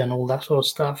babies and all that sort of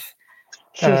stuff.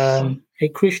 Truth. A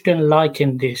Christian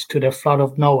likened this to the flood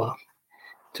of Noah,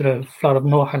 to the flood of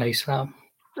Noah alayhi salam.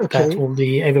 That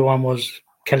Okay. everyone was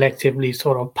collectively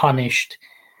sort of punished,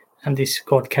 and this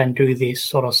God can do this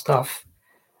sort of stuff.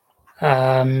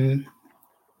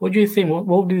 What do you think? What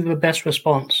would be the best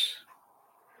response?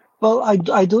 Well,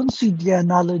 I don't see the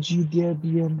analogy there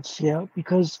being fair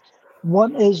because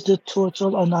one is the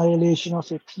total annihilation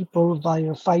of a people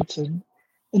via fighting,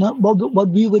 what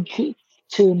we would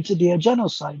term today a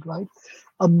genocide, right?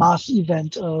 A mass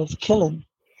event of killing.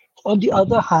 On the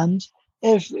other hand,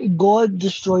 if God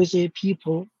destroys a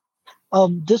people,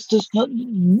 this does not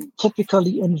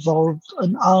typically involve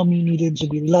an army needing to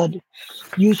be led.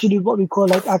 Usually, what we call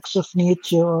like acts of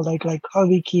nature, or like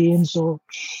hurricanes or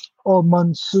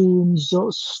monsoons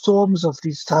or storms of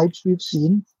these types we've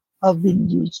seen have been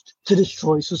used to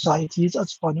destroy societies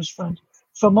as punishment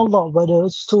from Allah, whether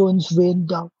stones rain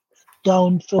down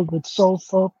filled with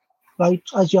sulfur, right,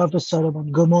 as you have the Sodom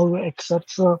and Gomorrah,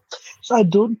 etc. So I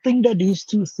don't think that these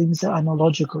two things are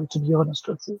analogical, to be honest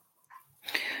with you.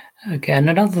 Okay, and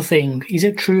another thing, is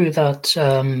it true that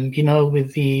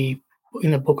with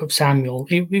in the book of Samuel,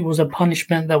 it was a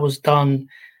punishment that was done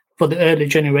for the early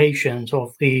generations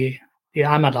of the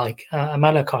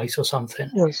Amalekites or something?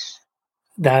 Yes.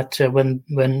 That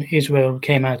when Israel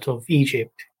came out of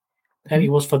Egypt, that it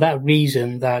was for that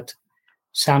reason that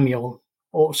Saul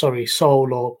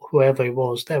or whoever it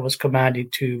was, that was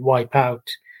commanded to wipe out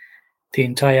the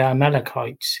entire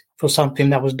Amalekites for something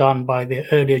that was done by the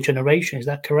earlier generation. Is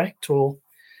that correct? Or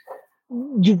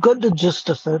you've got the gist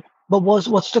of it, but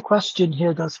what's the question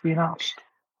here that's being asked?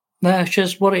 No, it's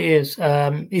just what it is.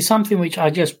 It's something which I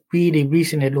just really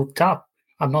recently looked up.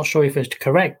 I'm not sure if it's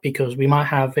correct because we might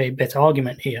have a better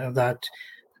argument here that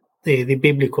the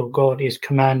biblical God is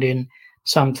commanding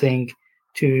something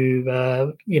to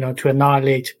to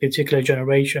annihilate a particular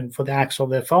generation for the acts of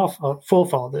their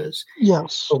forefathers.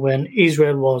 Yes. So when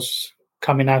Israel was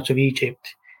coming out of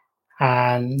Egypt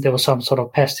and there was some sort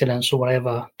of pestilence or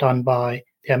whatever done by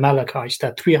the Amalekites,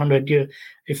 that 300 year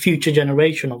a future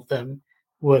generation of them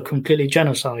were completely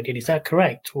genocided. Is that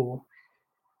correct? Or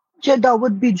yeah, that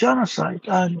would be genocide.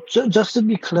 And just to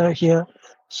be clear here,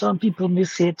 some people may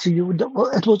say to you that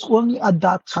it was only at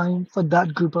that time for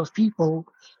that group of people.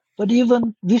 But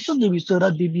even recently, we saw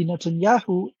that Bibi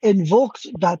Netanyahu invoked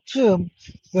that term.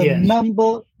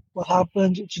 Remember what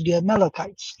happened to the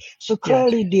Amalekites. So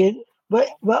clearly,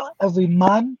 every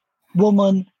man,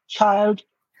 woman, child,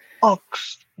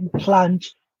 ox, and plant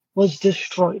was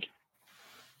destroyed.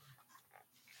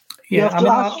 You have to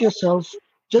ask yourself,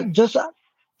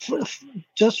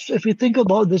 just if you think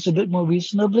about this a bit more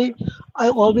reasonably, I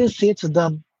always say to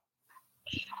them,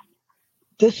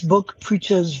 this book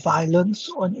preaches violence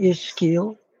on a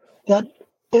scale that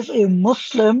if a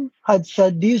Muslim had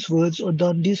said these words or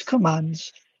done these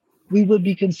commands, we would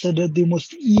be considered the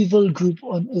most evil group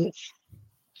on earth.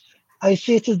 I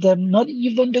say to them, not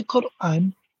even the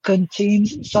Quran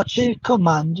contains such a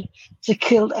command to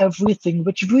kill everything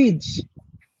which breathes.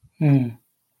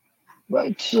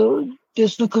 Right, so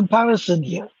there's no comparison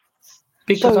here.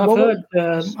 Because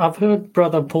I've heard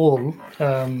Brother Paul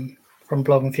from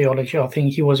Blogging Theology. I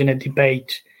think he was in a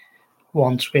debate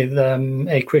once with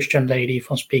a Christian lady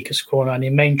from Speaker's Corner, and he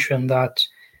mentioned that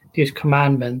this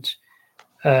commandment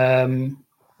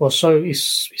was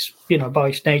by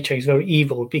its nature is very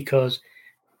evil because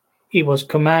it was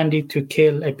commanded to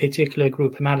kill a particular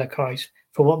group of Amalekites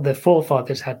for what their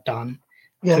forefathers had done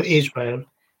to Israel.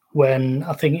 When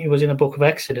I think it was in the book of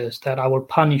Exodus that I will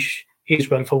punish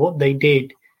Israel for what they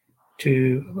did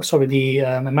the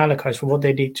Amalekites for what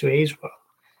they did to Israel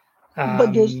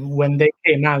when they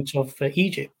came out of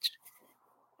Egypt.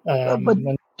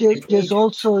 But there's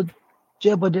also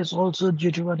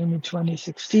Deuteronomy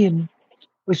 20:16,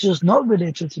 which is not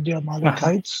related to the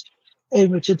Amalekites,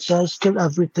 in which it says, "Kill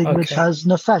everything which has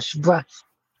nefesh, breath."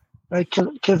 Right?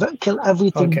 Kill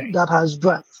everything that has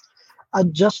breath.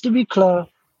 And just to be clear,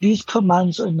 these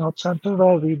commands are not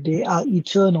temporary, they are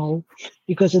eternal,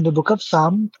 because in the book of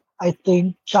Psalm, I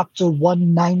think chapter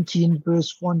 119,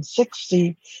 verse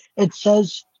 160, it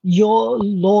says, your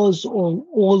laws, O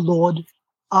Lord,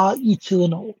 are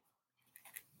eternal.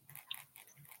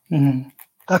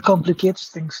 That complicates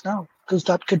things now, because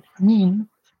that could mean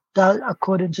that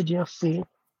according to their faith,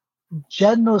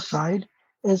 genocide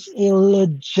is a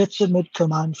legitimate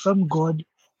command from God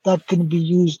that can be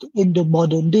used in the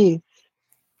modern day,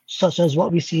 such as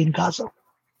what we see in Gaza.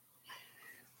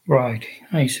 Right,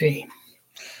 I see.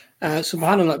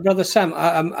 Subhanallah, Brother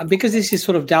Sam, because this is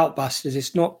sort of doubt busters,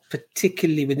 it's not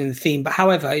particularly within the theme. But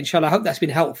however, inshallah, I hope that's been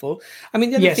helpful. I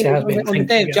mean, the other Yes, thing it is, has been. on the Thank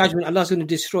day you, of judgment, Allah's going to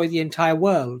destroy the entire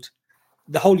world,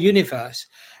 the whole universe.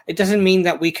 It doesn't mean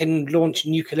that we can launch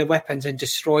nuclear weapons and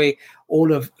destroy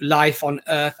all of life on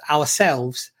Earth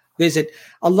ourselves.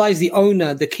 Allah is the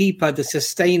owner, the keeper, the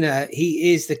sustainer.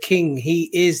 He is the king. He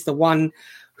is the one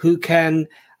who can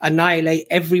annihilate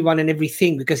everyone and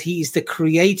everything because he is the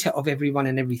creator of everyone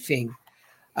and everything.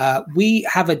 We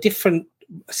have a different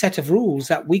set of rules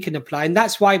that we can apply. And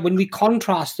that's why when we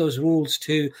contrast those rules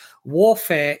to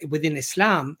warfare within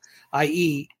Islam,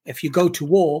 i.e., if you go to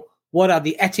war, what are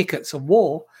the etiquettes of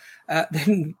war?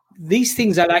 Then these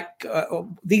things are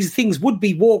these things would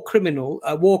be war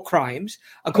crimes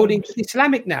according to the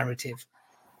Islamic narrative.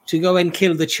 To go and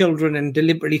kill the children and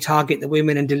deliberately target the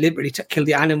women and deliberately kill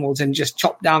the animals and just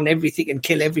chop down everything and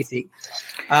kill everything.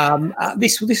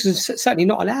 This is certainly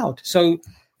not allowed. So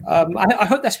I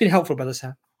hope that's been helpful, Brother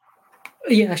Sam.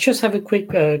 Yeah, I just have a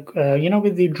quick,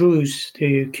 with the Druze,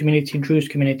 Druze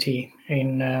community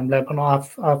in Lebanon,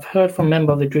 I've heard from a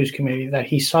member of the Druze community that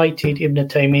he cited Ibn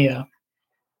Taymiyyah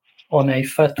on a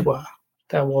fatwa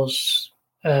that was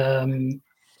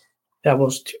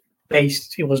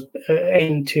based, it was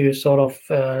aimed to sort of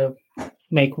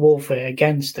make warfare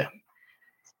against them.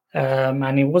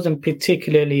 And it wasn't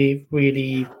particularly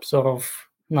really sort of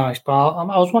nice. But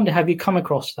I was wondering, have you come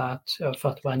across that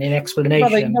fatwa and an explanation?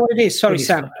 Brother, you know what it is? Sorry,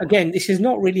 Sam. Again, this is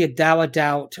not really a dawah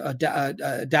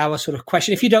sort of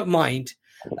question. If you don't mind,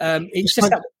 it's just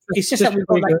that we've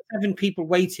got like 7 people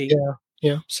waiting.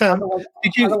 Yeah. Sam,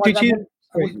 did you? I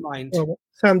wouldn't mind.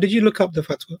 Sam, did you look up the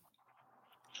fatwa?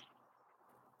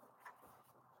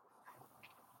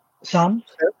 Sam?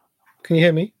 Can you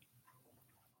hear me?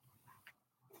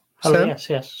 Hello,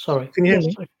 yes. Sorry. Can you hear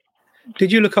me?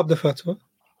 Did you look up the fatwa?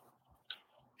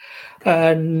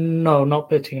 No, not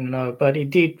particularly, no. But it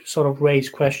did sort of raise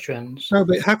questions. No,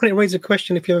 but how can it raise a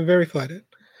question if you haven't verified it?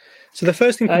 So the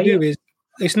first thing to do is,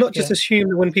 it's not just assume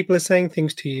that when people are saying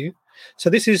things to you. So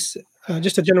this is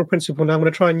just a general principle. Now I'm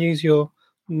going to try and use your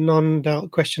non-doubt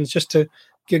questions just to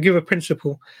give a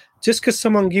principle. Just because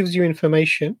someone gives you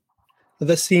information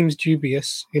that seems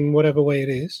dubious in whatever way it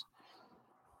is,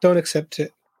 don't accept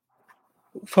it.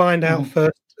 Find out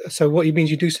first. So what it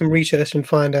means, you do some research and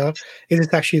find out, is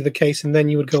it actually the case? And then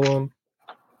you would go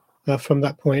on from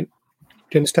that point. Do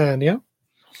you understand? Yeah?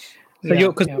 So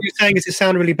what you're saying is it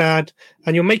sounds really bad,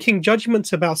 and you're making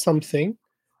judgments about something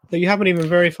that you haven't even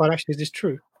verified. Actually, is this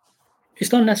true?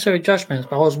 It's not necessarily judgments,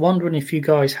 but I was wondering if you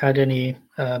guys had any,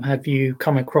 have you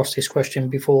come across this question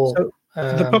before? So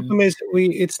the problem is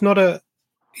it's not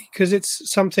because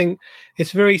it's something,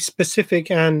 it's very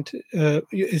specific, and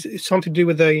it's something to do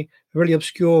with a really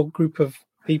obscure group of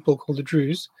people called the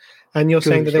Druze. And you're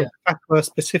saying that there was a fatwa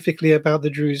specifically about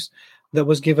the Druze that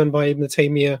was given by Ibn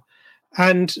Taymiyyah.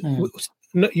 And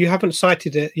you haven't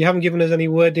cited it. You haven't given us any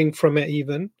wording from it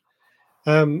even.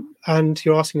 And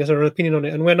you're asking us our opinion on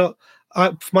it. And we're not,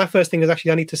 my first thing is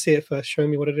actually I need to see it first. Show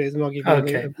me what it is and I'll give you an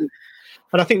opinion.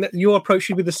 And I think that your approach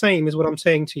should be the same, is what I'm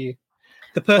saying to you.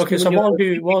 The person so what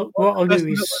I'll do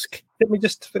is... Let me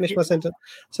just finish my sentence.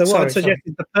 So what I'd suggest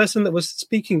is the person that was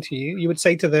speaking to you, you would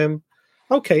say to them,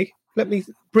 okay, let me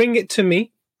bring it to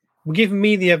me. Give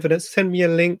me the evidence. Send me a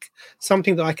link,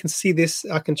 something that I can see this,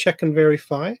 I can check and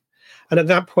verify. And at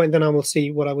that point, then I will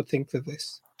see what I would think of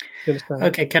this. You understand?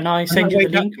 Okay, can I send you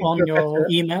the link on your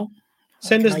email?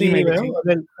 Send us the email,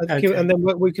 and then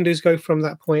what we can do is go from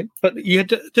that point. But you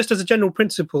just as a general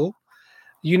principle,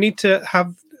 you need to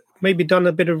have maybe done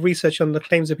a bit of research on the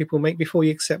claims that people make before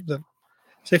you accept them.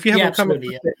 So if you haven't come up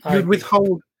with it,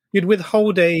 you'd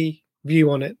withhold a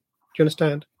view on it. Do you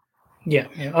understand? Yeah.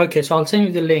 Okay, so I'll send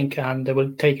you the link and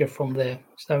we'll take it from there.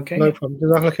 Is that okay? No problem.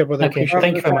 Okay, brother. Okay,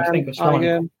 thank you very much. Thank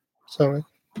you. Sorry.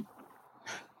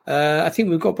 I think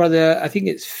we've got I think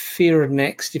it's Fear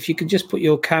next. If you could just put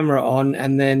your camera on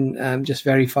and then just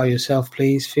verify yourself,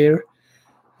 please, Fear,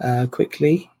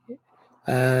 quickly.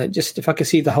 Just if I can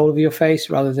see the whole of your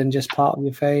face rather than just part of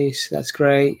your face, that's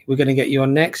great. We're going to get you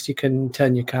on next. You can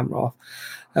turn your camera off.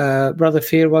 Brother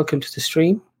Fear, welcome to the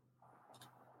stream.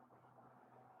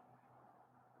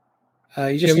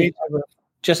 You just need to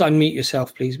just unmute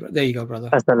yourself, please. There you go, brother.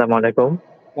 Assalamu alaikum.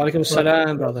 Wa alaikum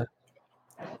salam, brother.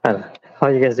 Hello. How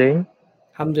are you guys doing?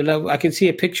 Alhamdulillah. I can see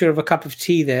a picture of a cup of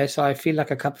tea there, so I feel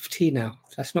like a cup of tea now.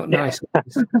 That's not nice.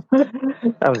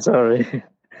 I'm sorry.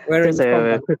 Where is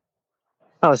it?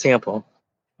 Singapore.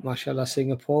 MashaAllah,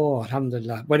 Singapore.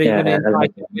 Alhamdulillah. When are you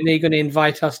going to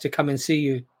invite us to come and see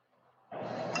you?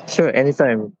 Sure,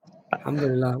 anytime.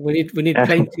 Alhamdulillah. We need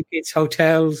plane tickets,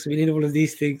 hotels. We need all of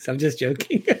these things. I'm just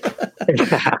joking. But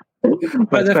it's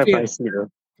Brother quite Fir, pricey though.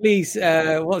 please,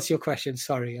 what's your question?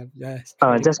 Sorry.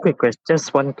 Just quick question.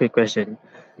 Just one quick question.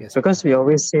 Yes, Because we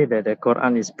always say that the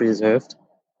Quran is preserved.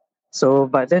 So,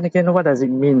 but then again, what does it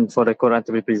mean for the Quran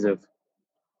to be preserved?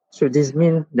 Should this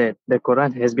mean that the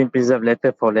Quran has been preserved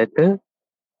letter for letter,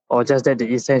 or just that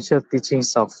the essential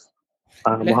teachings of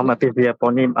Muhammad peace be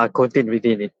upon him are contained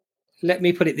within it? Let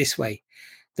me put it this way.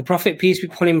 The Prophet, peace be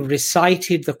upon him,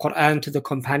 recited the Quran to the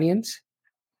companions.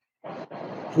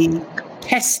 He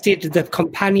tested the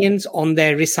companions on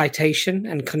their recitation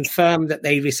and confirmed that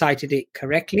they recited it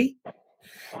correctly.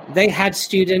 They had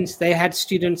students,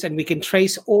 and we can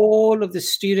trace all of the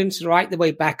students right the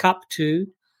way back up to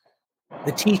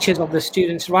the teachers of the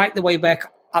students, right the way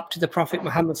back up to the Prophet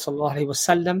Muhammad sallallahu alaihi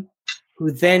wasallam,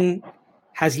 who then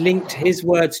has linked his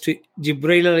words to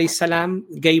Jibreel alayhi salam,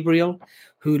 Gabriel,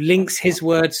 who links his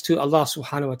words to Allah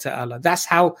subhanahu wa ta'ala. That's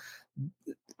how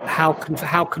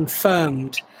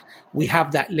confirmed we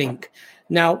have that link.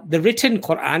 Now, the written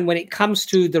Quran, when it comes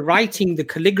to the writing, the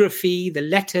calligraphy, the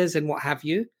letters and what have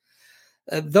you,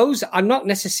 those are not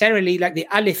necessarily like the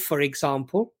alif, for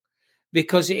example,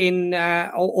 because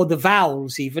or the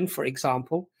vowels even, for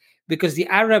example, because the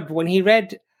Arab, when he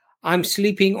read, I'm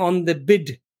sleeping on the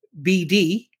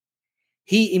BD,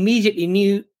 he immediately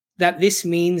knew that this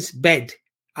means bed.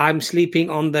 I'm sleeping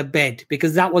on the bed,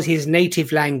 because that was his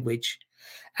native language.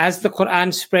 As the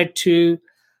Quran spread to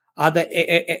other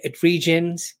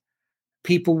regions,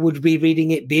 people would be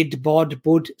reading it bid, bod,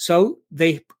 bud. So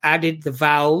they added the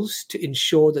vowels to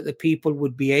ensure that the people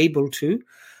would be able to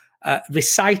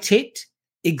recite it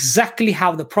exactly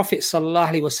how the Prophet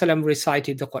ﷺ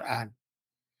recited the Quran.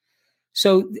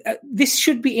 So this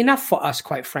should be enough for us,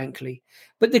 quite frankly.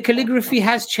 But the calligraphy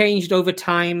has changed over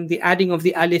time. The adding of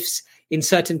the alifs in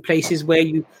certain places where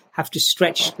you have to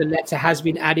stretch the letter has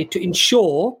been added to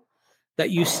ensure that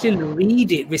you still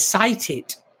read it, recite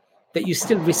it, that you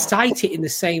still recite it in the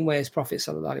same way as Prophet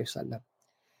ﷺ.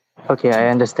 Okay, I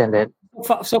understand that.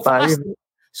 So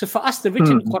for us, the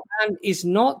written Quran is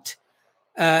not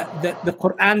the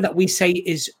Quran that we say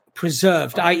is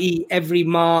preserved, i.e. every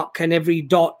mark and every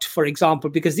dot, for example,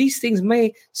 because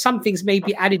some things may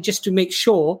be added just to make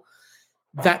sure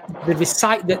that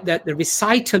the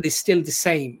recital is still the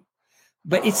same.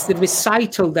 But it's the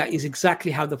recital that is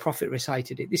exactly how the Prophet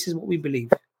recited it. This is what we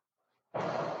believe.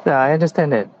 Yeah, I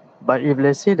understand that. But if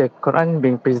let's say the Quran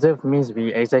being preserved means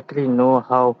we exactly know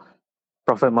how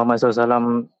Prophet Muhammad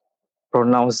SAW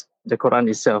pronounced the Quran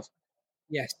itself.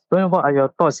 Yes. So what are your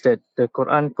thoughts that the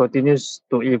Quran continues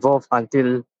to evolve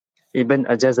until Ibn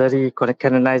al-Jazari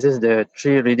canonizes the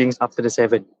 3 readings after the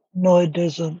 7? No, it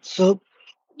doesn't. So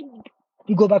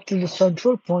you go back to the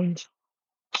central point.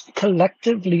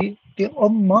 Collectively, the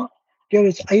Ummah, there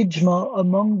is ijma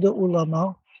among the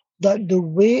ulama that the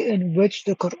way in which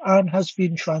the Quran has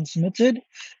been transmitted,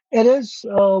 it is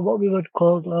what we would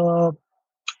call,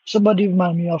 somebody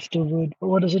remind me of the word,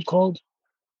 what is it called?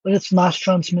 When it's mass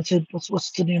transmitted,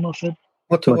 what's the name of it?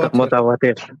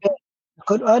 Mutawatir. The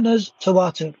Quran is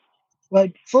tawatir,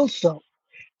 right? Full stop.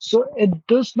 So it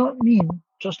does not mean,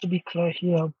 just to be clear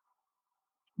here,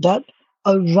 that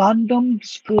a random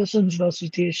person's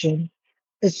recitation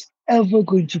is ever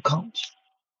going to count.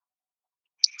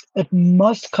 It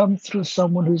must come through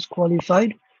someone who's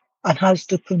qualified and has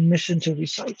the permission to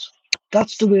recite.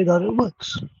 That's the way that it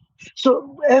works.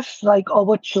 So if like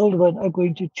our children are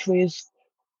going to trace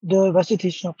the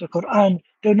recitation of the Quran,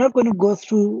 they're not going to go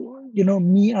through,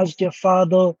 me as their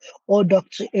father or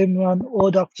Dr. Imran or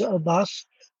Dr. Abbas,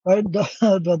 right?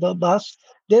 Brother Abbas.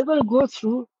 They will go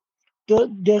through their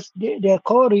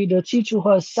Qari, the teacher who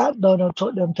has sat down and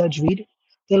taught them tajweed.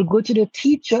 They'll go to the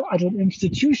teacher at an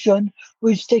institution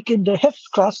who's taken the Hifz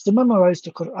class to memorize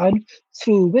the Quran,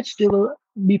 through which they will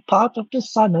be part of the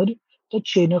sanad, the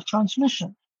chain of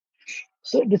transmission.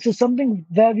 So this is something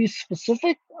very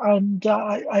specific, and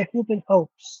I hope it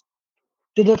helps.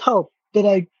 Did it help?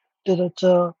 Did it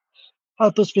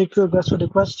help us make progress with the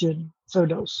question,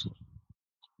 Firdaus?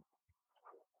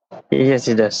 Yes,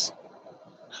 it does.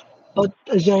 But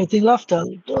is there anything left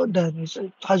then?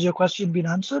 Has your question been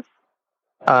answered?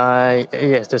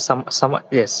 Yes, there's somewhat,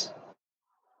 yes.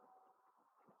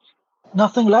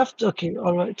 Nothing left? Okay,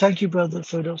 all right. Thank you, Brother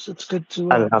Firdaus. It's good to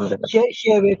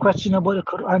hear a question about the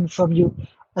Quran from you.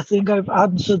 I think I've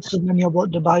answered so many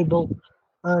about the Bible.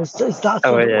 Is that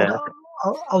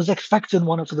I was expecting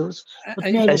one of those.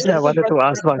 Actually, I wanted to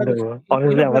ask one though.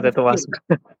 Honestly, I wanted to ask.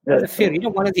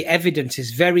 One of the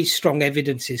evidences, very strong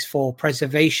evidences for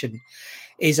preservation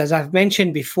is, as I've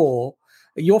mentioned before,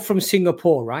 you're from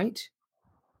Singapore, right?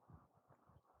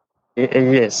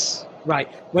 Yes.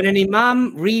 Right. When an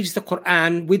imam reads the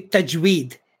Quran with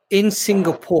tajweed in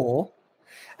Singapore,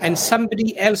 and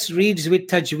somebody else reads with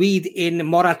tajweed in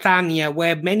Mauritania,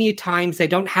 where many times they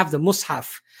don't have the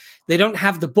mushaf, they don't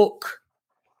have the book,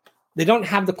 they don't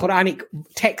have the Quranic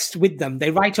text with them.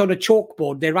 They write on a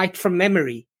chalkboard. They write from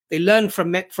memory. They learn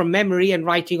from memory and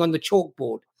writing on the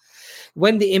chalkboard.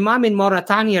 When the imam in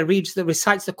Mauritania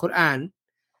recites the Quran,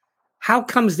 how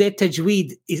comes their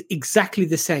tajweed is exactly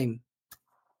the same?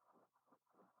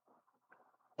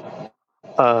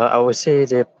 I would say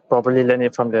they probably learn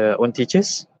it from their own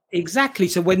teachers. Exactly.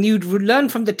 So when you learn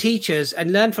from the teachers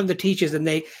and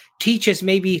they teachers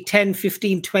maybe 10,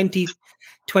 15, 20,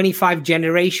 25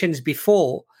 generations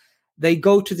before, they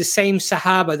go to the same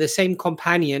Sahaba, the same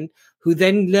companion, who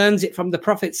then learns it from the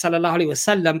Prophet sallallahu alaihi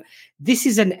wasallam. This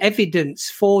is an evidence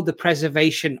for the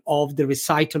preservation of the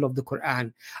recital of the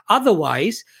Quran.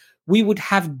 Otherwise, we would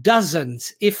have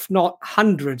dozens, if not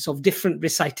hundreds, of different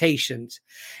recitations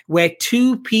where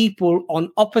two people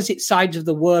on opposite sides of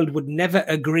the world would never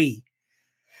agree.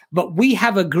 But we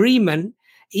have agreement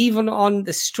even on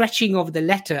the stretching of the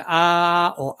letter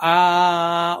or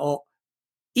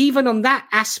even on that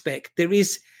aspect, there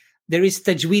is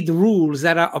tajweed rules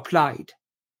that are applied.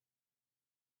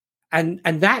 And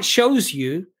that shows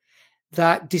you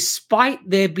that despite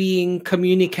there being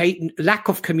lack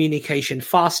of communication,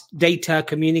 fast data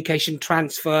communication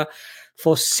transfer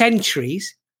for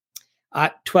centuries,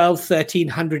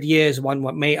 1,300 years,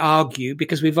 one may argue,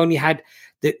 because we've only had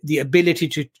the ability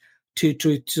to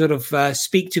sort of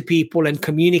speak to people and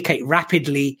communicate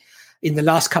rapidly in the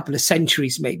last couple of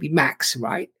centuries, maybe max,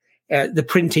 right? The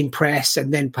printing press,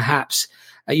 and then perhaps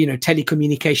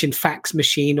telecommunication fax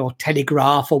machine or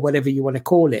telegraph or whatever you want to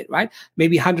call it, right?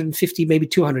 Maybe 150, maybe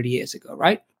 200 years ago,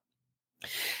 right?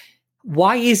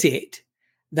 Why is it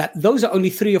that those are only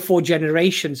 3 or 4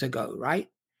 generations ago, right?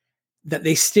 That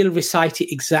they still recite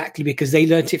it exactly because they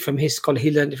learned it from his scholar,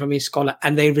 he learned it from his scholar,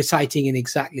 and they're reciting in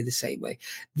exactly the same way.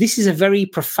 This is a very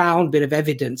profound bit of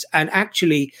evidence. And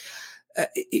actually,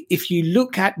 if you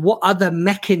look at what other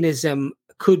mechanism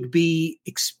could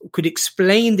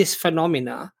explain this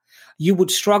phenomena, you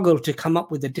would struggle to come up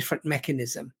with a different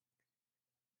mechanism.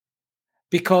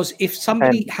 Because if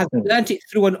somebody has learned it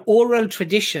through an oral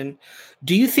tradition,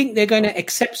 do you think they're going to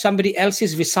accept somebody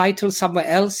else's recital somewhere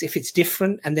else if it's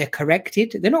different and they're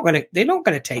corrected? They're not going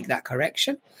to take that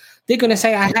correction. They're going to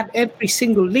say, I have every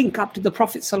single link up to the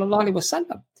Prophet sallallahu alaihi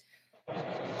wasallam.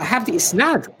 I have the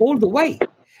isnad all the way.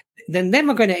 They're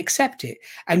never going to accept it.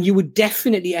 And you would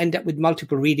definitely end up with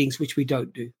multiple readings, which we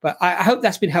don't do. But I hope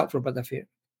that's been helpful, Brother Fir.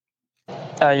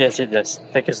 Yes, it does.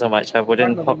 Thank you so much. I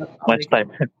wouldn't have much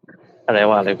time.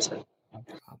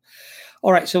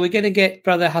 All right, so we're going to get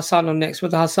Brother Hassan on next.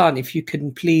 Brother Hassan, if you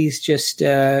can please just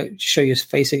show your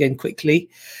face again quickly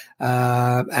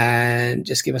and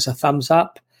just give us a thumbs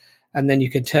up. And then you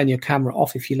can turn your camera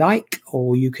off if you like,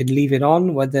 or you can leave it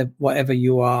on, whatever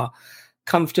you are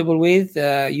comfortable with.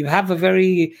 You have a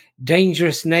very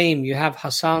dangerous name. You have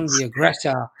Hassan the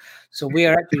Aggressor. So we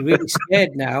are actually really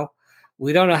scared now.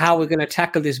 We don't know how we're going to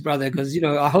tackle this, brother, because,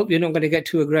 I hope you're not going to get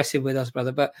too aggressive with us,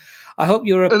 brother. But I hope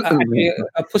you're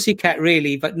a pussycat,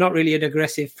 really, but not really an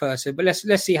aggressive person. But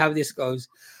let's see how this goes.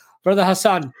 Brother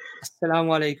Hassan,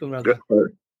 assalamu alaikum, brother.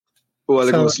 Wa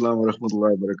alaikum assalam wa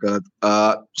rahmatullahi wa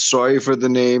barakatuh. Sorry for the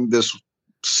name. This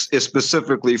is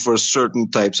specifically for certain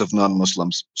types of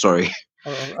non-Muslims. Sorry.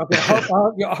 Okay. I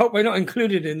hope we're not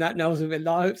included in that. No.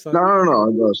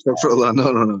 Astaghfirullah.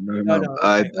 No.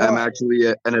 I'm actually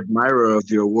an admirer of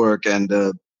your work, and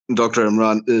Dr.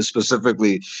 Imran is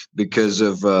specifically because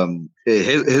of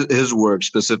his work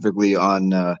specifically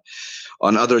on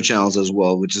other channels as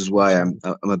well, which is why I'm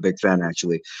a big fan,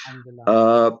 actually.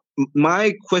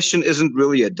 My question isn't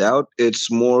really a doubt.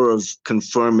 It's more of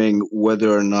confirming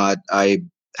whether or not I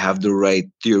have the right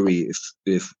theory,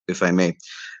 if I may.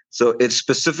 So it's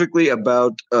specifically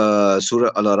about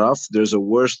Surah Al-Araf. There's a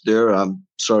verse there. I'm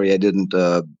sorry I didn't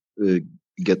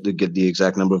get the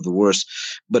exact number of the verse,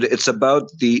 but it's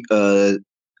about the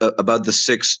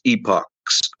 6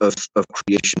 epochs of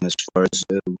creation as far as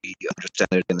we understand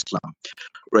it in Islam,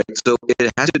 right? So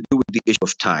it has to do with the issue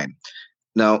of time.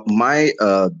 Now, my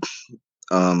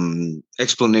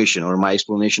explanation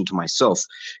to myself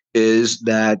is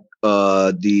that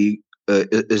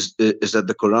is that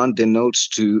the Quran denotes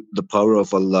to the power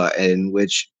of Allah, in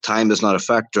which time is not a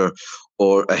factor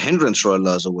or a hindrance for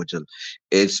Allah Azza wa Jal.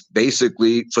 It's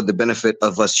basically for the benefit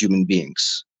of us human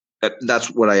beings. That's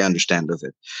what I understand of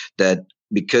it. That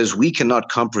because we cannot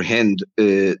comprehend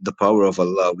the power of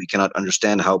Allah, we cannot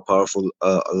understand how powerful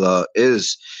Allah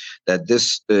is, that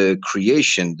this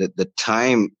creation, that the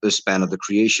time span of the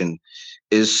creation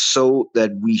is so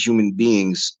that we human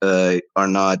beings are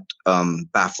not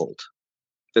baffled.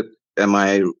 Am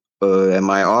I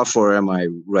off or am I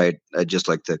right? I'd just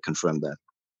like to confirm that.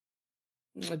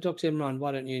 Dr. Imran,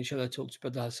 why don't you, inshallah, talk to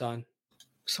Brother Hassan?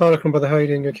 Assalamualaikum, brother. How are you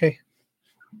doing? You okay?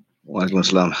 Walaikum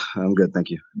assalam. I'm good, thank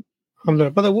you.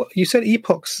 Alhamdulillah. Brother, you said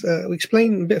epochs.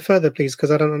 Explain a bit further, please,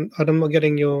 because I'm not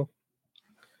getting your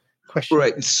question.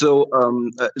 Right. So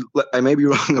I may be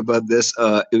wrong about this,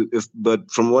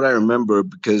 but from what I remember,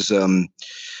 because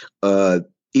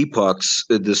epochs,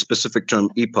 the specific term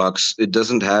epochs, it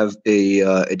doesn't have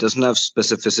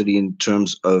specificity in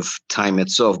terms of time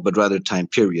itself, but rather time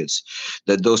periods.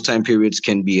 That those time periods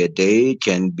can be a day,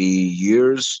 can be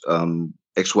years,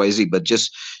 XYZ, but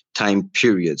just time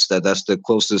periods. That's the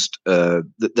closest.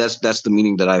 That's the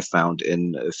meaning that I found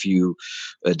in a few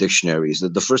dictionaries.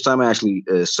 The first time I actually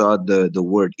saw the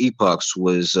word epochs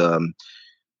was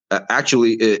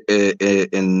actually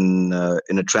in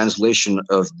a translation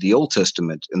of the Old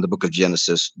Testament in the book of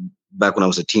Genesis back when I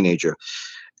was a teenager.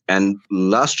 And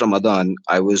last Ramadan,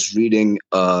 I was reading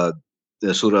the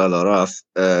Surah Al-Araf,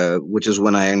 which is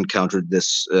when I encountered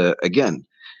this again.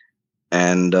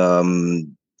 And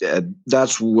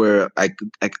that's where I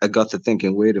got to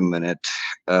thinking, wait a minute,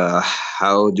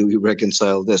 how do we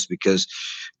reconcile this? Because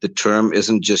the term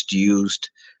isn't just used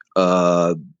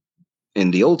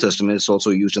in the Old Testament, it's also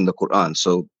used in the Quran.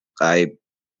 So I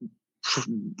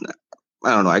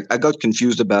don't know, I got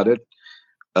confused about it.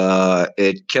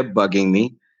 It kept bugging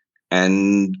me.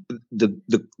 And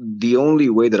the only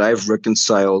way that I've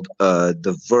reconciled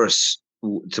the verse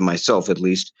to myself, at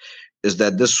least, is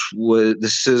that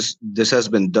this has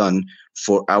been done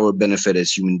for our benefit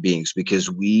as human beings, because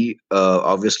we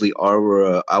obviously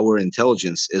our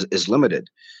intelligence is limited.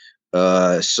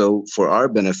 So for our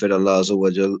benefit, Allah Azza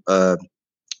wa Jal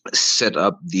set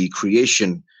up the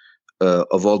creation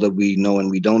of all that we know and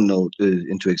we don't know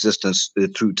into existence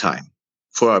through time,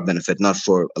 for our benefit, not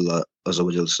for Allah Azza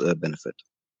wa Jal's benefit.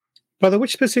 Brother,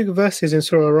 which specific verses in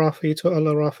Surah Al-Araf are you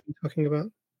talking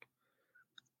about?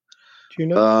 Do you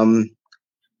know?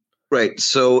 Right.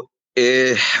 So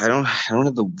I don't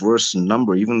have the verse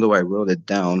number, even though I wrote it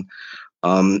down.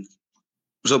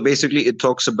 So basically, it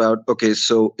talks about the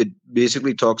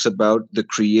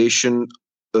creation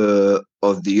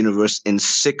of the universe in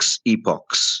 6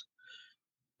 epochs,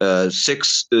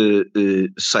 6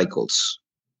 cycles.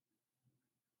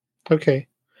 Okay.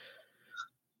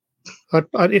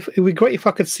 It'd be great if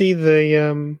I could see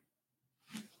the.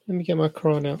 Let me get my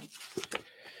Quran out.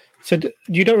 So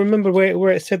you don't remember where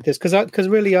it said this? Because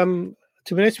really, to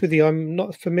be honest with you, I'm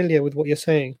not familiar with what you're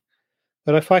saying.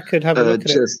 But if I could have a look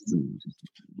at it.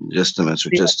 Just a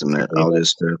minute. I'll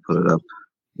just put it up.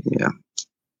 Yeah.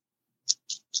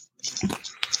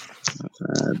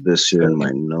 This here in my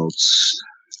notes.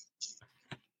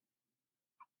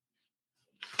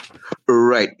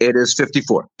 Right. It is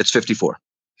 54. It's 54.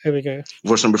 Here we go.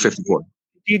 Verse number 54.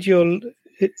 Indeed,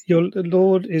 your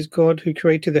Lord is God who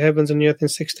created the heavens and the earth in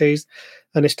 6 days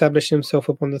and established himself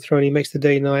upon the throne. He makes the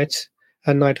day night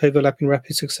and night overlap in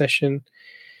rapid succession.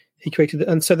 He created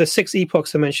and so the 6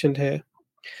 epochs are mentioned here.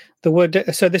 The word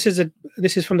so this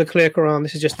is from the clear Quran.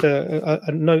 This is just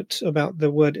a note about the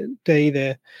word day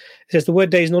there. It says the word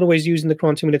day is not always used in the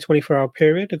Quran to mean a 24-hour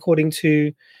period. According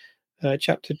to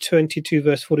chapter 22,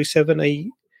 verse 47, a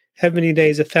heavenly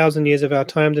day is 1,000 years of our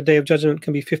time. The day of judgment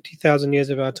can be 50,000 years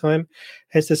of our time.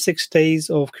 Hence, the 6 days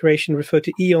of creation refer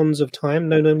to eons of time,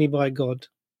 known only by God.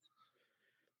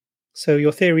 So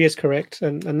your theory is correct,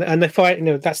 and if I,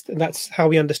 that's how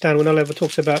we understand when Allah ever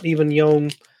talks about even Yom.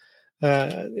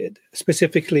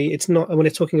 Specifically, it's not when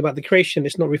it's talking about the creation.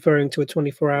 It's not referring to a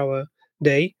 24-hour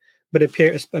day, but a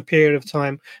period of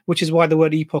time, which is why the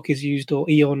word epoch is used or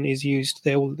eon is used.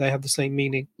 They have the same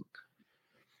meaning.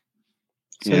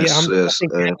 So yes, I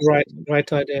think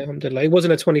right idea. Alhamdulillah. It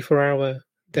wasn't a 24-hour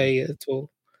day at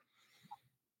all.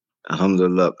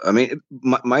 Alhamdulillah. I mean,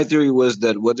 my theory was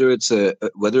that whether it's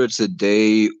a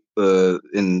day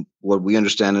in what we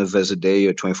understand as a day,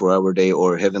 a 24-hour day,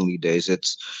 or heavenly days,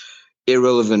 it's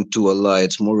irrelevant to Allah.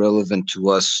 It's more relevant to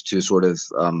us to sort of,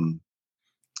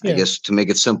 I guess, to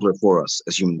make it simpler for us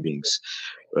as human beings,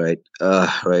 right?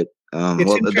 Right. Well,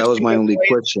 that was my only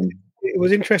question. It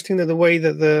was interesting that the way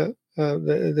that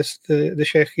the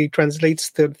Sheikh he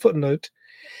translates the footnote.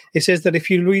 It says that if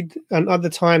you read on other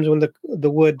times when the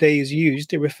word day is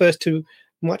used, it refers to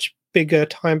much bigger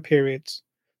time periods.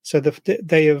 So the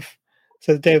day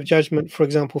of judgment, for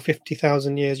example,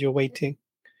 50,000 years you're waiting,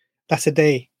 That's a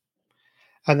day.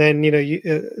 And then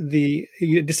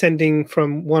you're descending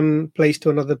from one place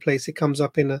to another place. It comes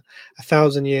up in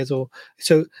 1,000 years, or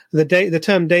so. The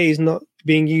term day is not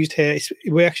being used here.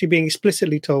 We're actually being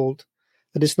explicitly told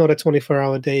that it's not a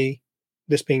 24-hour day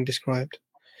that's being described.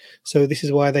 So this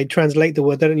is why they translate the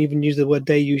word. They don't even use the word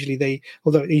day usually.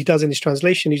 Although he does in his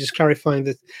translation, he's just clarifying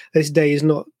that this day is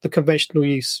not the conventional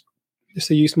use.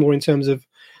 It's a use more in terms of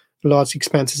large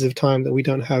expanses of time that we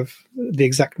don't have the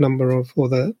exact number of, or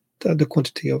the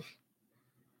quantity of.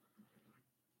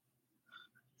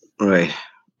 Right.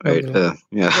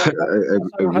 Yeah, I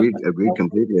agreed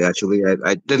completely. Actually,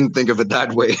 I didn't think of it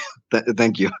that way.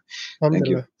 Thank you. Thank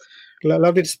you.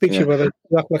 Lovely to speak to you, brother.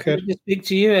 Good to speak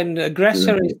to you. And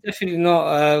aggressor is definitely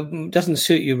not doesn't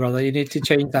suit you, brother. You need to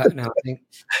change that now, I think.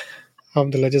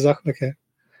 Alhamdulillah, jazakallah khair.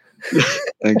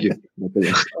 Thank you.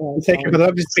 Thank you, brother.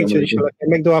 Lovely to speak to you, inshallah.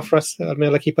 Make dua for us. May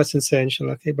Allah keep us sincere,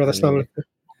 inshallah. Okay, brother. Assalamu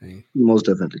alaikum. Most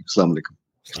definitely. Assalamu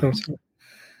alaikum.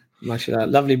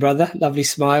 MashaAllah. Lovely brother. Lovely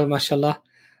smile, mashallah.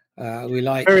 We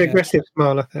like very aggressive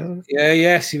smile, I think. Yeah,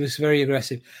 yes, he was very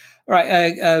aggressive. All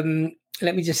right,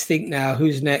 let me just think now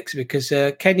who's next, because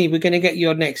Kenny, we're going to get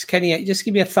you on next. Kenny, just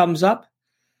give me a thumbs up.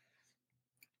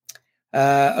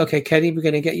 Okay, Kenny, we're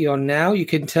going to get you on now. You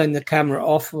can turn the camera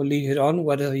off or leave it on,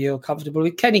 whether you're comfortable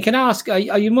with. Kenny, can I ask, are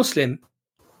you Muslim?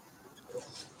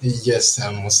 Yes,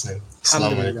 I'm Muslim.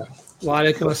 Assalamu alaikum. Wa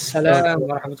alaikum assalam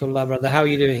wa rahmatullah, brother. How are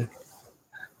you doing?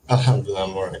 Alhamdulillah,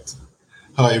 I'm all right.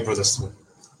 How are you, brothers?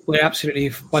 We're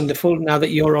absolutely wonderful. Now that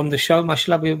you're on the show,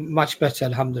 mashallah, we're much better,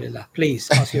 alhamdulillah. Please,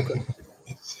 ask your question.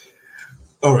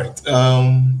 All right.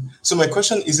 So my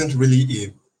question isn't really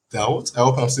a doubt. I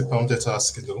hope I'm still permitted to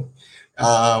ask it, though.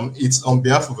 It's on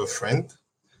behalf of a friend.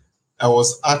 I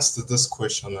was asked this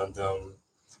question, and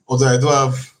although I don't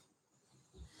have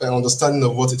an understanding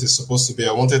of what it is supposed to be,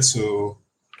 I wanted to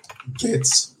get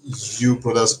you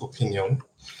brother's opinion,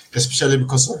 especially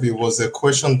because it was a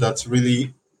question that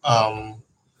really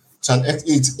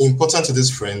it's important to this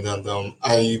friend, and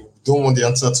I don't want the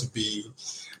answer to be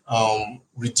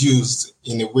reduced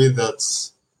in a way that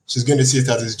she's going to see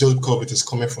that it's just because it is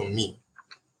coming from me,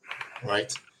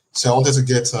 right? So I wanted to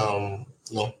get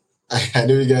I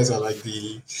know you guys are like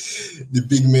the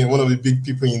big men, one of the big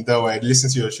people in that way. I listen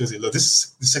to your shows a lot. This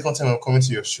is the second time I'm coming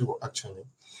to your show, actually.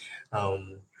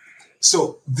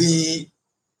 So the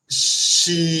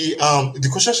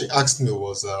question she asked me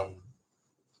was,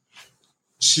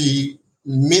 she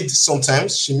makes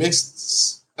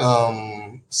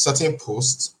certain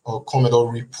posts or comment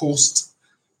or repost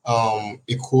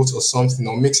a quote or something,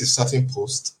 or makes a certain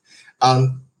post,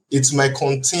 and it might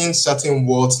contain certain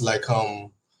words like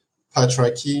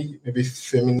patriarchy, maybe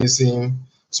feminism,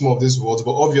 some of these words,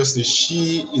 but obviously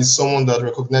she is someone that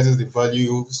recognizes the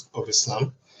values of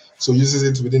Islam, so uses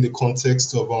it within the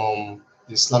context of the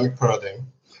Islamic paradigm.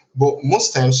 But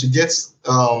most times she gets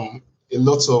a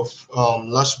lot of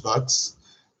lashbacks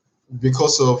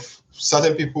because of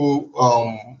certain people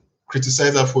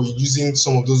criticize her for using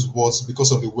some of those words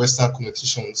because of the Western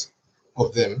connotations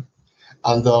of them.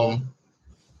 And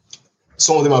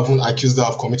some of them have even accused her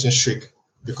of committing shirk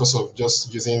because of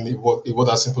just using a word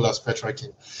as simple as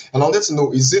patriarchy. And I wanted to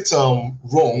know, is it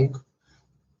wrong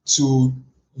to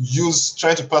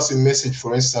trying to pass a message,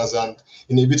 for instance, and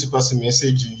in a bit to pass a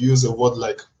message, you use a word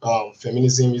like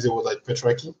feminism, use a word like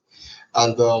patriarchy?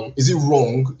 And is it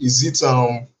wrong? Is it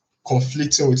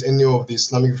conflicting with any of the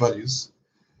Islamic values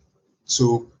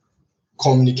to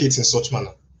communicate in such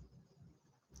manner?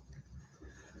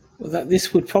 Well,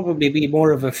 this would probably be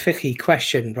more of a fiqhi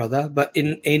question, brother. But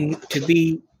in to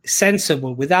be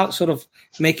sensible, without sort of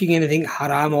making anything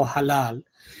haram or halal,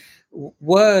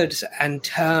 words and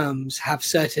terms have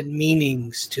certain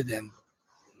meanings to them.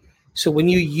 So when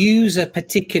you use a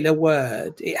particular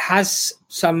word, it has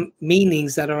some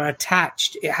meanings that are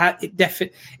attached. It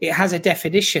has a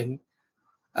definition.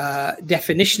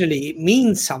 Definitionally, it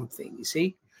means something, you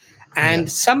see.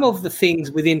 And some of the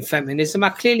things within feminism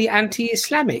are clearly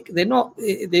anti-Islamic. They're not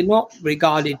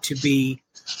regarded to be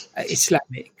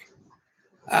Islamic.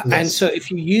 And so if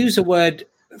you use a word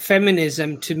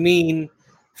feminism to mean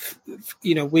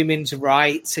women's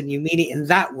rights, and you mean it in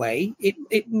that way,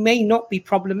 it may not be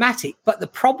problematic. But the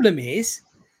problem is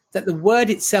that the word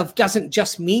itself doesn't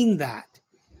just mean that.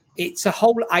 It's a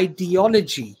whole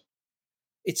ideology.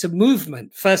 It's a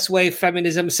movement. First wave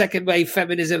feminism, second wave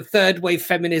feminism, third wave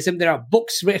feminism. There are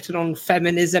books written on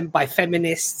feminism by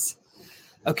feminists.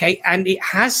 Okay. And it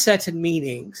has certain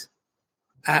meanings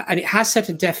and it has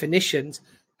certain definitions.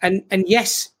 And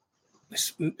yes,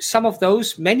 some of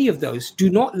those, many of those do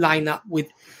not line up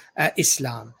with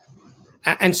Islam.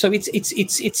 And so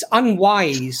it's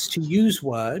unwise to use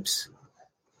words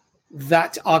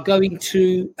that are going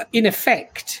to, in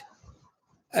effect,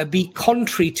 be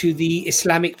contrary to the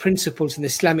Islamic principles and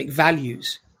Islamic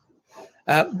values.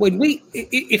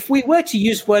 If we were to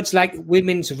use words like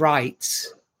women's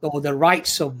rights or the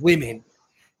rights of women,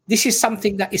 this is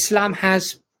something that Islam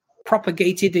has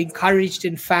propagated, encouraged,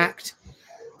 in fact,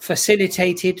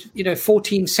 facilitated,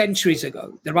 14 centuries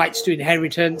ago. The rights to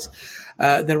inheritance,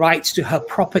 the rights to her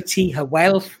property, her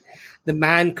wealth. The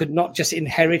man could not just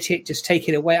inherit it, just take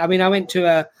it away. I mean, I went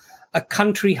to a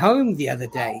country home the other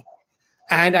day,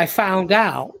 and I found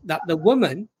out that the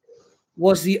woman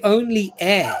was the only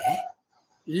heir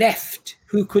left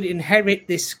who could inherit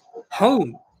this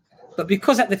home. But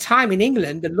because at the time in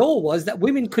England, the law was that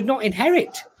women could not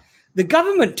inherit, the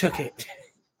government took it.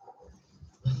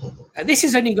 And this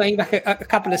is only going back a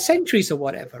couple of centuries or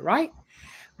whatever, right?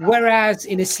 Whereas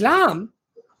in Islam,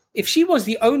 if she was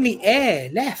the only heir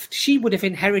left, she would have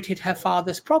inherited her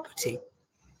father's property.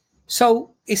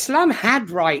 So Islam had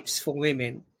rights for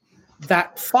women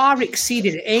that far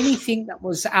exceeded anything that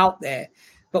was out there.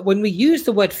 But when we use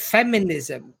the word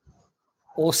feminism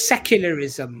or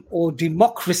secularism or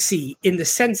democracy in the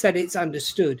sense that it's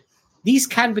understood, these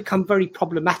can become very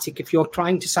problematic if you're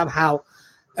trying to somehow,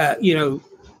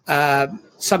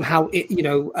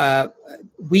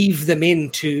 weave them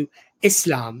into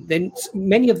Islam. Then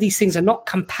many of these things are not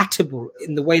compatible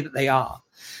in the way that they are.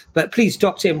 But please,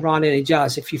 Dr. Imran and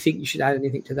Ijaz, if you think you should add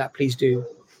anything to that, please do.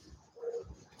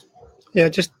 Yeah,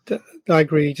 I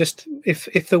agree. Just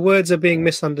if the words are being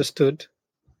misunderstood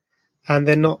and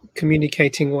they're not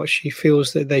communicating what she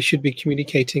feels that they should be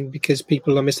communicating because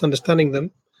people are misunderstanding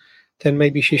them, then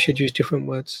maybe she should use different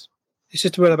words. It's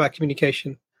just a word about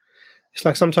communication. It's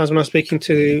like sometimes when I'm speaking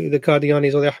to the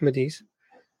Qadianis or the Ahmadis,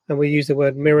 and we use the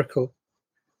word miracle,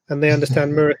 and they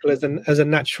understand miracle as a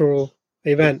natural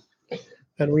event,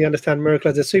 and we understand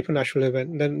miracle as a supernatural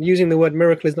event, then using the word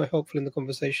miracle is not helpful in the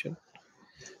conversation.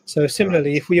 So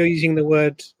similarly, if we are using the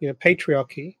word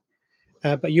patriarchy,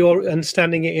 but you're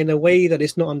understanding it in a way that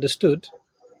it's not understood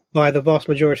by the vast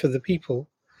majority of the people,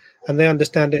 and they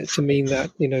understand it to mean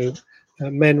that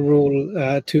men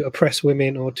rule to oppress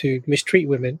women or to mistreat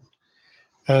women,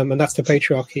 and that's the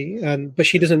patriarchy. But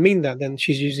she doesn't mean that. Then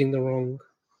she's using the wrong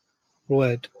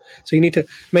word. So you need to,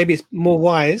 maybe it's more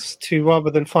wise to, rather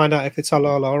than find out if it's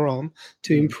halal or haram,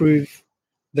 to improve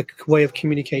the way of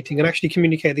communicating and actually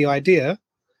communicate the idea,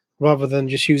 rather than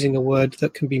just using a word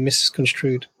that can be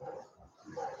misconstrued.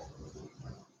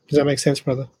 Does that make sense,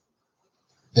 brother?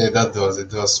 Yeah, that does. It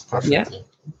does perfectly. Yeah.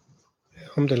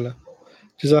 Alhamdulillah.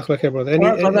 Jazakallah khair, brother.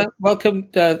 Brother, welcome.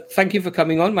 Thank you for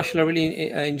coming on. Mashallah, really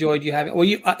enjoyed you having.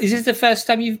 Is this the first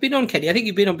time you've been on, Kenny? I think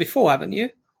you've been on before, haven't you?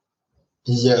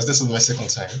 Yes, this is my second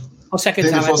time. Oh, second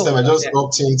time. The first time I just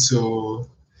opted in to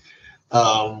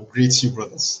greet you,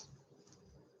 brothers.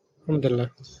 Alhamdulillah.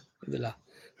 Alhamdulillah.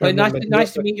 Well,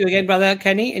 nice to meet you again, brother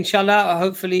Kenny. Inshallah,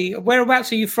 hopefully.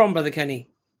 Whereabouts are you from, brother Kenny?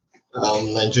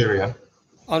 Nigeria.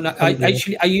 Oh, no,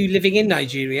 actually, are you living in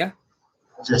Nigeria?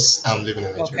 Yes, I'm living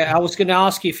in Nigeria. Okay, I was going to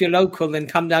ask you if you're local, then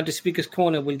come down to Speaker's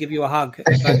Corner. We'll give you a hug.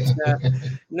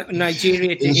 But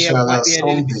Nigeria to here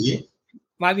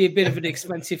might be a bit of an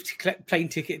expensive plane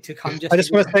ticket to come. I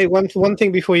just want to say one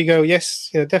thing before you go. Yes,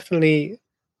 definitely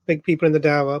big people in the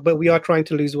dawah, but we are trying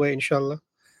to lose weight, inshallah.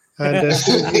 And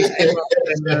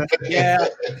yeah,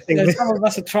 some of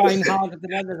us are trying harder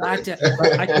than others.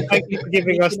 Thank you for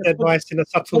giving us the advice in a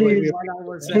subtle way.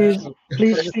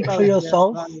 Please speak for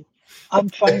yourself. I'm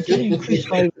trying to increase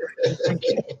my weight. Thank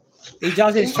you.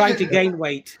 Ijaz is trying to gain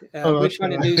weight. We're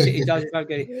trying to lose it. Ijaz is not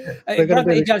getting it.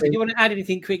 Brother Ijaz, do you want to add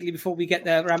anything quickly before we get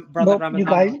there, brother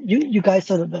Ramadan? You guys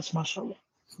are the best, mashallah.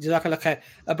 Jazakallah khair.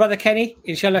 Brother Kenny,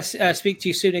 inshallah, speak to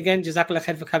you soon again. Jazakallah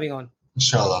khair for coming on.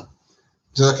 Inshallah.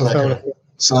 Jazakallah khair.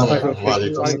 Assalamu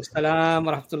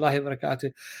warahmatullahi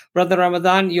wabarakatuh. Brother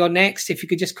Ramadan, you're next. If you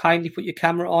could just kindly put your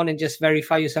camera on and just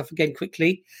verify yourself again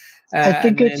quickly. I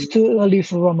think it's too early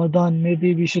for Ramadan.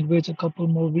 Maybe we should wait a couple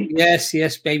more weeks.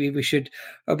 Yes, maybe we should.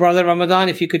 Brother Ramadan,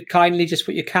 if you could kindly just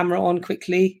put your camera on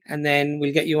quickly, and then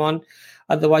we'll get you on.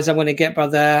 Otherwise, I'm going to get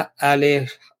Brother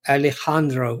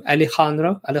Alejandro.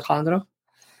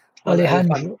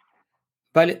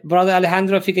 But Brother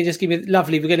Alejandro, if you can just give me,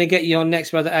 lovely. We're going to get you on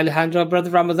next, Brother Alejandro.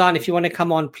 Brother Ramadan, if you want to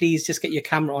come on, please just get your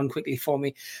camera on quickly for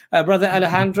me. Brother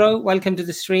Alejandro, welcome to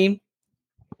the stream.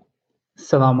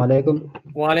 Assalamu alaikum.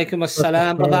 Wa alaikum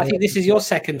assalam. Brother, I think this is your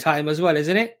second time as well,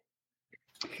 isn't it?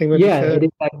 Yeah, it is.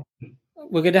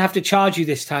 We're going to have to charge you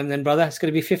this time then, brother. It's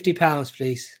going to be £50,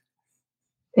 please.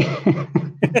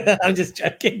 I'm just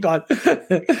joking. God.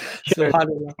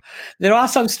 Subhanallah. There are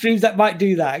some streams that might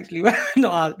do that actually.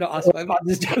 not us, but I'm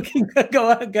just joking.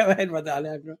 Go ahead, brother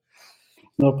Alejandro.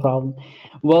 No problem.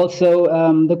 Well, so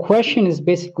the question is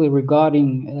basically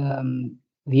regarding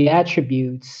the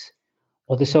attributes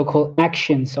or the so-called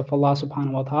actions of Allah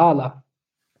subhanahu wa ta'ala.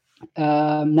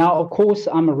 Now, of course,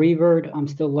 I'm a revert. I'm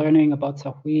still learning about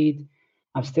Tawheed.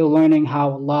 I'm still learning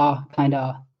how Allah kind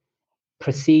of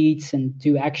proceeds and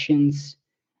do actions.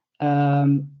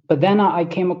 But then I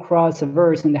came across a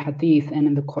verse in the Hadith and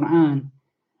in the Quran.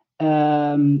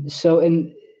 So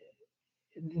in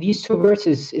these two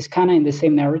verses is kind of in the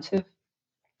same narrative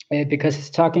because it's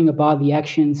talking about the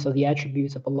actions or the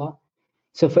attributes of Allah.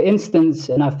 So for instance,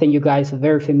 and I think you guys are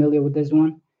very familiar with this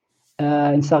one,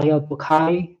 in Sahih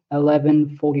al-Bukhari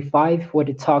 11:45, where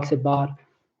it talks about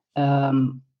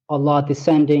Allah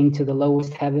descending to the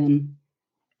lowest heaven.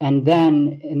 And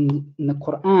then in the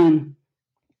Quran,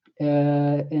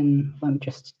 let me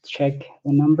just check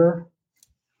the number.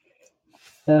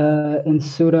 In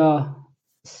Surah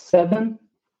 7,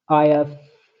 ayah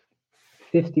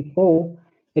 54,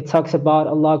 it talks about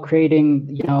Allah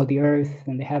creating, the earth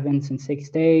and the heavens in 6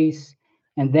 days,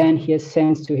 and then He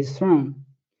ascends to His throne.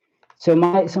 So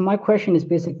my question is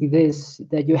basically this: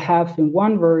 that you have in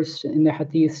one verse in the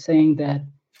Hadith saying that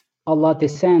Allah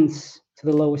descends to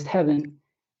the lowest heaven,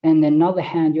 and on the other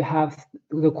hand, you have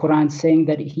the Quran saying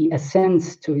that He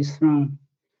ascends to His throne.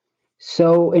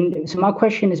 So my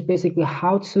question is basically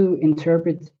how to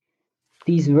interpret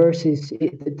these verses.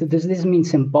 Does this mean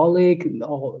symbolic,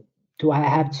 or do I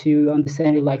have to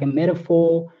understand it like a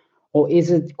metaphor, or is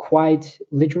it quite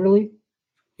literally?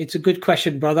 It's a good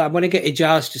question, brother. I'm going to get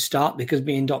Ijaz to start because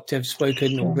me and Doctor have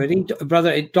spoken already.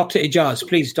 Brother, Dr. Ijaz,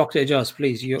 please. Dr. Ijaz,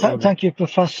 please. Thank you,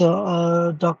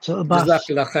 Professor Dr. Abbas.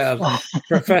 Jazakallah khair.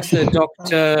 Professor,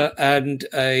 Doctor, and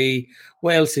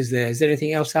what else is there? Is there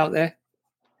anything else out there?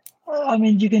 I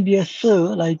mean, you can be a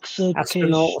sir, like Sir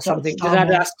astronaut or something.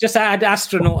 Just add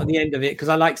astronaut at the end of it because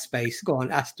I like space. Go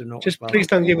on, astronaut. Just please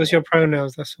don't give us your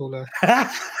pronouns. That's all. I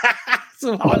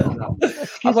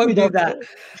won't do that.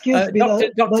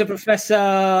 Dr. Professor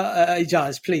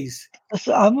Ijaz, please.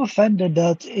 So I'm offended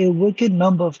that a wicked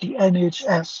member of the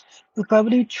NHS, who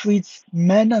probably treats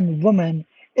men and women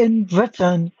in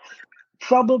Britain,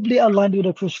 probably aligned with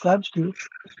a prescribed group,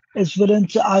 is willing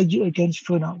to argue against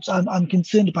pronouns. I'm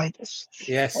concerned by this.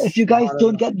 Yes. If you guys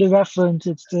don't get the reference,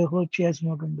 it's the whole Piers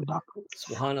Morgan debacle.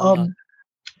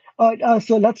 All right,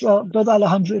 so let's, Brother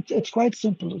Alejandro, it's quite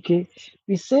simple, okay?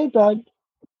 We say that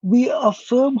we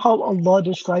affirm how Allah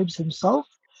describes Himself,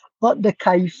 but the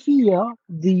kayfiyah,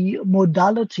 the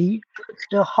modality,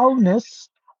 the howness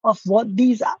of what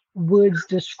these words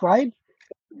describe,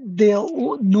 they are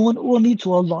known only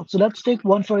to Allah. So let's take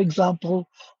one, for example,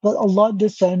 that Allah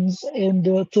descends in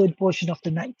the third portion of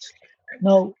the night.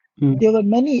 Now, there are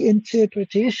many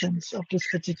interpretations of this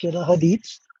particular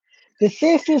hadith. The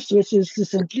safest, which is to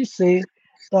simply say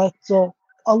that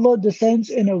Allah descends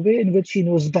in a way in which He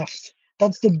knows best.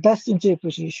 That's the best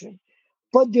interpretation.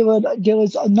 But there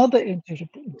is another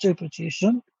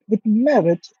interpretation with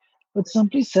merit, which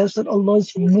simply says that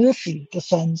Allah's mercy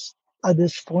descends at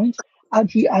this point, and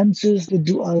He answers the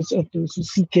du'as of those who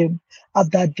seek Him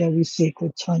at that very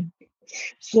sacred time.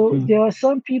 So there are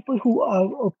some people who are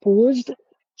opposed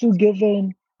to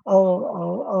giving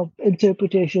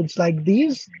interpretations like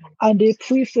these, and they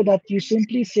prefer that you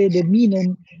simply say the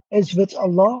meaning is with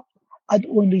Allah and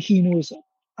only He knows it,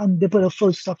 and they put a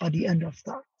full stop at the end of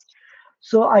that.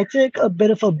 So I take a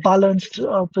bit of a balanced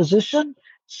position.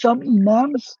 Some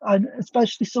imams, and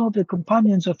especially some of the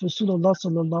companions of Rasulullah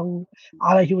sallallahu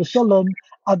alaihi wasallam,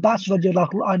 Abbas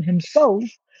radiallahu anhu himself,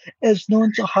 is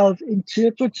known to have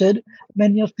interpreted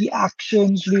many of the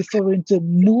actions referring to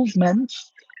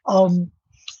movements and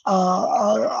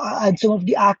some of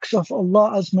the acts of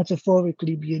Allah as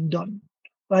metaphorically being done,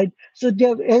 right? So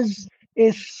there is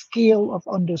a scale of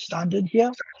understanding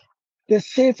here. The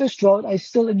safest route I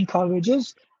still encourage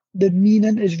is the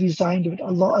meaning is resigned with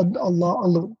Allah and Allah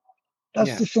alone.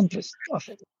 That's the simplest of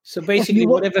it. So basically,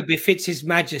 whatever befits His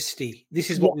Majesty. This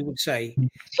is what we would say.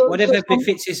 Whatever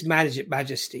befits His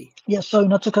Majesty. Yes, sorry,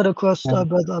 not to cut across,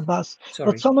 Brother Abbas.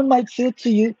 But someone might say to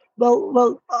you,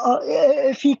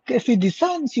 if he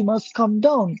descends, he must come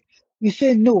down. We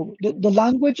say no. The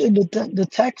language in the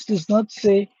text does not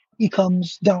say He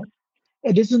comes down.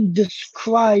 It doesn't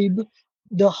describe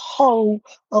the how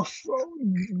of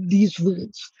these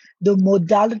words, the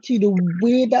modality, the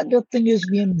way that the thing is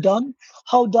being done,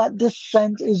 how that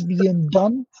descent is being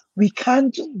done. We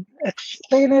can't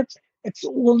explain it. It's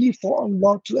only for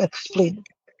Allah to explain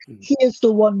it. He is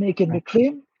the one making the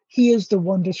claim. He is the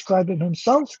one describing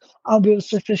himself, and we're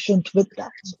sufficient with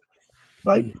that.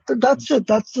 Right? That's it.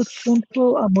 That's the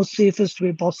simple and most safest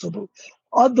way possible.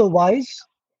 Otherwise,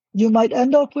 you might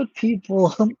end up with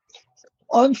people,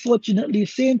 unfortunately,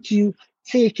 saying to you,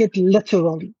 take it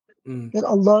literally, that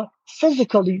Allah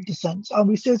physically descends. And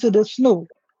we say to this, no.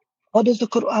 What does the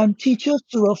Quran teach us?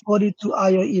 Surah 42,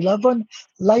 Ayah 11,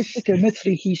 Laisa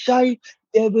kamithlihi shay.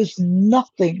 There is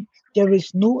nothing, there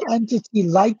is no entity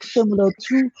like, similar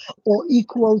to, or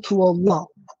equal to Allah.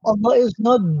 Allah is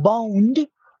not bound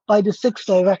by the 6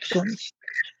 directions.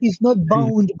 He's not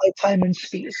bound by time and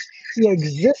space. He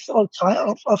exists outside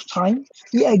of time.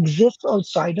 He exists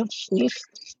outside of space.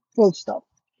 Full stop.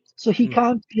 So he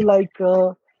can't be like,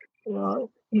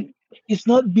 he's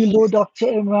not below Dr.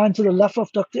 Imran, to the left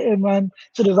of Dr. Imran,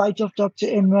 to the right of Dr.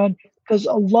 Imran, because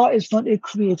Allah is not a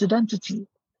created entity.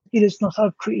 He does not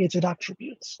have created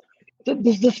attributes.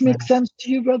 Does this make sense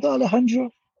to you, Brother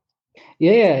Alejandro?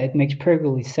 Yeah, it makes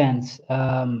perfectly sense.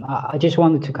 I just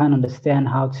wanted to kind of understand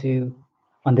how to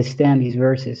understand these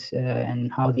verses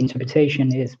and how the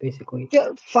interpretation is, basically. Yeah,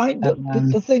 fine.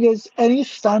 The thing is, any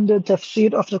standard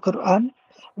tafsir of the Quran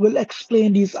will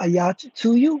explain these ayat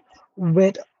to you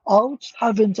without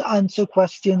having to answer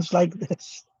questions like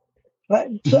this.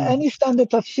 Right? So any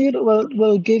standard tafsir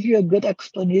will give you a good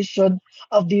explanation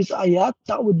of these ayat.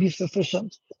 That would be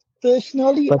sufficient.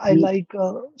 Personally, I like...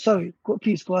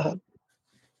 please go ahead.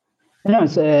 No,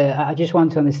 I just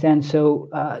want to understand. So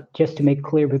just to make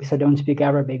clear, because I don't speak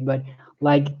Arabic, but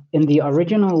like in the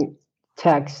original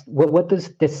text, what does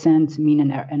descent mean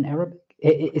in Arabic?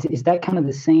 Is that kind of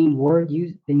the same word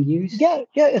being used? Yeah,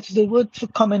 it's the word for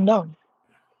coming down.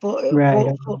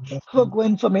 For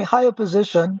going from a higher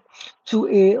position to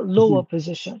a lower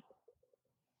position.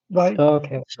 Right?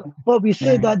 Okay. But we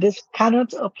say that this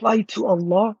cannot apply to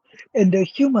Allah in the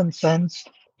human sense,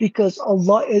 because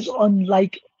Allah is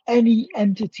unlike any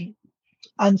entity.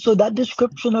 And so that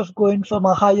description of going from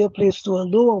a higher place to a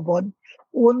lower one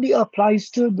only applies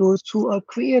to those who are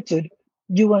created,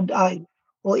 you and I,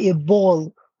 or a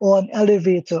ball, or an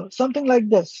elevator, something like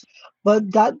this.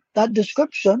 But that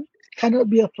description cannot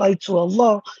be applied to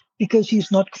Allah because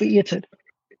He's not created.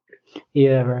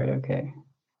 Yeah, right, okay.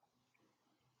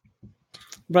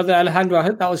 Brother Alejandro, I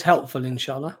hope that was helpful,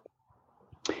 inshallah.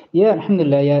 Yeah,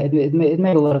 alhamdulillah, yeah, it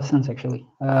made a lot of sense, actually.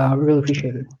 I really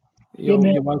appreciate it.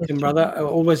 You're welcome, brother.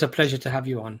 Always a pleasure to have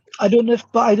you on. I don't know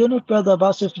if Brother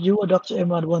Abbas, if you or Dr.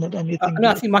 Imran wanted anything. No,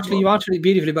 I think actually you answered it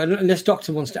beautifully, but unless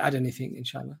Doctor wants to add anything,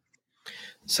 inshallah.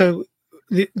 So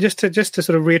just to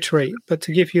sort of reiterate, but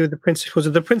to give you the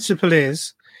principles, the principle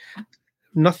is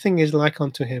nothing is like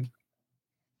unto him.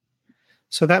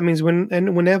 So that means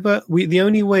whenever the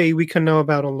only way we can know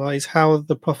about Allah is how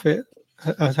the Prophet,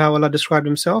 how Allah described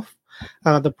himself,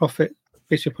 the Prophet,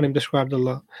 peace be upon him, described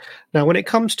Allah. Now, when it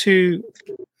comes to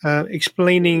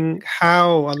explaining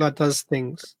how Allah does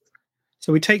things,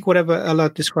 so we take whatever Allah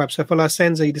describes. So if Allah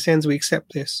ascends or He descends, we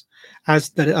accept this as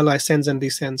that Allah ascends and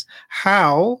descends.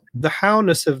 How, the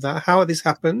howness of that, how this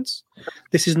happens,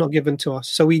 this is not given to us.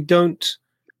 So we don't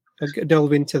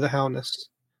delve into the howness.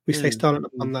 We stay silent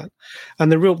upon that.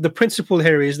 And the principle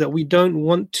here is that we don't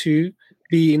want to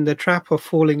be in the trap of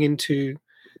falling into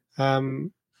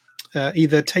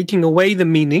either taking away the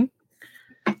meaning,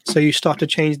 so you start to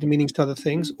change the meanings to other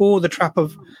things, or the trap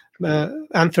of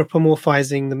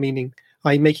anthropomorphizing the meaning,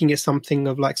 i.e. making it something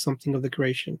of the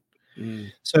creation.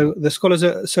 So the scholars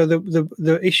are,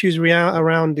 the issues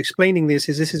around explaining this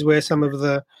is where some of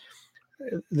the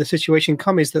situation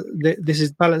comes, is that this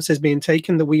is balance is being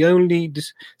taken, that we only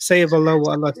say of Allah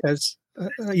what Allah says,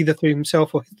 either through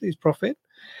Himself or His Prophet.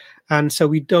 And so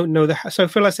we don't know so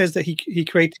if Allah says that he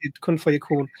created kun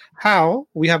fayakun, how,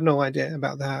 we have no idea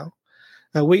about the how.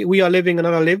 We are living and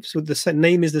Allah lives, with the same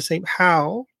name is the same.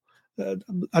 How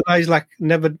Allah is like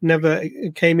never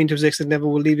came into existence, never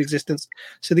will leave existence.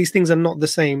 So these things are not the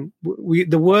same.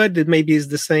 The word maybe is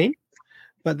the same,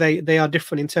 but they are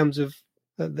different in terms of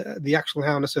the actual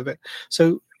howness of it.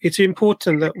 So it's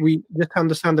important that we just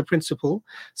understand the principle.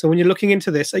 So when you're looking into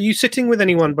this, are you sitting with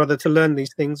anyone, brother, to learn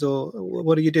these things, or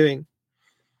what are you doing?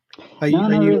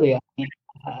 Not really.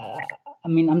 I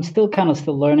mean, I'm still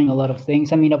learning a lot of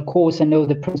things. I mean, of course, I know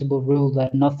the principal rule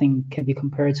that nothing can be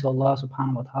compared to Allah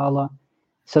subhanahu wa ta'ala.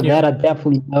 So that I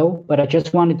definitely know, but I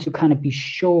just wanted to kind of be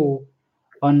sure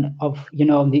of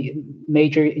the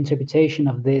major interpretation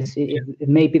of this.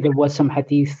 Maybe there was some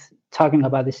hadith talking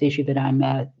about this issue that I'm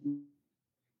at.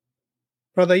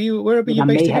 Brother, where are you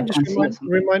based in? Just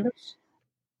remind us.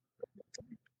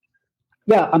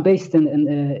 Yeah, I'm based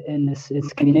in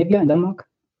Scandinavia, in Denmark.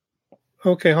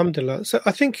 Okay, alhamdulillah. So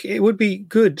I think it would be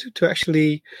good to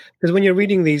actually, because when you're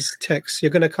reading these texts,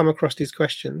 you're going to come across these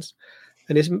questions,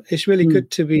 and it's really good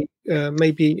to be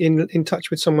maybe in touch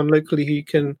with someone locally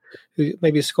who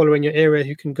maybe a scholar in your area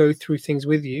who can go through things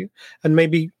with you and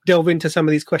maybe delve into some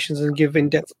of these questions and give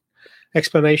in-depth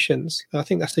explanations. I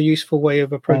think that's a useful way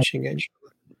of approaching it.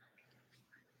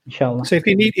 Inshallah. So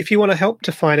if you want to help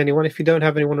to find anyone, if you don't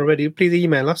have anyone already, please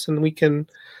email us and we can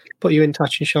put you in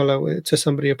touch, inshallah, to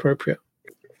somebody appropriate.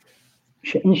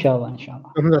 Inshallah.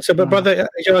 So, but brother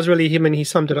Ijaz really he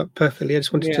summed it up perfectly. I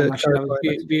just wanted to mashallah,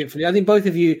 beautifully. I think both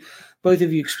of you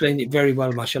explained it very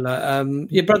well, mashallah.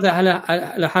 Your brother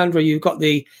Alejandro, you've got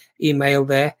the email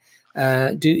there.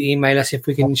 Do email us if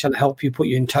we can, inshallah, help you, put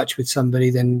you in touch with somebody.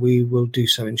 Then we will do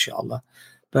so, inshallah.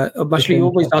 But mashallah, you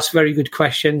always ask very good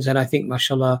questions, and I think,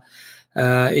 mashallah,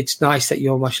 it's nice that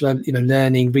you're, mashallah,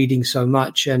 learning, reading so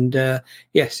much. And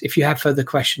yes, if you have further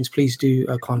questions, please do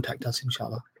contact us,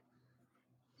 inshallah.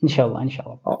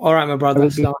 Inshallah. All right, my brother.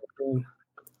 Wa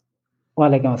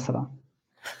alaikum assalam.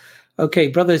 Okay,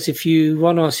 brothers,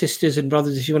 sisters and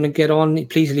brothers, if you want to get on,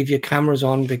 please leave your cameras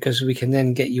on because we can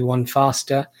then get you on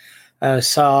faster.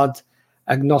 Saad,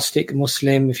 agnostic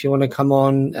Muslim, if you want to come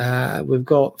on. We've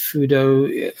got Fudo,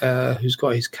 who's got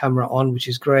his camera on, which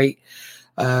is great.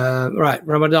 Right,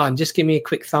 Ramadan, just give me a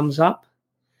quick thumbs up.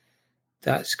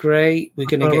 That's great. We're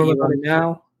going to get you on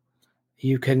now.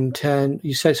 You can turn.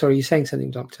 You're saying something,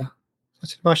 Doctor? I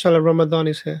said, mashallah, Ramadan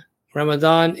is here.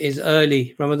 Ramadan is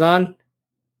early. Ramadan,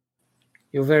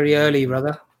 you're very early,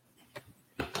 brother.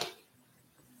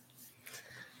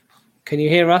 Can you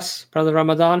hear us, brother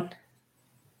Ramadan?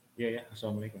 Yeah.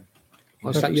 Assalamu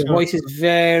alaikum. Your voice is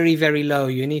very, very low.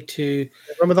 You need to.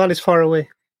 Ramadan is far away.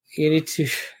 You need to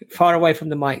far away from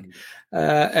the mic.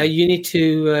 You need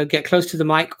to get close to the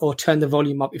mic or turn the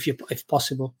volume up if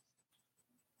possible.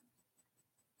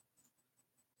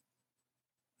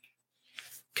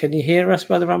 Can you hear us,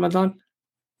 brother Ramadan?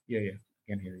 Yeah, I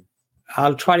can hear you.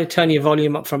 I'll try to turn your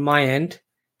volume up from my end.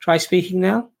 Try speaking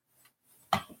now.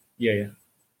 Yeah.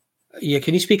 Yeah,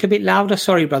 can you speak a bit louder?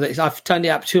 Sorry, brother. I've turned it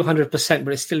up 200%,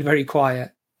 but it's still very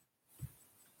quiet.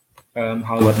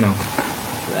 How about now?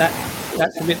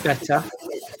 That's a bit better.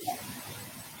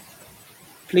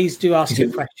 Please do ask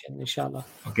your question, inshallah.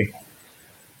 Okay.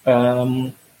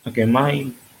 Okay,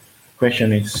 my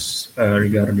question is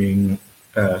regarding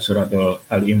Surah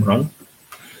Al-Imran.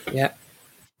 Yeah.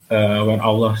 When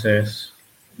Allah says,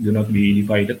 "Do not be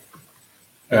divided,"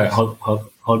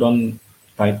 hold on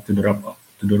tight to the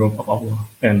rope of Allah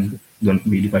and don't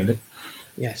be divided.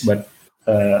 Yes. But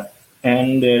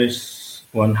and there is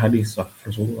one hadith of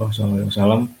Rasulullah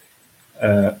SAW.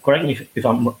 Correct me if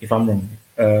I'm wrong.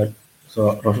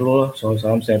 So Rasulullah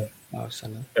SAW said,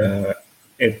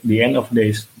 at the end of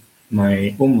days,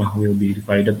 my ummah will be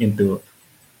divided into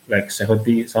like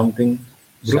 70 something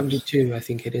groups. 72, I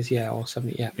think it is, or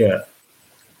 70, Yeah,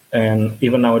 and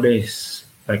even nowadays,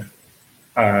 like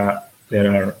there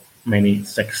are many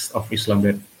sects of Islam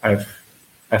that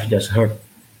I've just heard.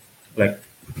 Like,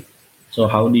 so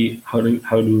how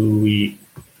do we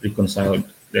reconcile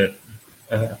that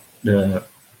the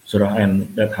surah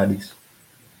and that hadith?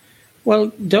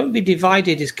 Well, don't be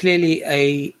divided is clearly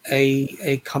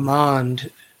a command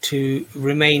to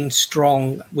remain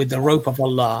strong with the rope of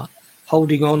Allah,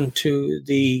 holding on to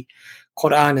the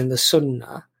Quran and the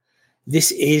Sunnah.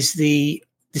 This is the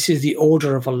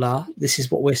order of Allah. This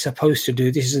is what we're supposed to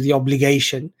do. This is the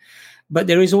obligation. But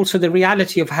there is also the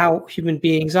reality of how human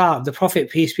beings are. The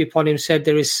Prophet, peace be upon him, said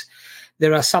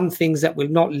there are some things that will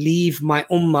not leave my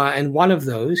ummah, and one of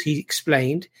those, he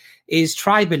explained, is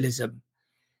tribalism.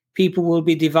 People will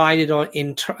be divided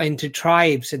into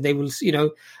tribes, and they will,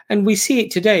 and we see it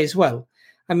today as well.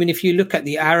 I mean, if you look at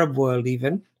the Arab world,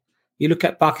 even you look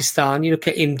at Pakistan, you look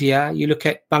at India, you look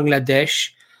at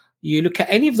Bangladesh, you look at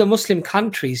any of the Muslim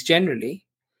countries generally,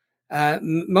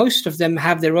 most of them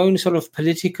have their own sort of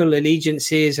political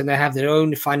allegiances and they have their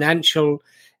own financial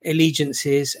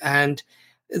allegiances, and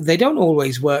they don't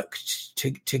always work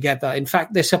together. In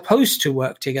fact, they're supposed to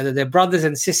work together. They're brothers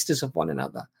and sisters of one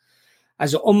another.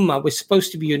 As an ummah, we're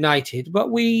supposed to be united, but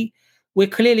we're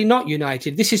clearly not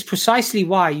united. This is precisely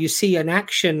why you see an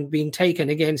action being taken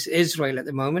against Israel at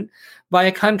the moment by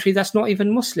a country that's not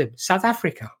even Muslim, South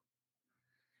Africa.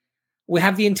 We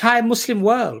have the entire Muslim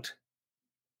world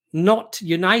not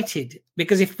united,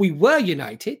 because if we were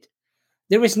united,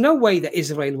 there is no way that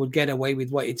Israel would get away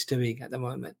with what it's doing at the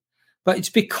moment. But it's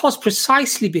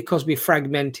precisely because we're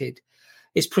fragmented,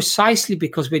 it's precisely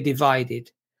because we're divided,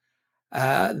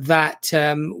 that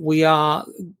we are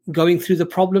going through the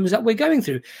problems that we're going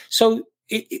through. So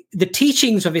the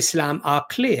teachings of Islam are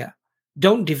clear.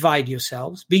 don't divide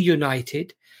yourselves, be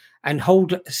united, and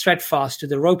hold steadfast to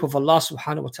the rope of Allah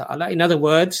subhanahu wa ta'ala. In other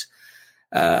words,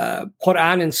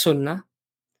 Quran and Sunnah.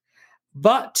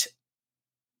 But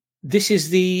this is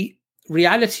the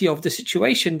reality of the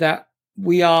situation, that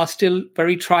we are still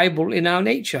very tribal in our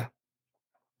nature.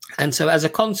 And so as a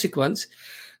consequence,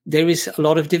 there is a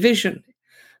lot of division.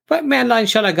 But may Allah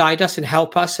inshallah guide us and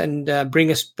help us and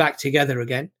bring us back together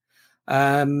again.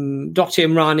 Dr.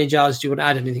 Imran Ijaz, do you want to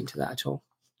add anything to that at all?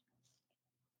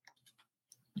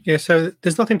 Yeah, so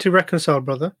there's nothing to reconcile,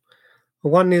 brother.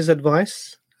 One is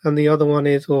advice, and the other one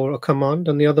is, or a command,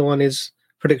 and the other one is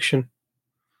prediction.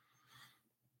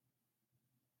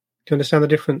 Do you understand the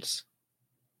difference?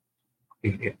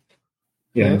 Yeah,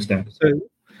 I understand.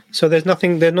 So there's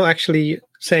nothing, they're not actually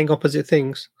saying opposite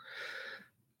things.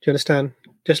 Do you understand?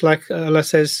 Just like Allah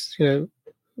says,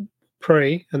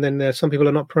 pray, and then some people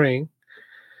are not praying.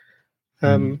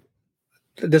 That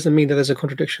doesn't mean that there's a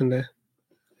contradiction there.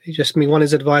 It just means one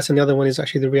is advice and the other one is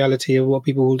actually the reality of what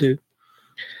people will do.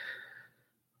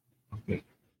 Okay.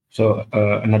 So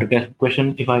another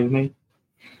question, if I may.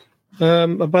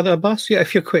 Brother Abbas, yeah,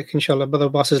 if you're quick, inshallah. Brother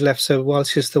Abbas has left, so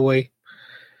whilst he's away.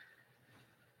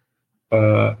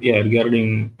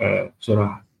 Regarding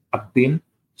Surah At-Tin,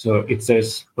 so it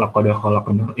says, لَقَدْ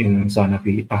خَلَقْنَا الْإِنسَانَ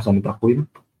فِي أَحْسَنِ تَقْوِيمٍ.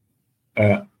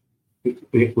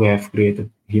 We have created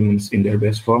humans in their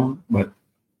best form, but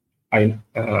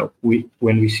when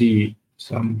we see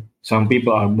some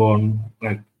people are born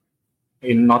like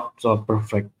in not so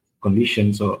perfect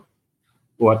conditions, so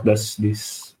what does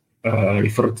this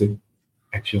refer to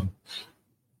actually?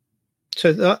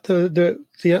 So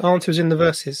the answer is in the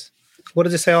verses. What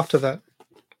does it say after that?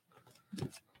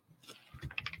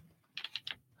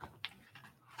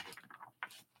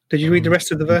 Did you read the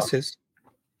rest of the verses?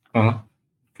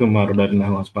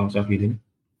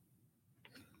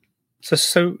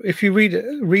 So if you read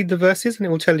the verses, and it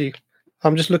will tell you.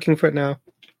 I'm just looking for it now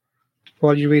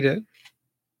while you read it.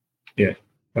 Yeah.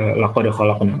 لَقَدْ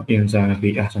خَلَقْنَا الْإِنسَانَ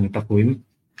فِي أَحْسَنِ تَقْوِيمٍ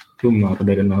ثُمَّ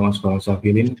رَدَدْنَاهُ أَسْفَلَ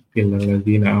سَافِلِينَ إِلَّا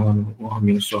الَّذِينَ آمَنُوا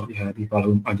وَعَمِلُوا الصَّالِحَاتِ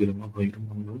فَلَهُمْ أَجْرٌ غَيْرُ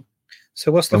مَمْنُونٍ.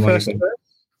 So what's the first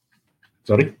verse?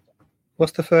 Sorry?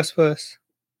 What's the first verse?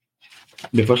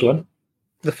 The first one?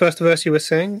 The first verse you were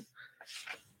saying?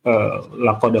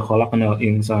 لَقَدْ خَلَقْنَا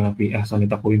الْإِنسَانَ فِي أَحْسَنِ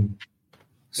تَقْوِيمٍ.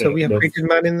 So we have created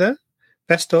man in the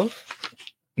best of?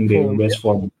 In the best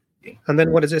form. And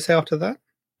then what does it say after that?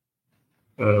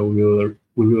 We will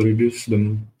reduce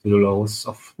them to the lowest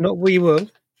of. Not we will.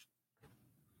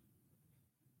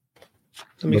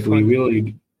 But we will.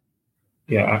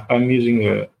 Yeah, I'm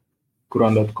using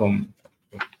Quran.com.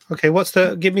 Okay,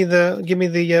 give me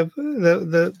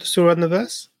the surah and the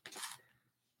verse.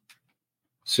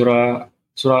 Surah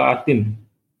At-Tin,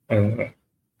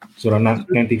 Surah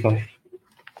 95.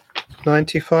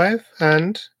 95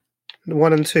 and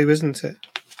 1 and 2, isn't it?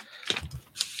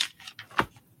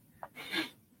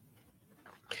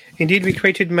 Indeed, we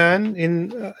created man in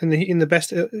the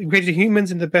best. We created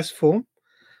humans in the best form,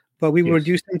 but we will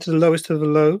reduce them to the lowest of the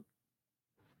low.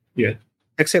 Yeah.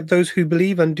 Except those who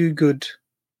believe and do good.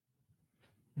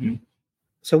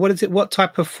 So, what is it? What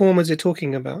type of form is it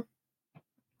talking about?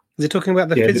 Is it talking about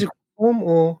the physical form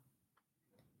or?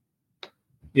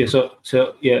 Yeah. So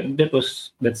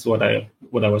that's what I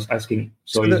was asking.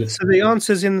 So the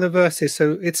answer's in the verses.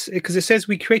 So it's because it says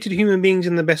we created human beings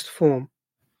in the best form,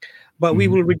 but we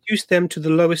will reduce them to the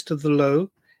lowest of the low,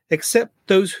 except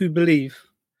those who believe.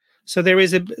 So there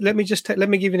is let me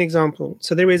give you an example.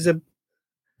 So there is a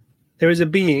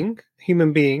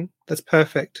human being that's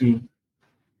perfect.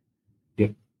 Yeah.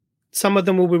 Some of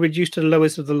them will be reduced to the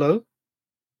lowest of the low,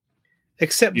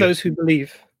 except those who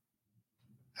believe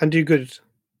and do good.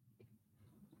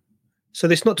 So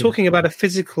it's not talking about a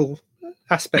physical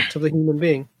aspect of the human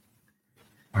being.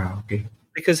 Okay.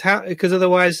 Because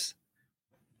otherwise,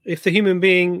 if the human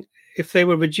being, if they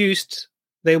were reduced,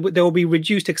 they will be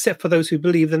reduced except for those who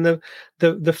believe. Then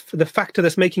the factor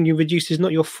that's making you reduced is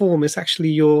not your form; it's actually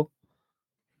your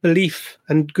belief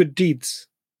and good deeds.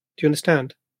 Do you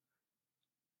understand?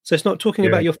 So it's not talking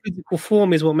about your physical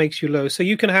form is what makes you low. So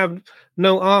you can have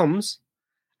no arms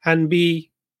and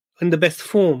be in the best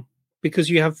form because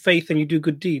you have faith and you do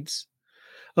good deeds.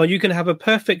 Or you can have a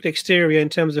perfect exterior in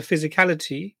terms of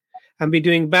physicality and be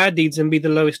doing bad deeds and be the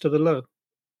lowest of the low.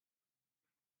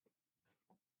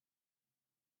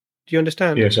 Do you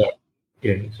understand? Yes, sir.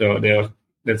 Yeah. So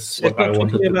that's what I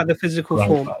wanted talking about the physical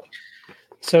form.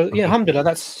 So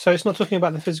alhamdulillah, so it's not talking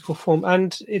about the physical form,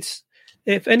 and it's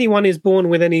if anyone is born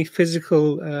with any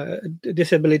physical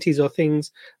disabilities or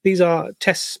things, these are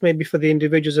tests maybe for the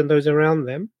individuals and those around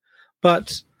them,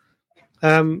 but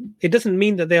it doesn't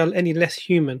mean that they are any less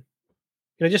human.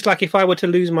 You know, just like if I were to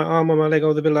lose my arm or my leg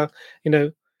or the billah, you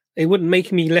know, it wouldn't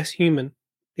make me less human.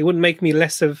 It wouldn't make me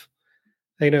less of,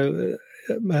 you know,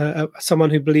 someone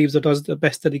who believes or does the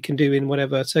best that he can do in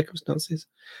whatever circumstances.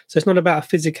 So it's not about a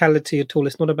physicality at all.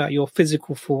 It's not about your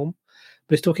physical form,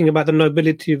 but it's talking about the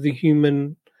nobility of the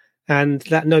human, and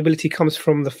that nobility comes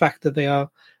from the fact that they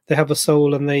have a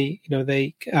soul and they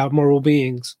are moral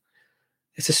beings.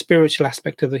 It's a spiritual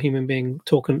aspect of the human being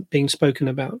being spoken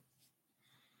about.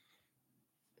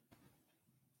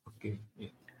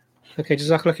 Okay,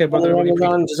 Jazakallah khair, brother.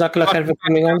 Jazakallah khair for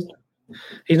coming on.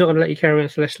 He's not going to let you carry on,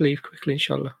 so let's leave quickly,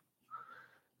 inshallah.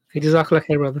 Okay, Jazakallah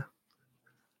khair, brother.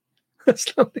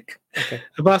 Okay.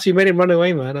 Abbas, you made him run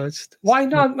away, man. Why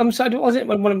not? I'm sorry,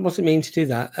 wasn't mean to do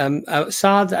that.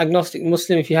 Saad, agnostic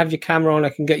Muslim, if you have your camera on, I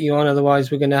can get you on.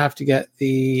 Otherwise, we're going to have to get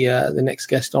the next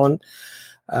guest on.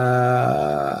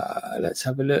 Let's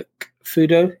have a look.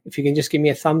 Fudo, if you can just give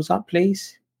me a thumbs up,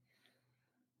 please.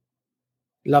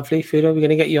 Lovely, Fudo. We're going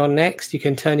to get you on next. You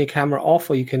can turn your camera off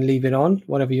or you can leave it on,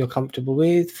 whatever you're comfortable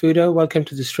with. Fudo, welcome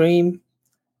to the stream.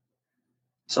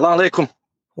 Assalamu alaikum.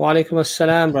 Wa alaikum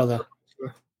assalam, brother.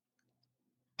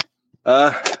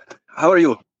 How are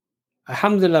you?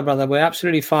 Alhamdulillah, brother. We're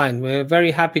absolutely fine. We're very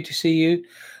happy to see you.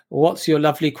 What's your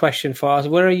lovely question for us?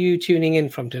 Where are you tuning in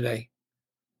from today?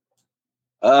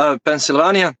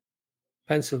 Pennsylvania.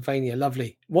 Pennsylvania,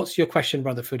 lovely. What's your question,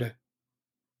 brother Fudo?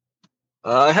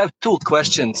 I have two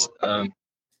questions. I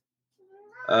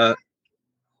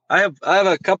have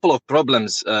a couple of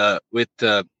problems with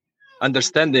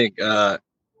understanding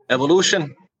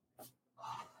evolution.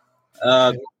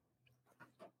 I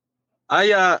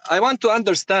want to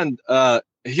understand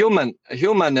human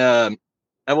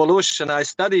evolution. I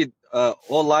studied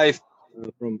all life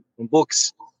from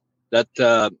books that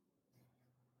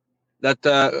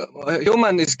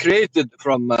human is created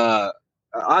from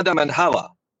Adam and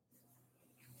Hawa.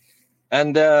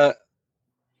 And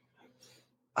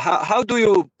how do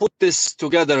you put this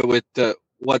together with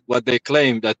what they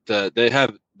claim that they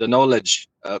have the knowledge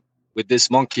with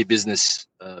this monkey business?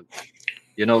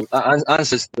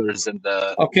 Ancestors and.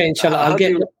 Okay, inshallah,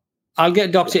 I'll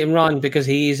get Dr. Imran because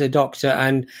he is a doctor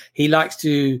and he likes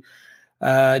to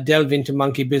delve into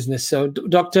monkey business. So,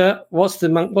 doctor, what's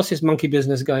this monkey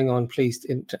business going on? Please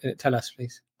tell us,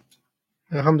 please.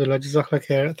 Alhamdulillah, Jazakallah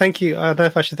khair. Thank you. I don't know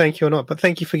if I should thank you or not, but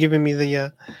thank you for giving me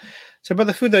the. So,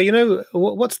 Brother Fudo, you know,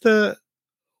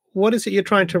 what is it you're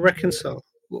trying to reconcile?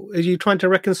 Are you trying to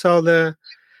reconcile the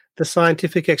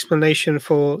scientific explanation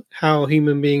for how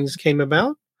human beings came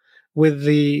about with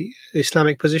the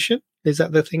Islamic position? Is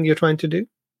that the thing you're trying to do?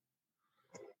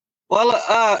 Well,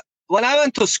 when I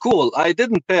went to school, I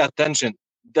didn't pay attention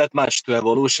that much to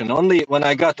evolution. Only when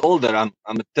I got older, I'm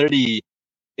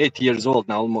 38 years old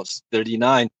now, almost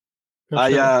 39.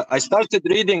 Okay. I started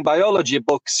reading biology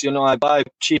books. You know, I buy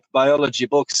cheap biology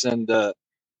books and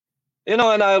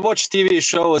and I watch TV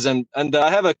shows and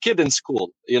I have a kid in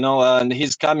school, and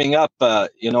he's coming up,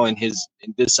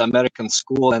 in this American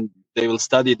school, and they will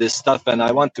study this stuff. And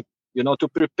I want to, to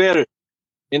prepare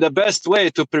in the best way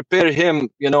to prepare him,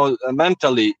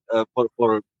 mentally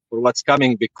for what's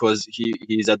coming, because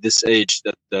he's at this age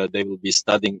that they will be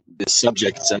studying these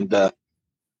subjects. And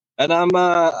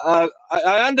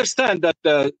I understand that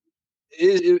the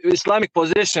Islamic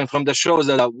position from the shows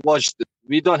that I've watched,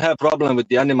 we don't have problem with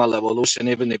the animal evolution.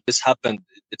 Even if this happened,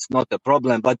 it's not a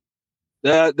problem. But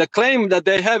the claim that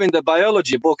they have in the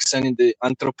biology books and in the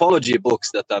anthropology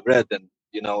books that I've read, and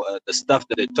the stuff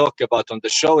that they talk about on the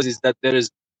shows, is that there is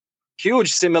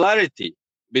huge similarity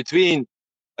between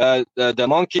the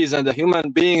monkeys and the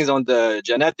human beings on the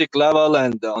genetic level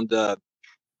and on the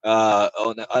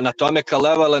anatomical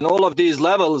level, and all of these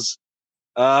levels.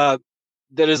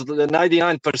 There is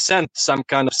 99% some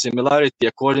kind of similarity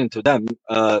according to them.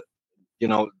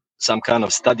 Some kind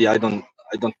of study. I don't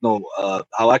know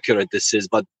how accurate this is,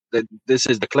 but this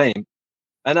is the claim.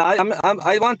 And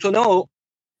I want to know.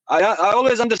 I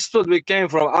always understood we came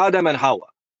from Adam and Hawa,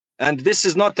 and this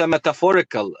is not a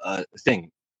metaphorical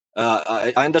thing.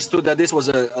 I understood that this was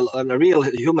a real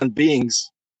human beings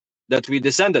that we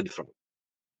descended from,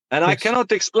 and yes. I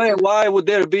cannot explain why would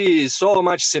there be so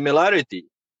much similarity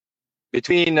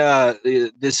between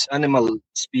this animal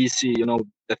species,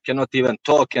 that cannot even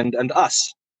talk, and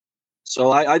us.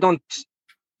 So I don't.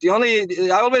 I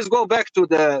always go back to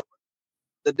the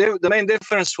main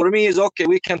difference for me is, okay,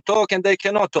 we can talk and they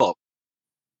cannot talk.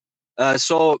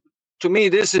 So to me,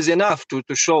 this is enough to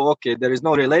show, okay, there is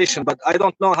no relation, but I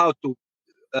don't know how to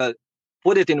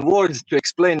put it in words to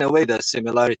explain away the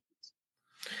similarities.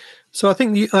 So I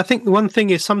think the one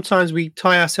thing is sometimes we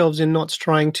tie ourselves in knots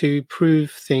trying to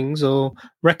prove things or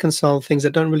reconcile things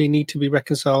that don't really need to be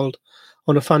reconciled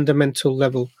on a fundamental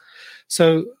level.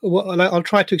 So I'll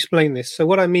try to explain this. So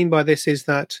what I mean by this is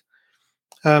that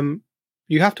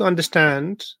you have to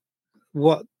understand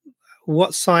what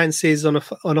science is on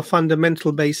a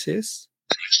fundamental basis,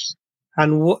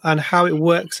 and how it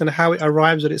works and how it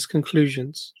arrives at its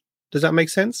conclusions. Does that make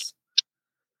sense?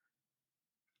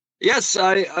 Yes,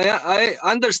 I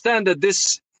understand that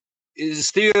this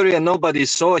is theory and nobody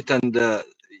saw it. And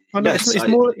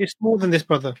it's more than this,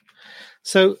 brother.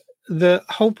 So the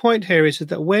whole point here is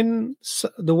that when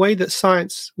the way that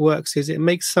science works is it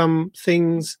makes some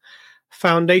things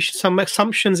some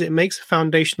assumptions, it makes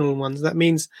foundational ones. That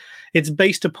means it's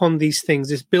based upon these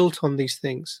things, it's built on these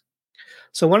things.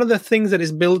 So one of the things that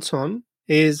is built on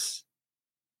is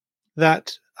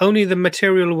that only the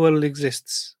material world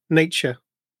exists, nature.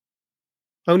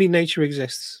 Only nature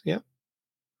exists, yeah.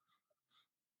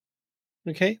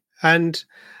 Okay, and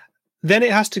then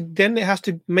it has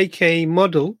to make a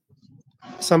model.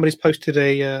 Somebody's posted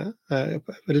a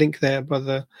link there,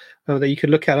 brother, that you could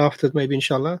look at after, maybe,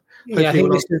 inshallah. Yeah, I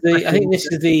think this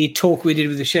is the talk we did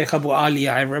with the Sheikh Abu Ali.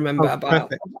 I remember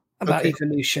about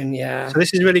evolution. Yeah, so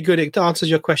this is really good. It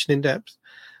answers your question in depth.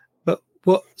 But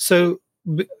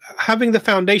having the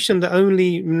foundation that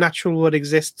only natural world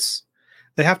exists,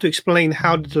 they have to explain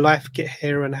how did life get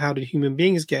here and how did human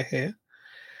beings get here.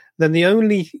 Then the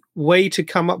only way to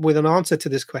come up with an answer to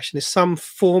this question is some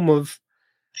form of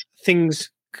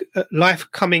life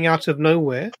coming out of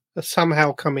nowhere,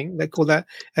 somehow coming. They call that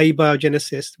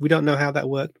abiogenesis. We don't know how that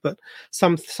worked, but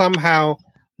somehow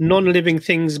non-living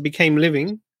things became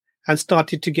living and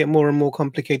started to get more and more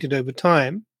complicated over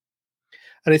time.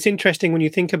 And it's interesting when you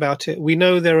think about it. We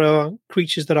know there are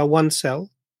creatures that are one cell,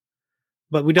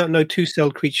 but we don't know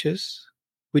 2-cell creatures.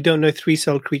 We don't know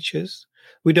 3-cell creatures.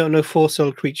 We don't know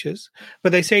 4-cell creatures.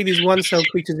 But they say these 1-cell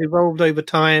creatures evolved over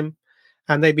time,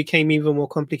 and they became even more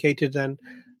complicated. And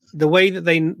the way that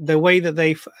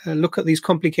they look at these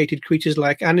complicated creatures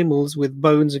like animals with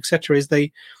bones, etc., is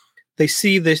they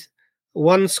see this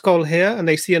one skull here, and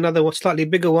they see another slightly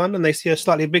bigger one, and they see a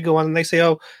slightly bigger one, and they say,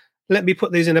 "Oh, let me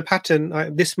put these in a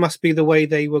pattern. This must be the way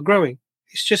they were growing."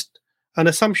 It's just an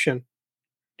assumption.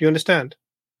 Do you understand?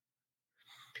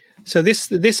 So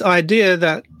this idea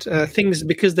that things,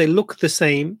 because they look the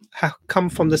same, come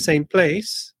from the same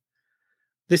place,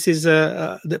 this is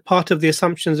the part of the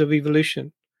assumptions of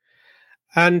evolution.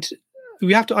 And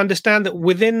we have to understand that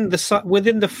within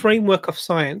the framework of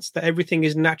science, that everything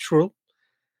is natural,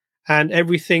 and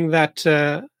everything that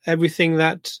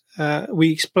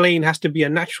we explain has to be a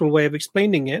natural way of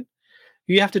explaining it.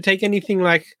 You have to take anything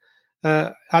like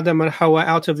Adam and Hawa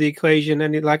out of the equation,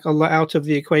 and like Allah out of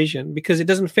the equation, because it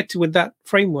doesn't fit with that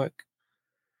framework.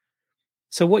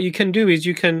 So what you can do is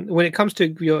you can, when it comes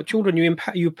to your children, you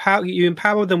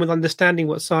empower them with understanding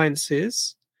what science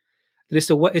is.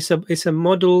 It's a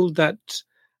model that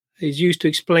is used to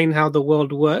explain how the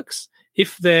world works.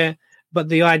 But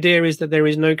the idea is that there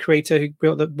is no creator who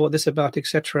brought this about,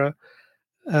 etc.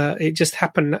 It just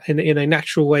happened in a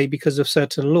natural way because of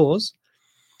certain laws.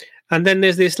 And then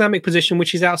there's the Islamic position,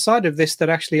 which is outside of this, that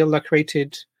actually Allah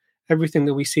created everything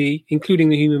that we see, including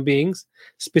the human beings,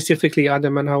 specifically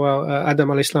Adam and Hawa.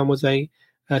 Adam al-Islam was a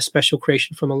special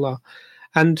creation from Allah.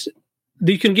 And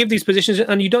you can give these positions,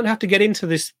 and you don't have to get into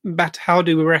this, but how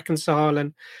do we reconcile,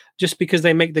 and just because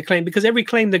they make the claim, because every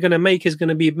claim they're going to make is going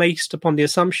to be based upon the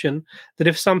assumption that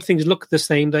if some things look the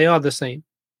same, they are the same,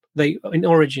 in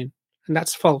origin, and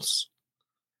that's false.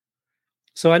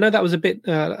 So I know that was a bit.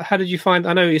 How did you find?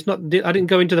 I know it's not. I didn't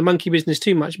go into the monkey business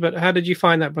too much, but how did you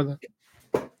find that, brother?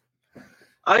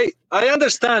 I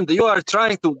understand you are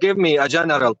trying to give me a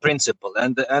general principle,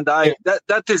 and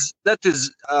that is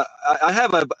I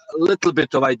have a little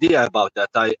bit of idea about that.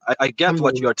 I get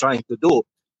what you are trying to do,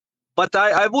 but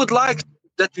I would like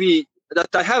that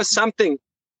I have something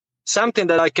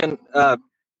that I can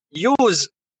use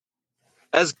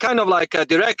as kind of like a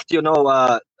direct,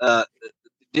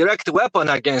 direct weapon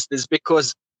against this,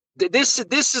 because this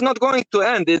is not going to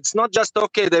end. It's not just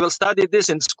okay, they will study this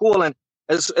in school, and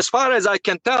as far as I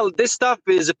can tell, this stuff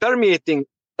is permeating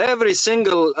every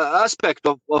single aspect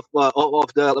of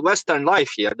the Western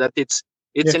life here. That it's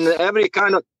yes. In every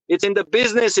kind of, it's in the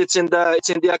business, it's in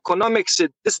the economics.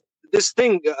 This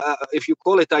thing, if you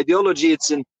call it ideology,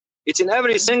 it's in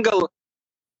every single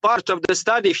part of the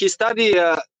study. If he study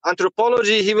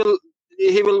anthropology, he will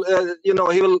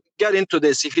get into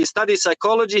this. If he studies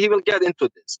psychology, he will get into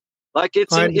this. Like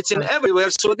it's in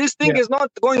everywhere. So this thing is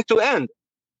not going to end.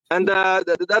 And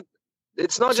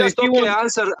It's not So just if you okay.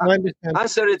 want-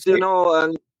 Answer it, you know.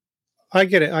 And I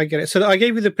get it. So I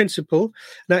gave you the principle.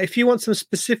 Now, if you want some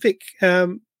specific,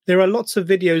 there are lots of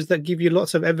videos that give you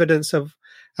lots of evidence of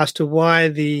as to why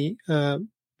the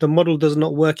model does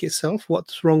not work itself.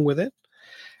 What's wrong with it?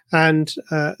 And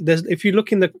there's if you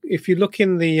look in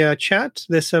the chat,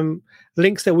 there's some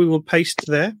links that we will paste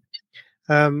there.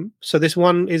 So this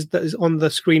one is on the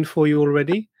screen for you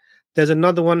already. There's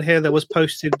another one here that was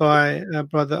posted by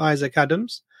Brother Isaac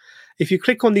Adams. If you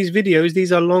click on these videos,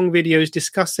 these are long videos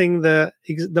discussing the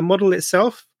model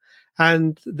itself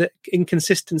and the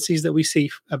inconsistencies that we see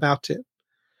about it.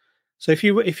 So if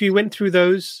you went through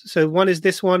those, so one is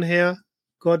this one here.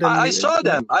 God, I saw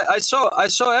them. I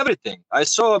saw everything. I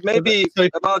saw maybe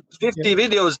about 50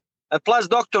 videos. Plus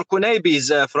Dr. Kunaybi's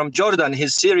from Jordan,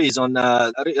 his series on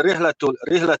Rihlatul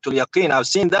Yaqeen. I've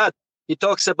seen that. He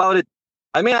talks about it.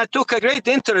 I mean, I took a great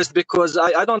interest because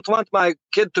I don't want my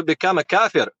kid to become a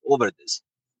kafir over this.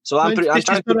 So I'm trying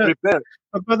to prepare.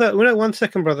 Brother, one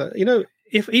second, brother. You know,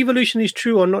 if evolution is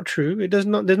true or not true, it does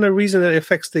not. There's no reason that it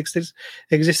affects the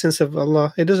existence of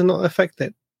Allah. It does not affect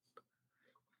it.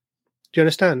 Do you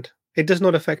understand? It does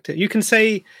not affect it. You can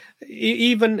say,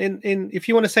 even in if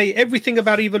you want to say everything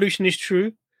about evolution is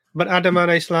true, but Adam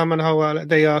alayhi salam and Hawa,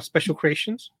 they are special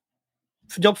creations.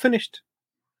 Job finished.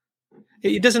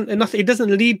 It doesn't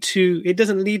lead to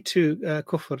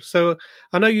kufr. So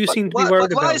I know you seem to be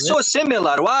worried about it. Why so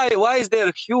similar? Why is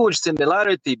there huge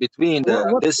similarity between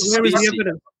this species?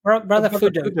 Brother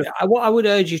Fudo, what I would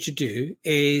urge you to do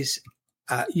is,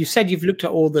 you said you've looked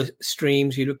at all the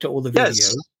streams, you looked at all the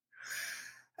videos.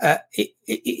 Yes.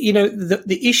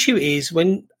 The issue is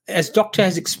when, as Doctor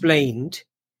has explained,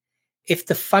 if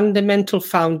the fundamental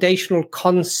foundational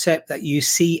concept that you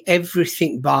see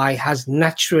everything by has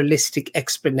naturalistic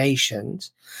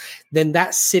explanations, then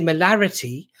that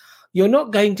similarity, you're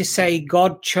not going to say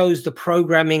God chose the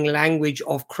programming language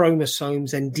of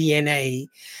chromosomes and DNA,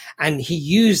 and he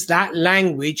used that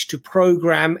language to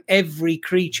program every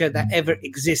creature that ever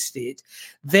existed.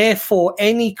 Therefore,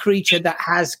 any creature that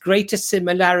has greater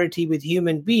similarity with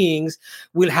human beings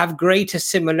will have greater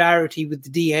similarity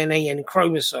with DNA and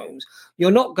chromosomes.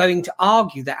 You're not going to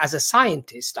argue that as a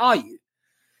scientist, are you?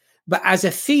 But as a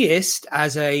theist,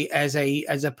 as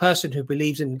a person who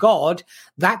believes in God,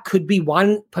 that could be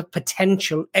one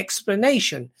potential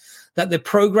explanation, that the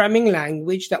programming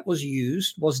language that was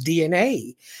used was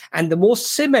DNA. And the more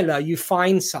similar you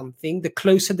find something, the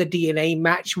closer the DNA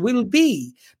match will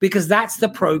be, because that's the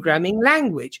programming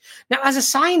language. Now, as a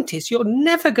scientist, you're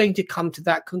never going to come to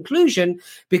that conclusion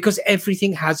because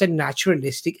everything has a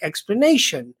naturalistic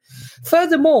explanation.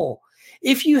 Furthermore,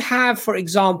 if you have, for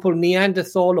example,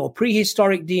 Neanderthal or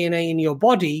prehistoric DNA in your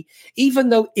body, even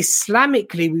though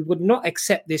Islamically we would not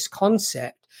accept this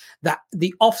concept that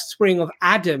the offspring of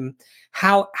Adam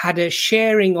had a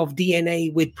sharing of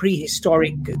DNA with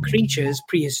prehistoric creatures,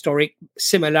 prehistoric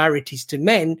similarities to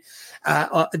men,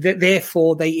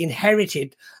 therefore they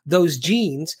inherited those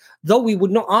genes. Though we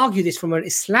would not argue this from an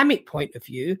Islamic point of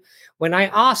view, when I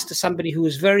asked somebody who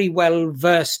was very well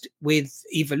versed with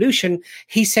evolution,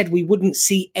 he said we wouldn't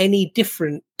see any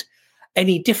difference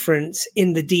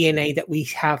in the DNA that we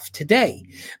have today.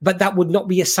 But that would not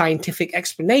be a scientific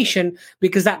explanation,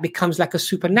 because that becomes like a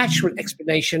supernatural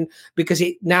explanation, because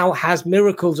it now has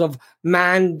miracles of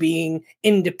man being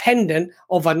independent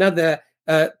of another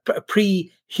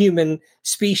pre-human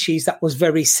species that was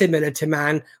very similar to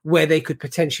man, where they could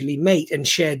potentially mate and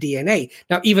share DNA.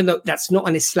 Now, even though that's not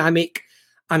an Islamic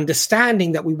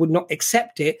understanding, that we would not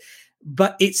accept it,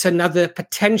 but it's another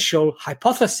potential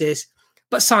hypothesis.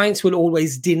 But science will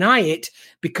always deny it,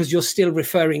 because you're still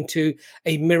referring to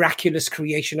a miraculous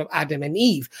creation of Adam and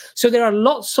Eve. So there are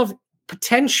lots of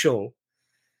potential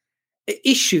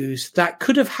issues that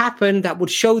could have happened that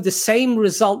would show the same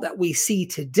result that we see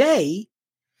today,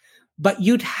 but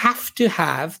you'd have to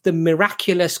have the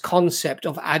miraculous concept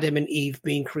of Adam and Eve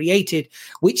being created,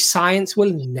 which science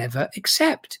will never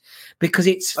accept, because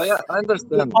I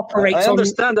understand. It operates I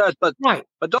understand that, but right.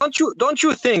 But don't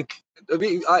you think?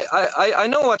 I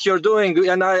know what you're doing,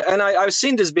 and I've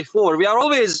seen this before. We are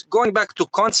always going back to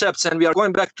concepts, and we are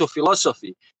going back to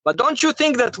philosophy. But don't you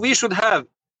think that we should have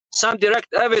some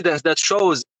direct evidence that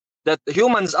shows that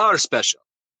humans are special?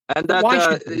 And that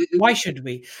why should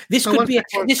we? This could be a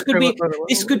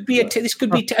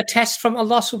test from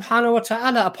Allah subhanahu wa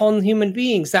ta'ala upon human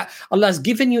beings, that Allah has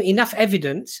given you enough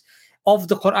evidence of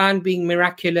the Quran being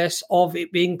miraculous, of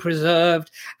it being preserved,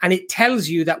 and it tells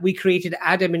you that we created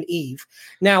Adam and Eve.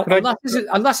 Now,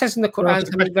 Allah says in the Quran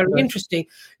something very interesting,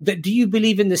 that do you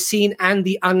believe in the seen and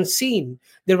the unseen?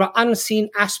 There are unseen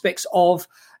aspects of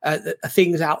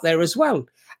things out there as well.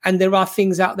 And there are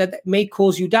things out there that may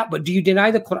cause you doubt. But do you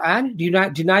deny the Quran? Do you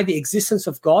deny the existence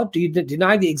of God? Do you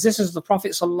deny the existence of the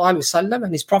Prophet ﷺ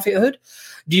and his prophethood?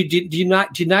 Do you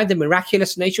deny the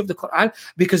miraculous nature of the Quran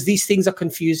because these things are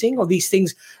confusing, or these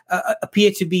things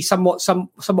appear to be somewhat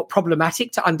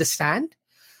problematic to understand?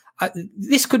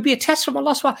 This could be a test from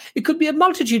Allah subhanahu wa ta'ala. It could be a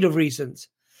multitude of reasons.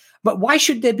 But why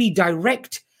should there be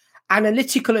direct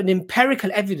analytical and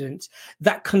empirical evidence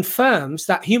that confirms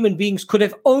that human beings could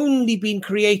have only been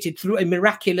created through a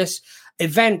miraculous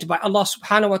event by Allah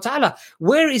subhanahu wa ta'ala?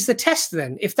 Where is the test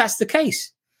then, if that's the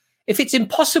case? If it's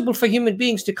impossible for human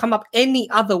beings to come up any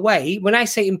other way, when I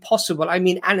say impossible, I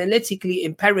mean analytically,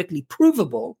 empirically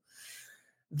provable,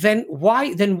 then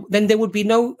why? Then there would be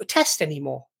no test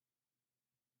anymore.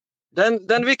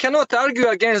 Then we cannot argue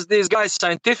against these guys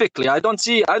scientifically. I don't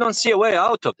see a way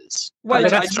out of this. Well,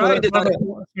 I tried it.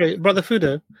 Brother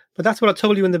Fuda, but that's what I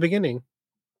told you in the beginning.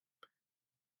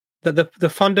 That the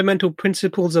fundamental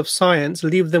principles of science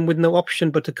leave them with no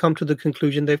option but to come to the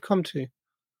conclusion they've come to. Do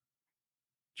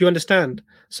you understand?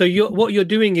 So what you're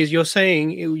doing is you're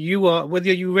saying you are,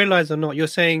 whether you realize or not, you're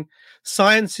saying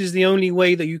science is the only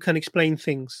way that you can explain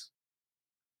things.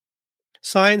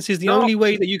 Science is the only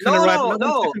way that you can arrive.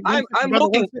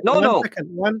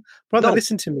 Brother,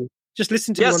 listen to me. Just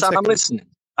listen to me 1 second. Yes,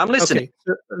 I'm listening.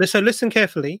 Okay. So listen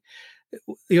carefully.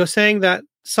 You're saying that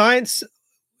science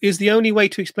is the only way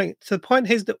to explain. So the point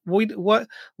is that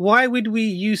why would we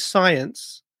use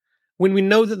science when we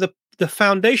know that the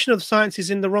foundation of science is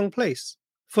in the wrong place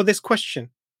for this question?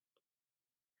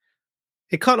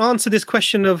 It can't answer this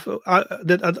question of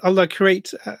that Allah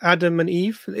create Adam and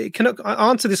Eve. It cannot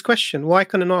answer this question. Why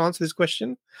can it not answer this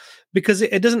question? Because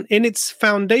it doesn't, in its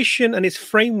foundation and its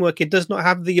framework, it does not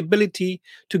have the ability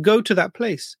to go to that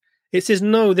place. It says,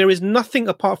 no, there is nothing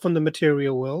apart from the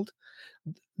material world.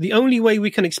 The only way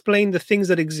we can explain the things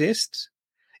that exist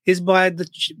is by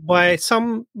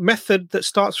some method that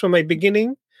starts from a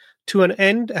beginning to an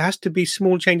end. It has to be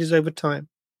small changes over time.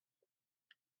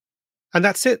 And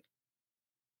that's it.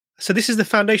 So this is the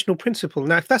foundational principle.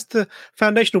 Now, if that's the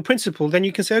foundational principle, then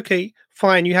you can say, okay,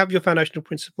 fine, you have your foundational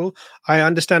principle. I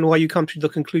understand why you come to the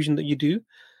conclusion that you do.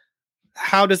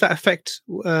 How does that affect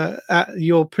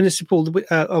your principle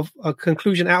of a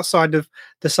conclusion outside of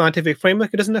the scientific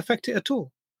framework? It doesn't affect it at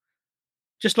all.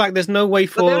 Just like there's no way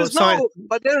for science.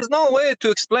 But there's no way to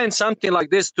explain something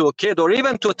like this to a kid or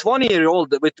even to a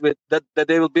 20-year-old that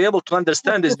they will be able to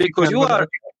understand this, because you are.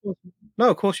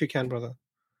 No, of course you can, brother.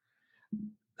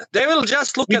 They will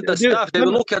just look at the stuff. They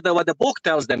will look at what the book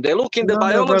tells them. They look in the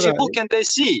biology book and they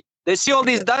see all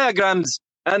these diagrams.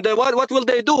 And what will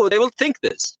they do? They will think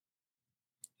this.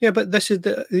 Yeah, but this is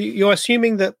you're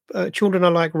assuming that children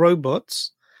are like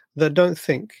robots that don't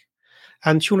think,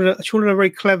 and children are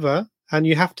very clever. And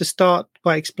you have to start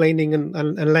by explaining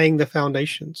and laying the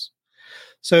foundations.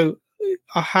 So,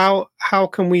 how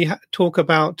can we talk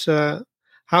about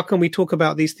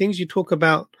these things? You talk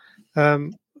about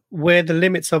where the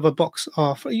limits of a box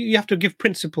are. You have to give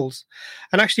principles,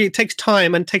 and actually, it takes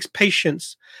time and takes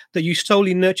patience that you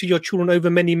slowly nurture your children over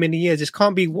many, many years. This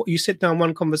can't be what you sit down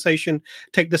one conversation,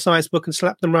 take the science book and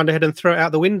slap them around the head and throw it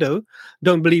out the window.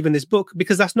 Don't believe in this book,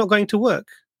 because that's not going to work.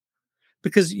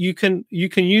 Because you can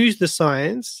use the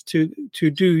science to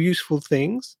do useful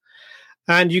things,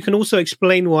 and you can also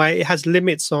explain why it has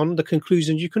limits on the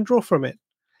conclusions you can draw from it.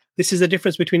 This is the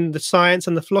difference between the science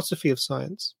and the philosophy of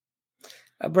science.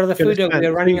 Brother Fuda,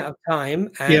 we're running out of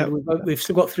time, and we've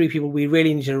still got 3 people we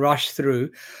really need to rush through.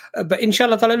 But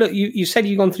inshallah ta'ala, look, you said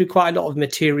you've gone through quite a lot of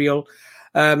material.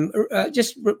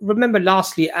 Just remember,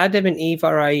 lastly, Adam and Eve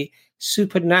are a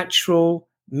supernatural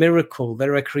miracle.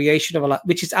 They're a creation of Allah,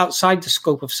 which is outside the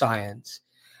scope of science.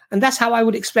 And that's how I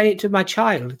would explain it to my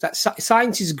child, that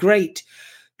science is great.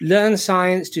 Learn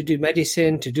science, to do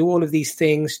medicine, to do all of these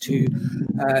things, to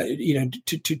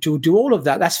do all of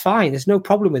that. That's fine. There's no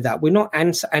problem with that. We're not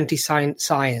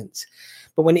anti-science.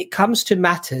 But when it comes to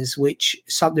matters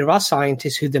there are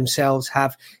scientists who themselves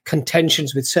have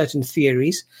contentions with certain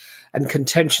theories and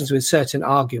contentions with certain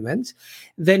arguments,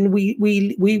 then we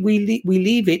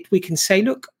leave it. We can say,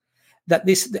 look, that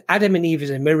Adam and Eve is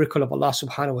a miracle of Allah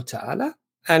subhanahu wa ta'ala.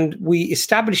 And we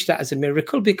establish that as a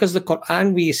miracle because the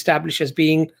Quran we establish as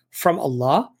being from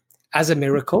Allah as a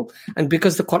miracle. And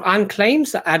because the Quran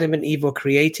claims that Adam and Eve were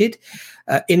created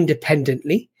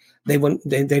independently.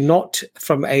 They're not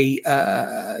from a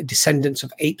descendants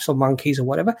of apes or monkeys or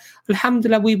whatever.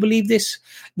 Alhamdulillah, we believe this.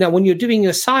 Now, when you're doing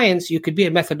your science, you could be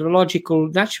a methodological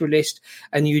naturalist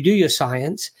and you do your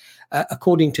science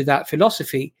according to that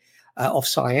philosophy. of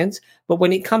science. But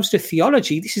when it comes to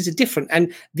theology, this is a different.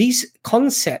 And these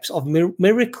concepts of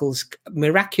miracles,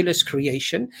 miraculous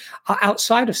creation, are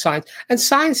outside of science. And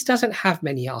science doesn't have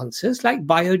many answers, like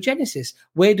biogenesis.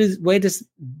 Where does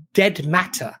dead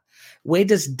matter? Where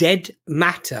does dead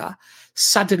matter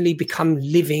suddenly become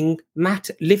living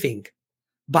matter?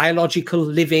 Biological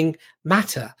living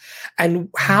matter? And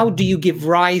how do you give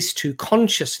rise to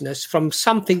consciousness from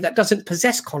something that doesn't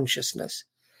possess consciousness?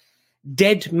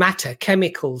 Dead matter,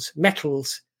 chemicals,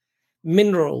 metals,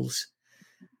 minerals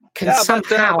can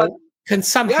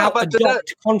somehow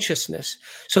adopt consciousness.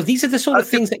 So these are the sort of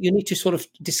things that you need to sort of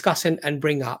discuss and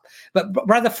bring up. But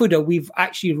Brother Fudo, we've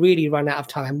actually really run out of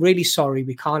time. I'm really sorry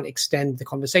we can't extend the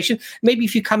conversation. Maybe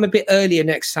if you come a bit earlier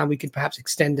next time, we can perhaps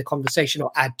extend the conversation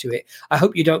or add to it. I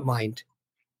hope you don't mind.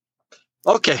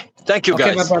 Okay. Thank you,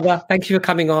 guys. Okay, my brother. Thank you for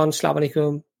coming on. Assalamu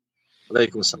alaikum.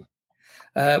 Alaikum salam.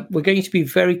 We're going to be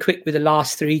very quick with the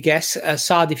last three guests.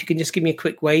 Saad, if you can just give me a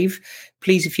quick wave.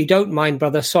 Please, if you don't mind,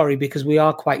 brother, sorry, because we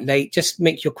are quite late. Just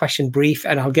make your question brief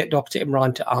and I'll get Dr.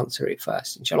 Imran to answer it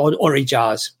first, inshallah. Or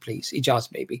Ijaz, please. Ijaz,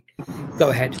 maybe. Go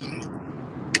ahead.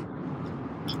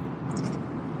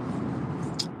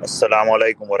 Assalamu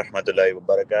alaikum wa rahmatullahi wa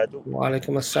barakatuh. Wa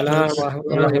alaikum assalam wa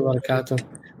rahmatullahi wa barakatuh.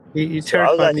 You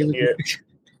terrified me.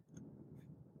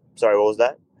 Sorry, what was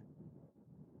that?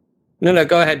 No,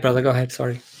 go ahead, brother. Go ahead.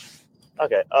 Sorry.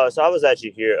 Okay. So I was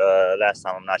actually here last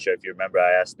time. I'm not sure if you remember.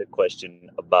 I asked the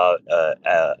question about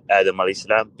Adam alayhi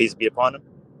salam, peace be upon him.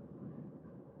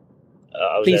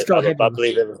 Please go ahead. I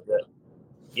believe it was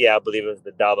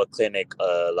the Dawah Clinic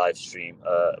live stream.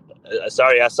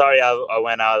 Sorry, I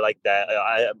went out like that.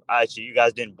 I actually, you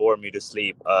guys didn't bore me to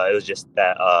sleep. It was just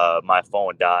that my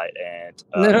phone died, and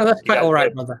no, that's quite all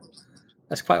right, brother.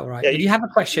 That's quite all right. Yeah, Did you have a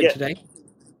question today?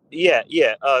 Yeah.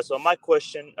 So my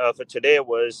question for today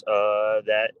was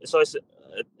that. So it's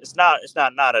not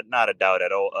a doubt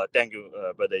at all. Thank you,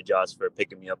 Brother Josh, for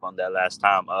picking me up on that last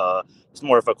time. It's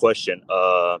more of a question.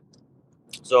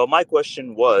 So my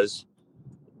question was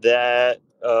that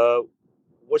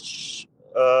what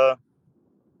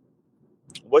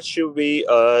should we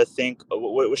think?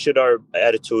 What should our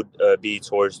attitude be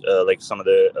towards like some of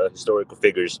the historical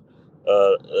figures?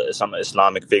 Some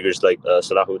Islamic figures like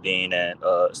Salahuddin and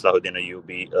Salahuddin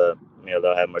Ayyubi, may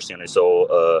Allah have mercy on his soul,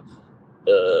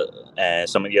 and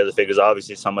some of the other figures.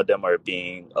 Obviously, some of them are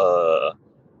being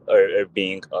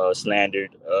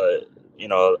slandered.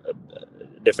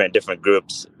 Different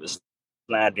groups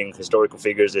slandering historical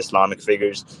figures, Islamic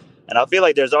figures, and I feel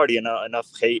like there's already enough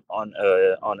hate on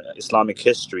Islamic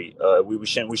history. We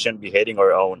shouldn't be hating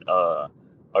our own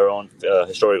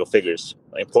historical figures,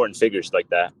 important figures like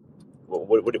that.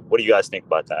 What do you guys think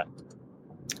about that?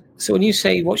 So when you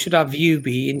say what should our view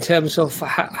be in terms of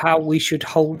how we should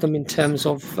hold them in terms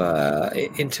of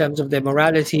their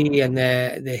morality and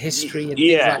their history and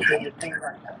things like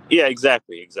that? Yeah,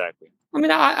 exactly. I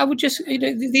mean, I would just,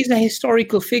 these are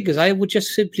historical figures. I would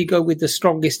just simply go with the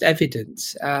strongest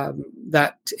evidence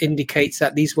that indicates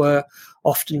that these were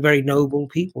often very noble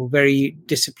people, very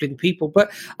disciplined people.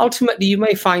 But ultimately, you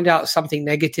may find out something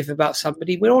negative about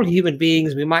somebody. We're all human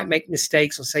beings. We might make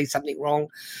mistakes or say something wrong.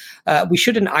 We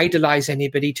shouldn't idolize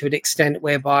anybody to an extent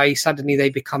whereby suddenly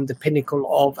they become the pinnacle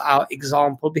of our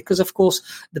example, because, of course,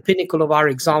 the pinnacle of our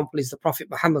example is the Prophet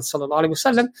Muhammad sallallahu alaihi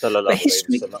wasallam. But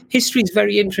history is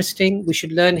very interesting. We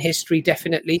should learn history,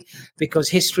 definitely, because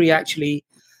history actually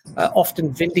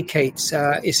often vindicates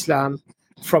Islam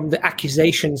from the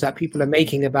accusations that people are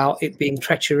making about it being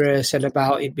treacherous and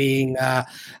about it being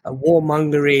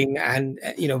warmongering and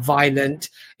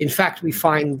violent. In fact, we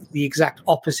find the exact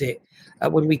opposite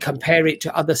when we compare it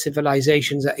to other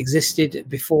civilizations that existed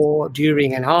before,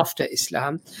 during, and after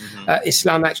Islam.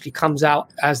 Islam actually comes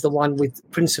out as the one with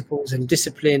principles and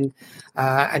discipline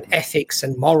and ethics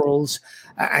and morals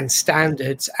and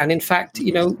standards. And in fact,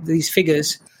 these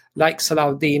figures like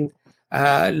Salahuddin,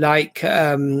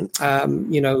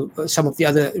 some of the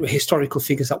other historical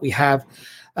figures that we have,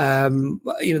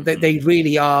 they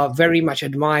really are very much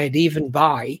admired, even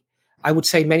by, I would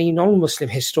say, many non-Muslim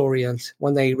historians.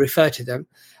 When they refer to them,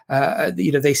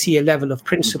 they see a level of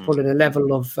principle and a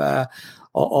level of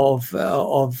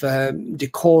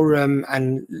decorum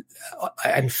and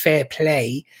fair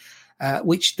play,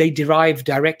 which they derive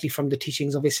directly from the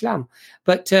teachings of Islam.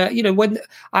 But when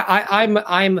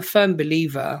I'm a firm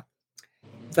believer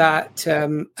that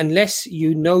unless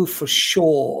you know for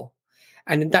sure,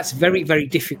 and that's very, very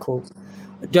difficult,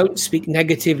 don't speak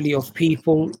negatively of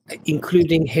people,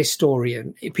 including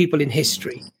people in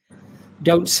history.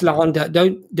 don't slander,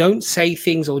 don't say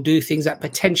things or do things that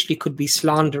potentially could be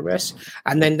slanderous,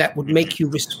 and then that would make you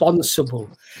responsible.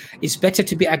 It's better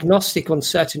to be agnostic on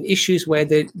certain issues where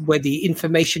the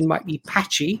information might be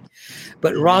patchy,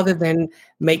 but rather than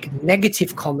make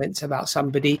negative comments about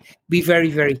somebody, be very,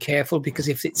 very careful, because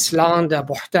if it's slander,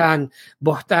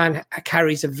 buhtan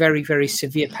carries a very, very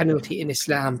severe penalty in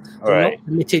Islam. Right.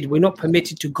 We're not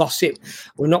permitted to gossip.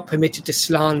 We're not permitted to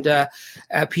slander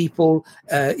people,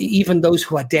 even those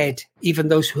who are dead, even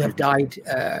those who have died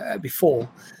before.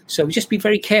 So just be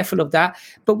very careful of that.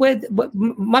 But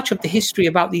much of the history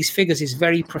about these figures is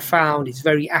very profound, it's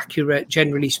very accurate,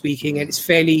 generally speaking, and it's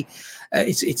fairly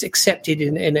it's accepted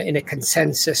in a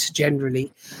consensus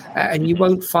generally, and you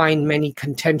won't find many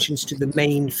contentions to the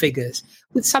main figures.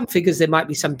 With some figures, there might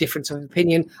be some difference of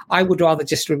opinion. I would rather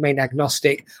just remain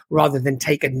agnostic rather than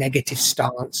take a negative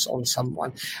stance on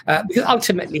someone. Because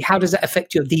ultimately, how does that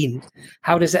affect your deen?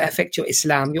 How does that affect your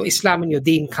Islam? Your Islam and your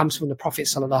deen comes from the Prophet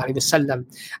ﷺ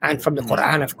and from the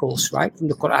Quran, of course, right? From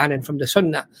the Quran and from the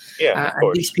Sunnah. Yeah,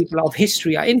 and these people of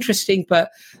history are interesting,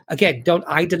 but again, don't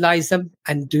idolize them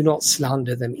and do not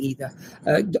slander them either.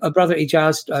 Brother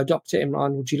Ijaz, Dr.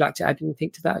 Imran, would you like to add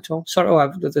anything to that at all?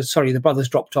 Sorry, the brother's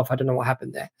dropped off. I don't know what happened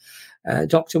there.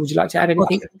 Doctor, would you like to add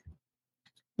anything?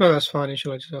 No, that's fine.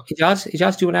 Inshallah. Ijaz, do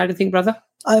you want to add anything, brother?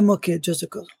 I'm okay,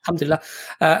 Jazakallah. Alhamdulillah.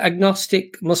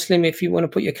 Agnostic Muslim, if you want to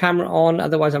put your camera on.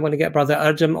 Otherwise, I'm going to get Brother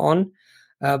Ardem on.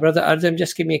 Brother Ardem,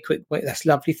 just give me a quick wait. That's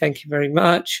lovely. Thank you very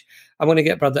much. I want to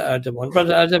get Brother Ardem on.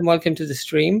 Brother Ardem, welcome to the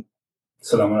stream.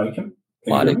 Assalamu alaikum.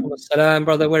 Wa alaikum assalam,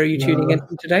 brother. Where are you tuning in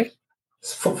from today?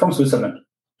 From Switzerland.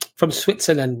 From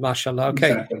Switzerland, mashallah.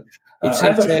 Okay. Exactly. I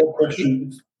have a short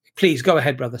question. Please go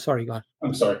ahead, brother. Sorry, go on.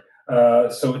 I'm sorry.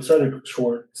 So it's rather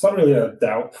short. It's not really a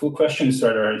doubtful question. It's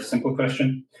rather a simple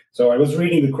question. So I was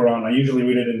reading the Quran. I usually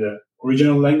read it in the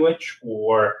original language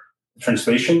or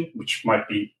translation, which might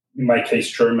be, in my case,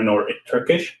 German or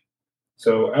Turkish.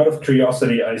 So out of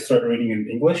curiosity, I started reading in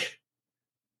English.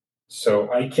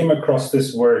 So I came across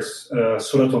this verse,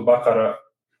 Surah Al-Baqarah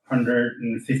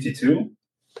 152.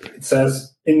 It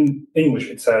says, in English,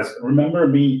 it says, "Remember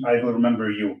me, I will remember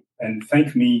you, and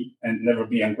thank me and never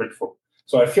be ungrateful."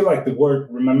 So I feel like the word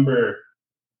remember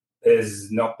is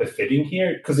not befitting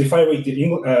here, because if I read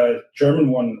the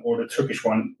German one or the Turkish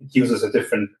one, it uses a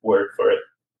different word for it.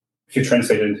 If you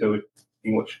translate it into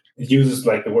English, it uses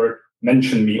like the word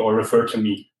mention me or refer to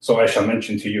me. So I shall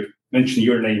mention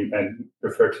your name and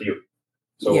refer to you.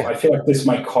 So yeah. I feel like this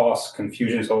might cause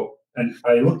confusion. So, and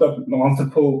I looked up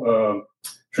multiple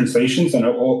translations and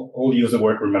all use the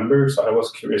word remember. So I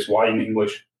was curious why in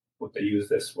English would they use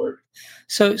this word.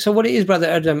 So what it is, Brother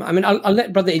Ardem, I mean, I'll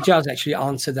let Brother Ijaz actually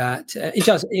answer that.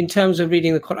 Ijaz, in terms of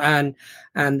reading the Quran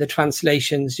and the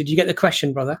translations, did you get the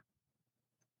question, brother?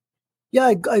 Yeah,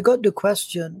 I got the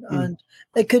question, and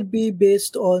it could be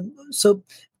based on, so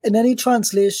in any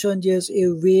translation, there's a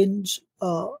range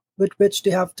with which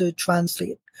they have to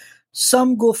translate.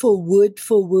 Some go for word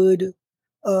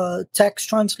text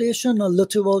translation or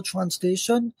literal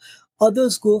translation.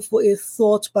 Others go for a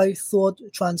thought-by-thought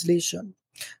translation.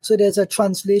 So there's a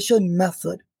translation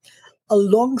method.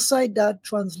 Alongside that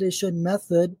translation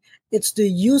method, it's the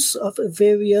use of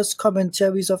various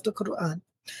commentaries of the Quran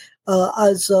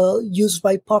as used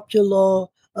by popular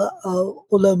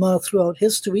ulama throughout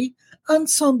history, and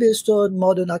some based on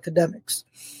modern academics.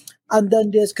 And then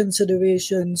there's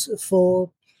considerations for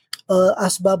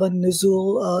Asbab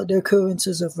an-Nuzul, the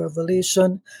occurrences of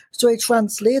revelation. So a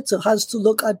translator has to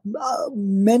look at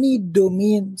many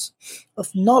domains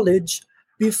of knowledge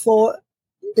before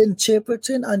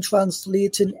interpreting and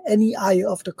translating any ayah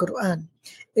of the Quran.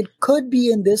 It could be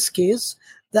in this case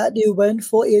that they went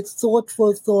for a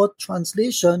thought-for-thought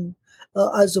translation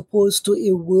as opposed to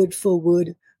a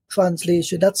word-for-word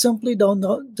translation. That's simply down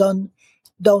to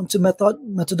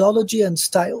methodology and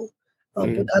style.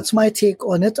 But that's my take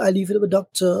on it. I leave it with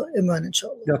Dr. Imran,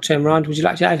 inshallah. Dr. Imran, would you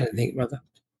like to add anything, brother?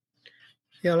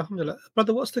 Yeah, alhamdulillah.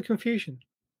 Brother, what's the confusion?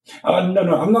 No,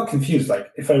 I'm not confused. Like,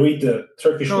 if I read the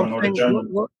Turkish one or the German...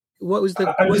 What was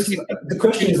the... the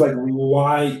question is, like,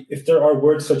 why, if there are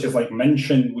words such as, like,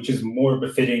 mention, which is more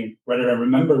befitting rather than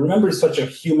remember. Remember is such a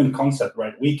human concept,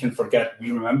 right? We can forget,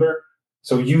 we remember.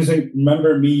 So using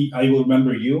remember me, I will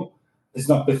remember you is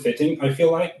not befitting, I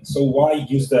feel like. So why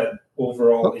use that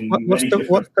overall in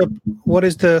what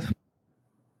is the...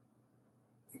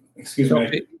 Excuse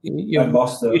Doctor, me, I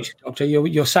lost the... Doctor,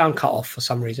 your sound cut off for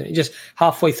some reason. It just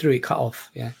halfway through it cut off,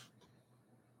 yeah.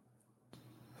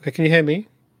 Okay, can you hear me?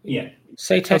 Yeah.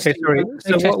 Say testing. Okay, sorry.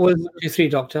 So what was 1, 2, 3,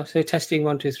 Doctor? Say testing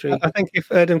 1, 2, 3. I think if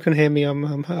Erdem can hear me, I'm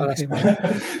I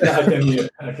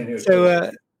can hear.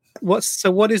 So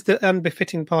what is the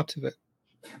unbefitting part of it?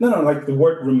 No, like the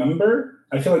word remember,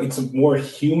 I feel like it's a more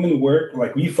human word.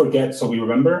 Like we forget, so we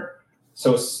remember.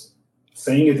 So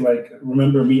saying it like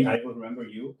remember me, I will remember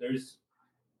you.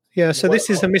 So this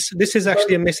is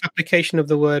actually a misapplication of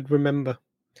the word remember.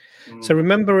 So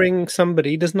remembering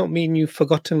somebody does not mean you've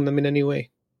forgotten them in any way.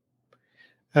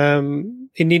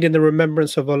 Indeed, in the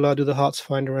remembrance of Allah do the hearts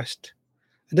find rest.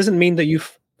 It doesn't mean that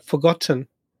you've forgotten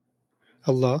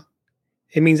Allah.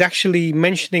 It means actually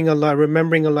mentioning Allah,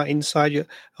 remembering Allah inside you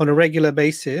on a regular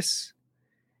basis.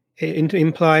 It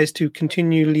implies to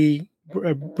continually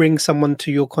bring someone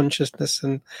to your consciousness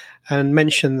and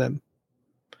mention them.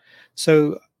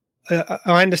 So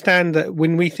I understand that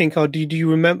when we think, did you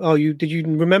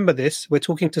remember this? We're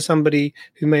talking to somebody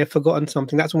who may have forgotten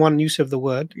something. That's one use of the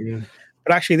word. Yeah.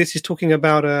 But actually, this is talking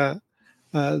about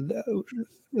the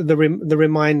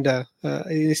reminder.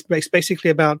 It's basically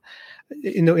about,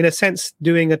 in a sense,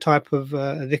 doing a type of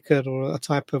dhikr or a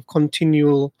type of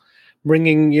continual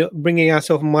bringing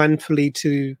ourselves mindfully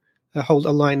to hold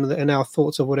a line in our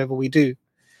thoughts of whatever we do.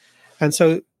 And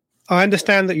so I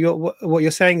understand that what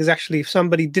you're saying is actually, if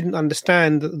somebody didn't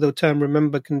understand the term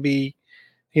remember can be,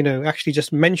 actually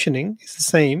just mentioning, it's the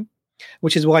same,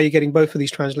 which is why you're getting both of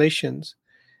these translations.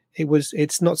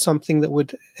 It's not something that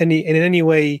would in any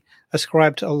way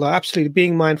ascribe to Allah. Absolutely,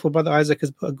 being mindful. Brother Isaac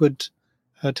has put a good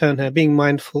turn here. Being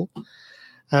mindful.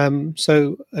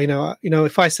 So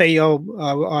if I say,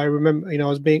 I remember, I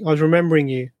was remembering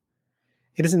you,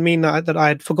 it doesn't mean that I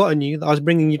had forgotten you. That I was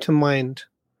bringing you to mind.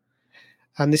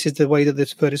 And this is the way that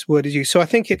this word is used. So I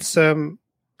think it's the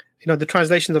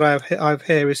translation that I have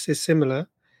here is similar,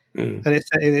 and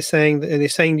it's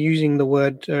saying using the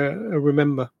word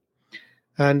remember.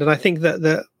 And I think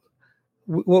that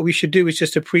what we should do is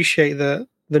just appreciate the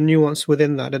nuance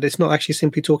within that. That it's not actually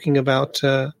simply talking about.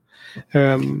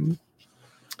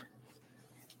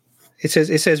 It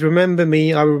says, "Remember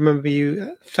me, I will remember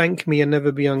you. Thank me, and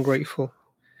never be ungrateful."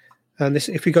 And this,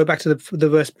 if we go back to the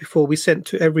verse before, we sent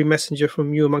to every messenger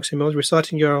from you amongst yourselves,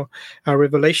 reciting our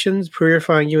revelations,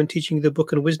 purifying you, and teaching you the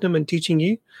book and wisdom, and teaching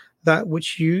you that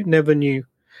which you never knew.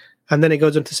 And then it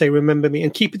goes on to say, "Remember me,"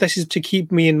 and this is to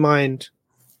keep me in mind.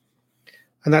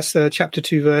 And that's chapter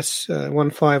 2, verse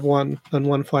 151 and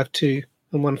 152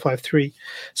 and 153.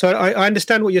 So I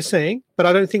understand what you're saying, but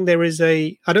I don't actually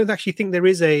think there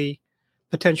is a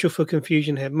potential for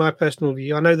confusion here. My personal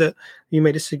view. I know that you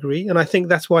may disagree, and I think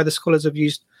that's why the scholars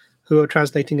who are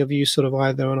translating have used sort of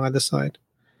either on either side.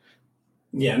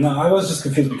 Yeah, no, I was just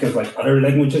confused because like other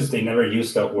languages, they never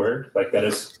use that word. Like that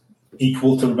is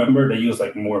equal to remember. They use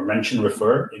like more mention,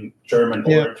 refer in German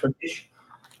or Turkish.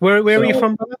 Where are you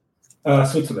from, brother?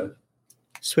 Switzerland.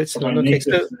 Switzerland. So my Okay,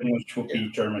 native language would be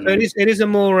German. So it is a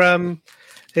more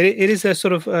it is a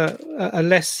sort of a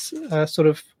less sort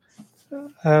of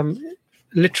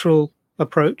literal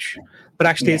approach, but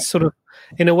actually it's sort of,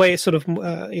 in a way, it's sort of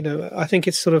I think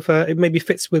it's sort of it maybe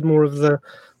fits with more of the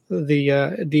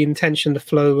intention, the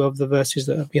flow of the verses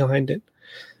that are behind it.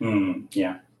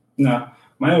 Yeah. No,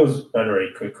 mine was rather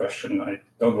a quick question. I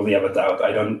don't really have a doubt.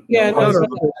 I don't.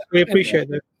 We appreciate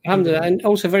that. Alhamdulillah. And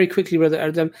also very quickly, Brother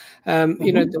Erdem,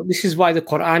 this is why the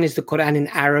Quran is the Quran in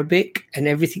Arabic, and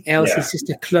everything else is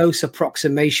just a close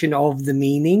approximation of the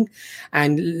meaning.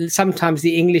 And sometimes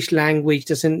the English language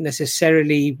doesn't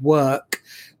necessarily work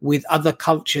with other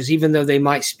cultures, even though they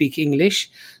might speak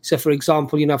English. So, for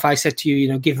example, if I said to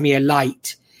you, give me a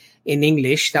light in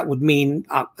English, that would mean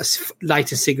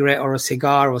light a cigarette or a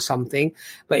cigar or something.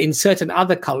 But in certain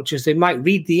other cultures, they might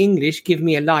read the English, give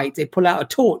me a light, they pull out a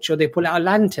torch or they pull out a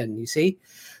lantern, you see.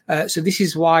 So this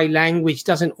is why language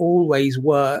doesn't always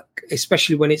work,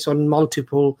 especially when it's on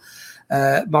multiple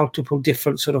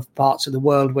different sort of parts of the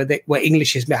world where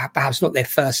English is perhaps not their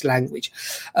first language.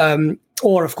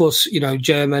 Or, of course,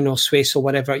 German or Swiss or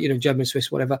whatever, German,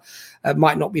 Swiss, whatever,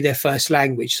 might not be their first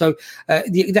language. So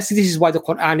this is why the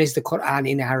Quran is the Quran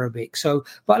in Arabic. So,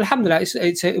 but alhamdulillah,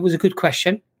 it was a good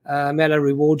question. May Allah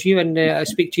reward you, and I'll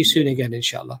speak to you soon again,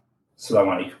 inshallah.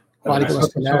 Assalamu alaikum. Wa alaikum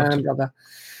assalam,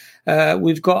 brother.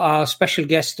 We've got our special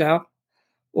guest now,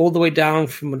 all the way down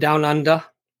under,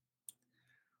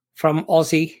 from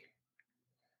Aussie.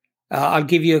 I'll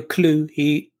give you a clue.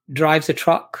 He drives a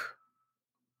truck,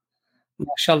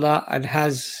 mashallah, and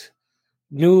has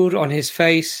noor on his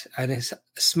face and his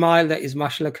smile that is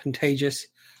mashallah contagious.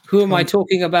 Who am I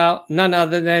talking about? None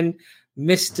other than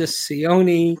Mr.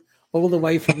 Sioni, all the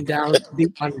way from down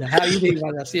deep under. How are you doing,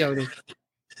 brother Sioni?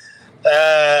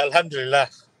 Alhamdulillah.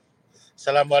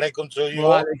 Assalamu alaikum to you.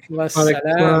 Wa alaikum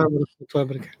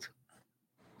assalam.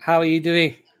 How are you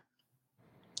doing?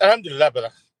 Alhamdulillah,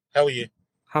 brother. How are you?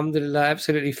 Alhamdulillah,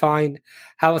 absolutely fine.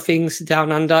 How are things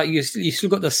down under? You still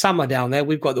got the summer down there.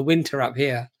 We've got the winter up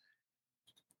here.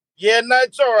 Yeah, no,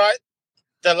 it's all right.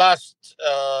 The last,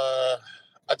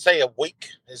 I'd say a week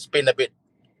has been a bit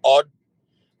odd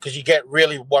because you get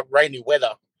really rainy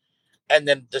weather, and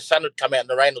then the sun would come out and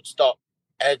the rain would stop,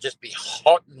 and it'd just be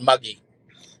hot and muggy.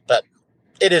 But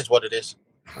it is what it is.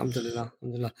 Alhamdulillah,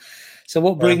 alhamdulillah. So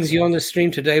what brings you on the stream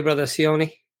today, Brother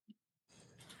Sioni?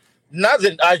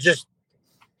 Nothing. I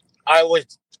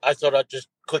thought I'd just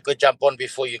quickly jump on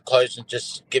before you close and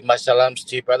just give my salams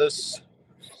to you, brothers.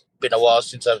 Been a while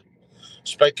since I've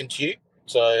spoken to you,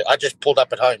 so I just pulled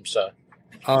up at home. So,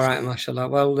 all right, mashallah.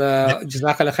 Well,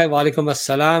 jazakallah khair, wa alaikum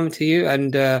assalam to you,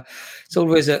 and it's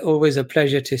always a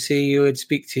pleasure to see you and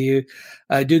speak to you.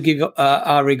 Do give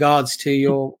our regards to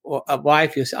your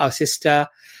wife, our sister,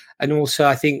 and also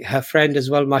I think her friend as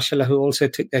well, mashallah, who also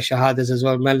took their shahadas as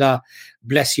well. May Allah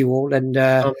bless you all, and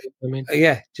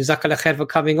yeah, jazakallah khair for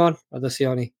coming on, Brother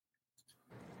Sioni.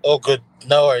 All good,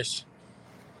 no worries.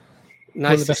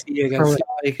 Nice to see you again. Assalamu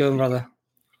alaikum, brother.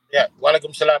 Yeah, wa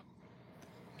alaikum salam.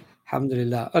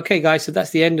 Alhamdulillah. Okay, guys, so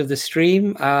that's the end of the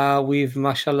stream. We've,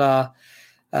 mashallah,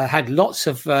 had lots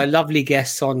of lovely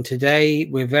guests on today.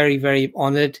 We're very, very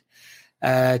honored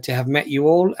to have met you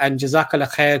all, and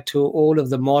jazakallah khair to all of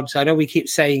the mods. I know we keep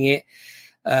saying it,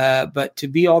 but to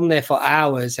be on there for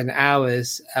hours and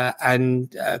hours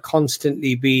and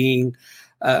constantly being,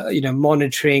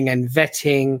 monitoring and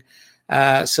vetting,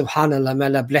 subhanallah, may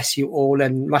Allah bless you all,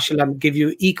 and mashallah give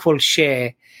you equal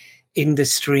share in the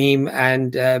stream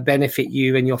and benefit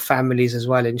you and your families as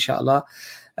well, inshallah.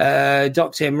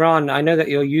 Dr. Imran, I know that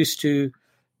you're used to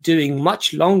doing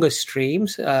much longer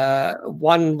streams.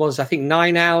 One was, I think,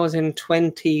 9 hours and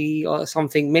 20 or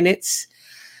something minutes,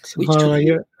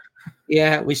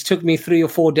 which took me 3 or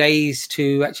 4 days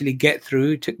to actually get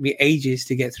through. It took me ages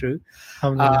to get through.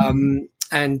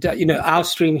 And our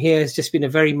stream here has just been a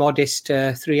very modest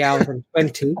 3 hours and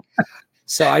 20.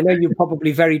 So I know you're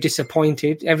probably very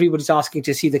disappointed. Everybody's asking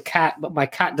to see the cat, but my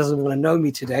cat doesn't want to know me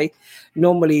today.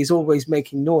 Normally he's always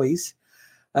making noise.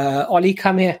 Ollie,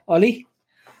 come here, Ollie.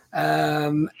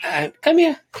 And come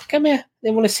here.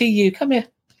 They want to see you. Come here.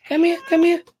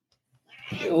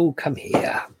 Oh, come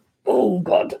here. Oh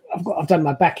God, I've done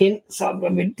my back in, so I'm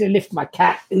going to lift my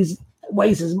cat, who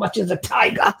weighs as much as a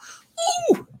tiger.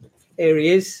 Ooh. Here he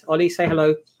is. Ollie, say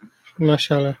hello.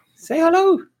 Mashallah. Say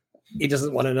hello. He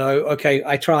doesn't want to know. Okay,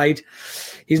 I tried.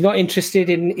 He's not interested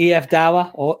in EF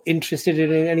Dawah or interested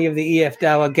in any of the EF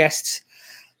Dawah guests.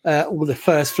 All the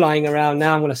furs flying around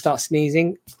now. I'm going to start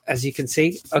sneezing, as you can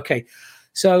see. Okay.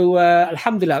 So,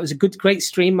 alhamdulillah, it was a great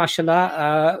stream,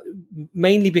 mashallah,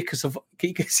 mainly because of,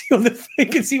 you can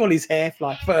see all his hair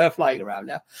flying around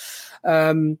now.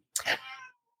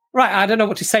 Right, I don't know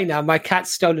what to say now. My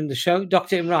cat's stolen the show.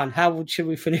 Dr. Imran, how should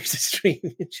we finish the stream?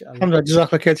 Alhamdulillah,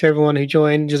 jazakallah khair to everyone who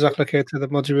joined. Jazakallah khair to the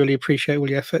mods. We really appreciate all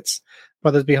your efforts.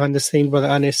 Brothers behind the scene, Brother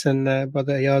Anis and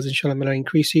Brother Ayaz, inshallah, may Allah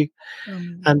increase you.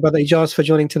 And Brother Ijaz for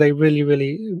joining today, really,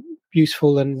 really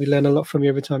useful. And we learn a lot from you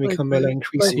every time you come. May Allah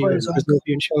increase you and preserve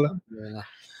you, inshallah.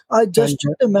 I just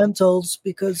checked the mentals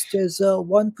because there's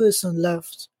one person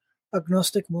left.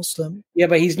 Agnostic Muslim. Yeah,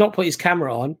 but he's not put his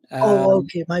camera on.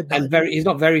 Okay, my bad. And he's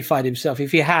not verified himself.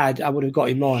 If he had, I would have got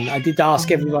him on. I did ask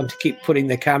everyone to keep putting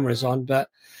their cameras on, but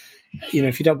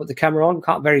if you don't put the camera on,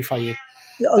 can't verify you.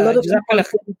 Yeah, a lot of people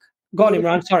think, go on,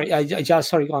 Imran.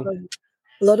 Sorry, go on.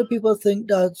 A lot of people think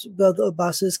that Brother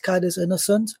Abbas's cat is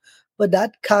innocent, but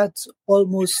that cat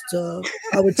almost,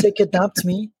 I would say, kidnapped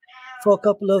me for a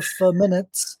couple of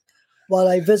minutes while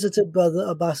I visited Brother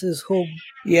Abbas's home.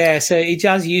 Yeah, so he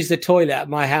just used the toilet at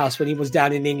my house when he was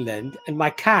down in England. And my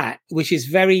cat, which is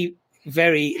very,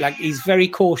 very, he's very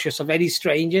cautious of any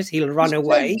strangers. He'll run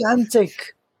away.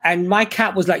 Gigantic. And my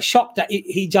cat was shocked that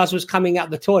Hijaz was coming out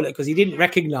the toilet because he didn't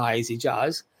recognize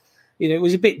Hijaz. It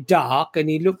was a bit dark and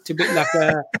he looked a bit like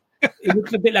a... It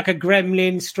looked a bit like a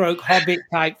gremlin stroke hobbit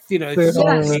type,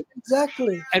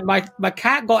 Exactly. And my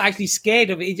cat got actually scared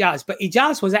of Ijaz, but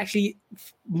Ijaz was actually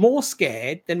more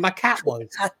scared than my cat was.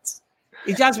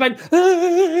 Ijaz went,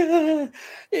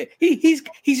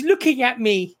 he's looking at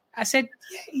me. I said,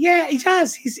 yeah,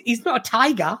 Ijaz, he's not a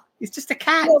tiger. He's just a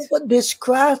cat. No, but they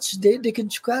scratch. They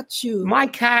can scratch you. My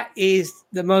cat is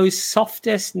the most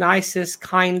softest, nicest,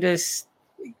 kindest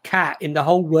cat in the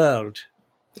whole world.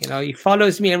 He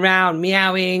follows me around,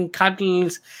 meowing,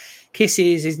 cuddles,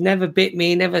 kisses. He's never bit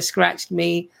me, never scratched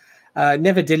me,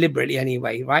 never deliberately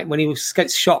anyway, right? When he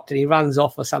gets shocked and he runs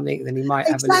off or something, then he might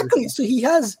have Exactly. So he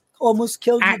has almost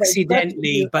killed you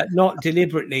accidentally, but not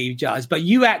deliberately, Jazz. But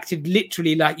you acted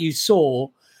literally like you saw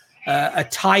a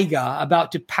tiger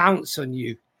about to pounce on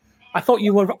you. I thought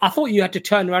you had to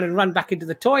turn around and run back into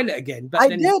the toilet again. But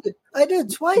I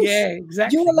did twice. Yeah,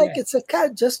 exactly. You were like, it's a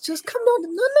cat. Just come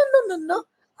down. No.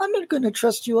 I'm not going to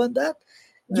trust you on that.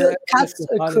 Your cats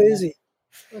are crazy.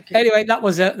 Okay. Anyway, that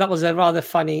was a rather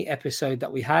funny episode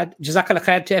that we had. Jazakallah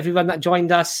khair to everyone that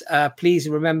joined us. Please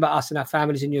remember us and our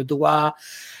families in your dua.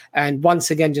 And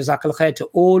once again, Jazakallah khair to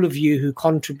all of you who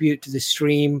contribute to the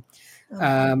stream,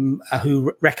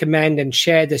 who recommend and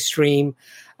share the stream,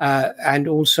 and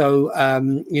also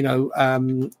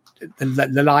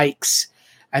the likes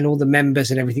and all the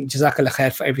members and everything. Jazakallah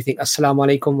khair for everything. Assalamu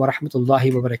alaikum wa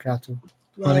rahmatullahi wa barakatuh.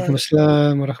 Wa alaikum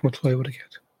assalam wa rahmatullahi wa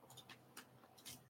barakatuh.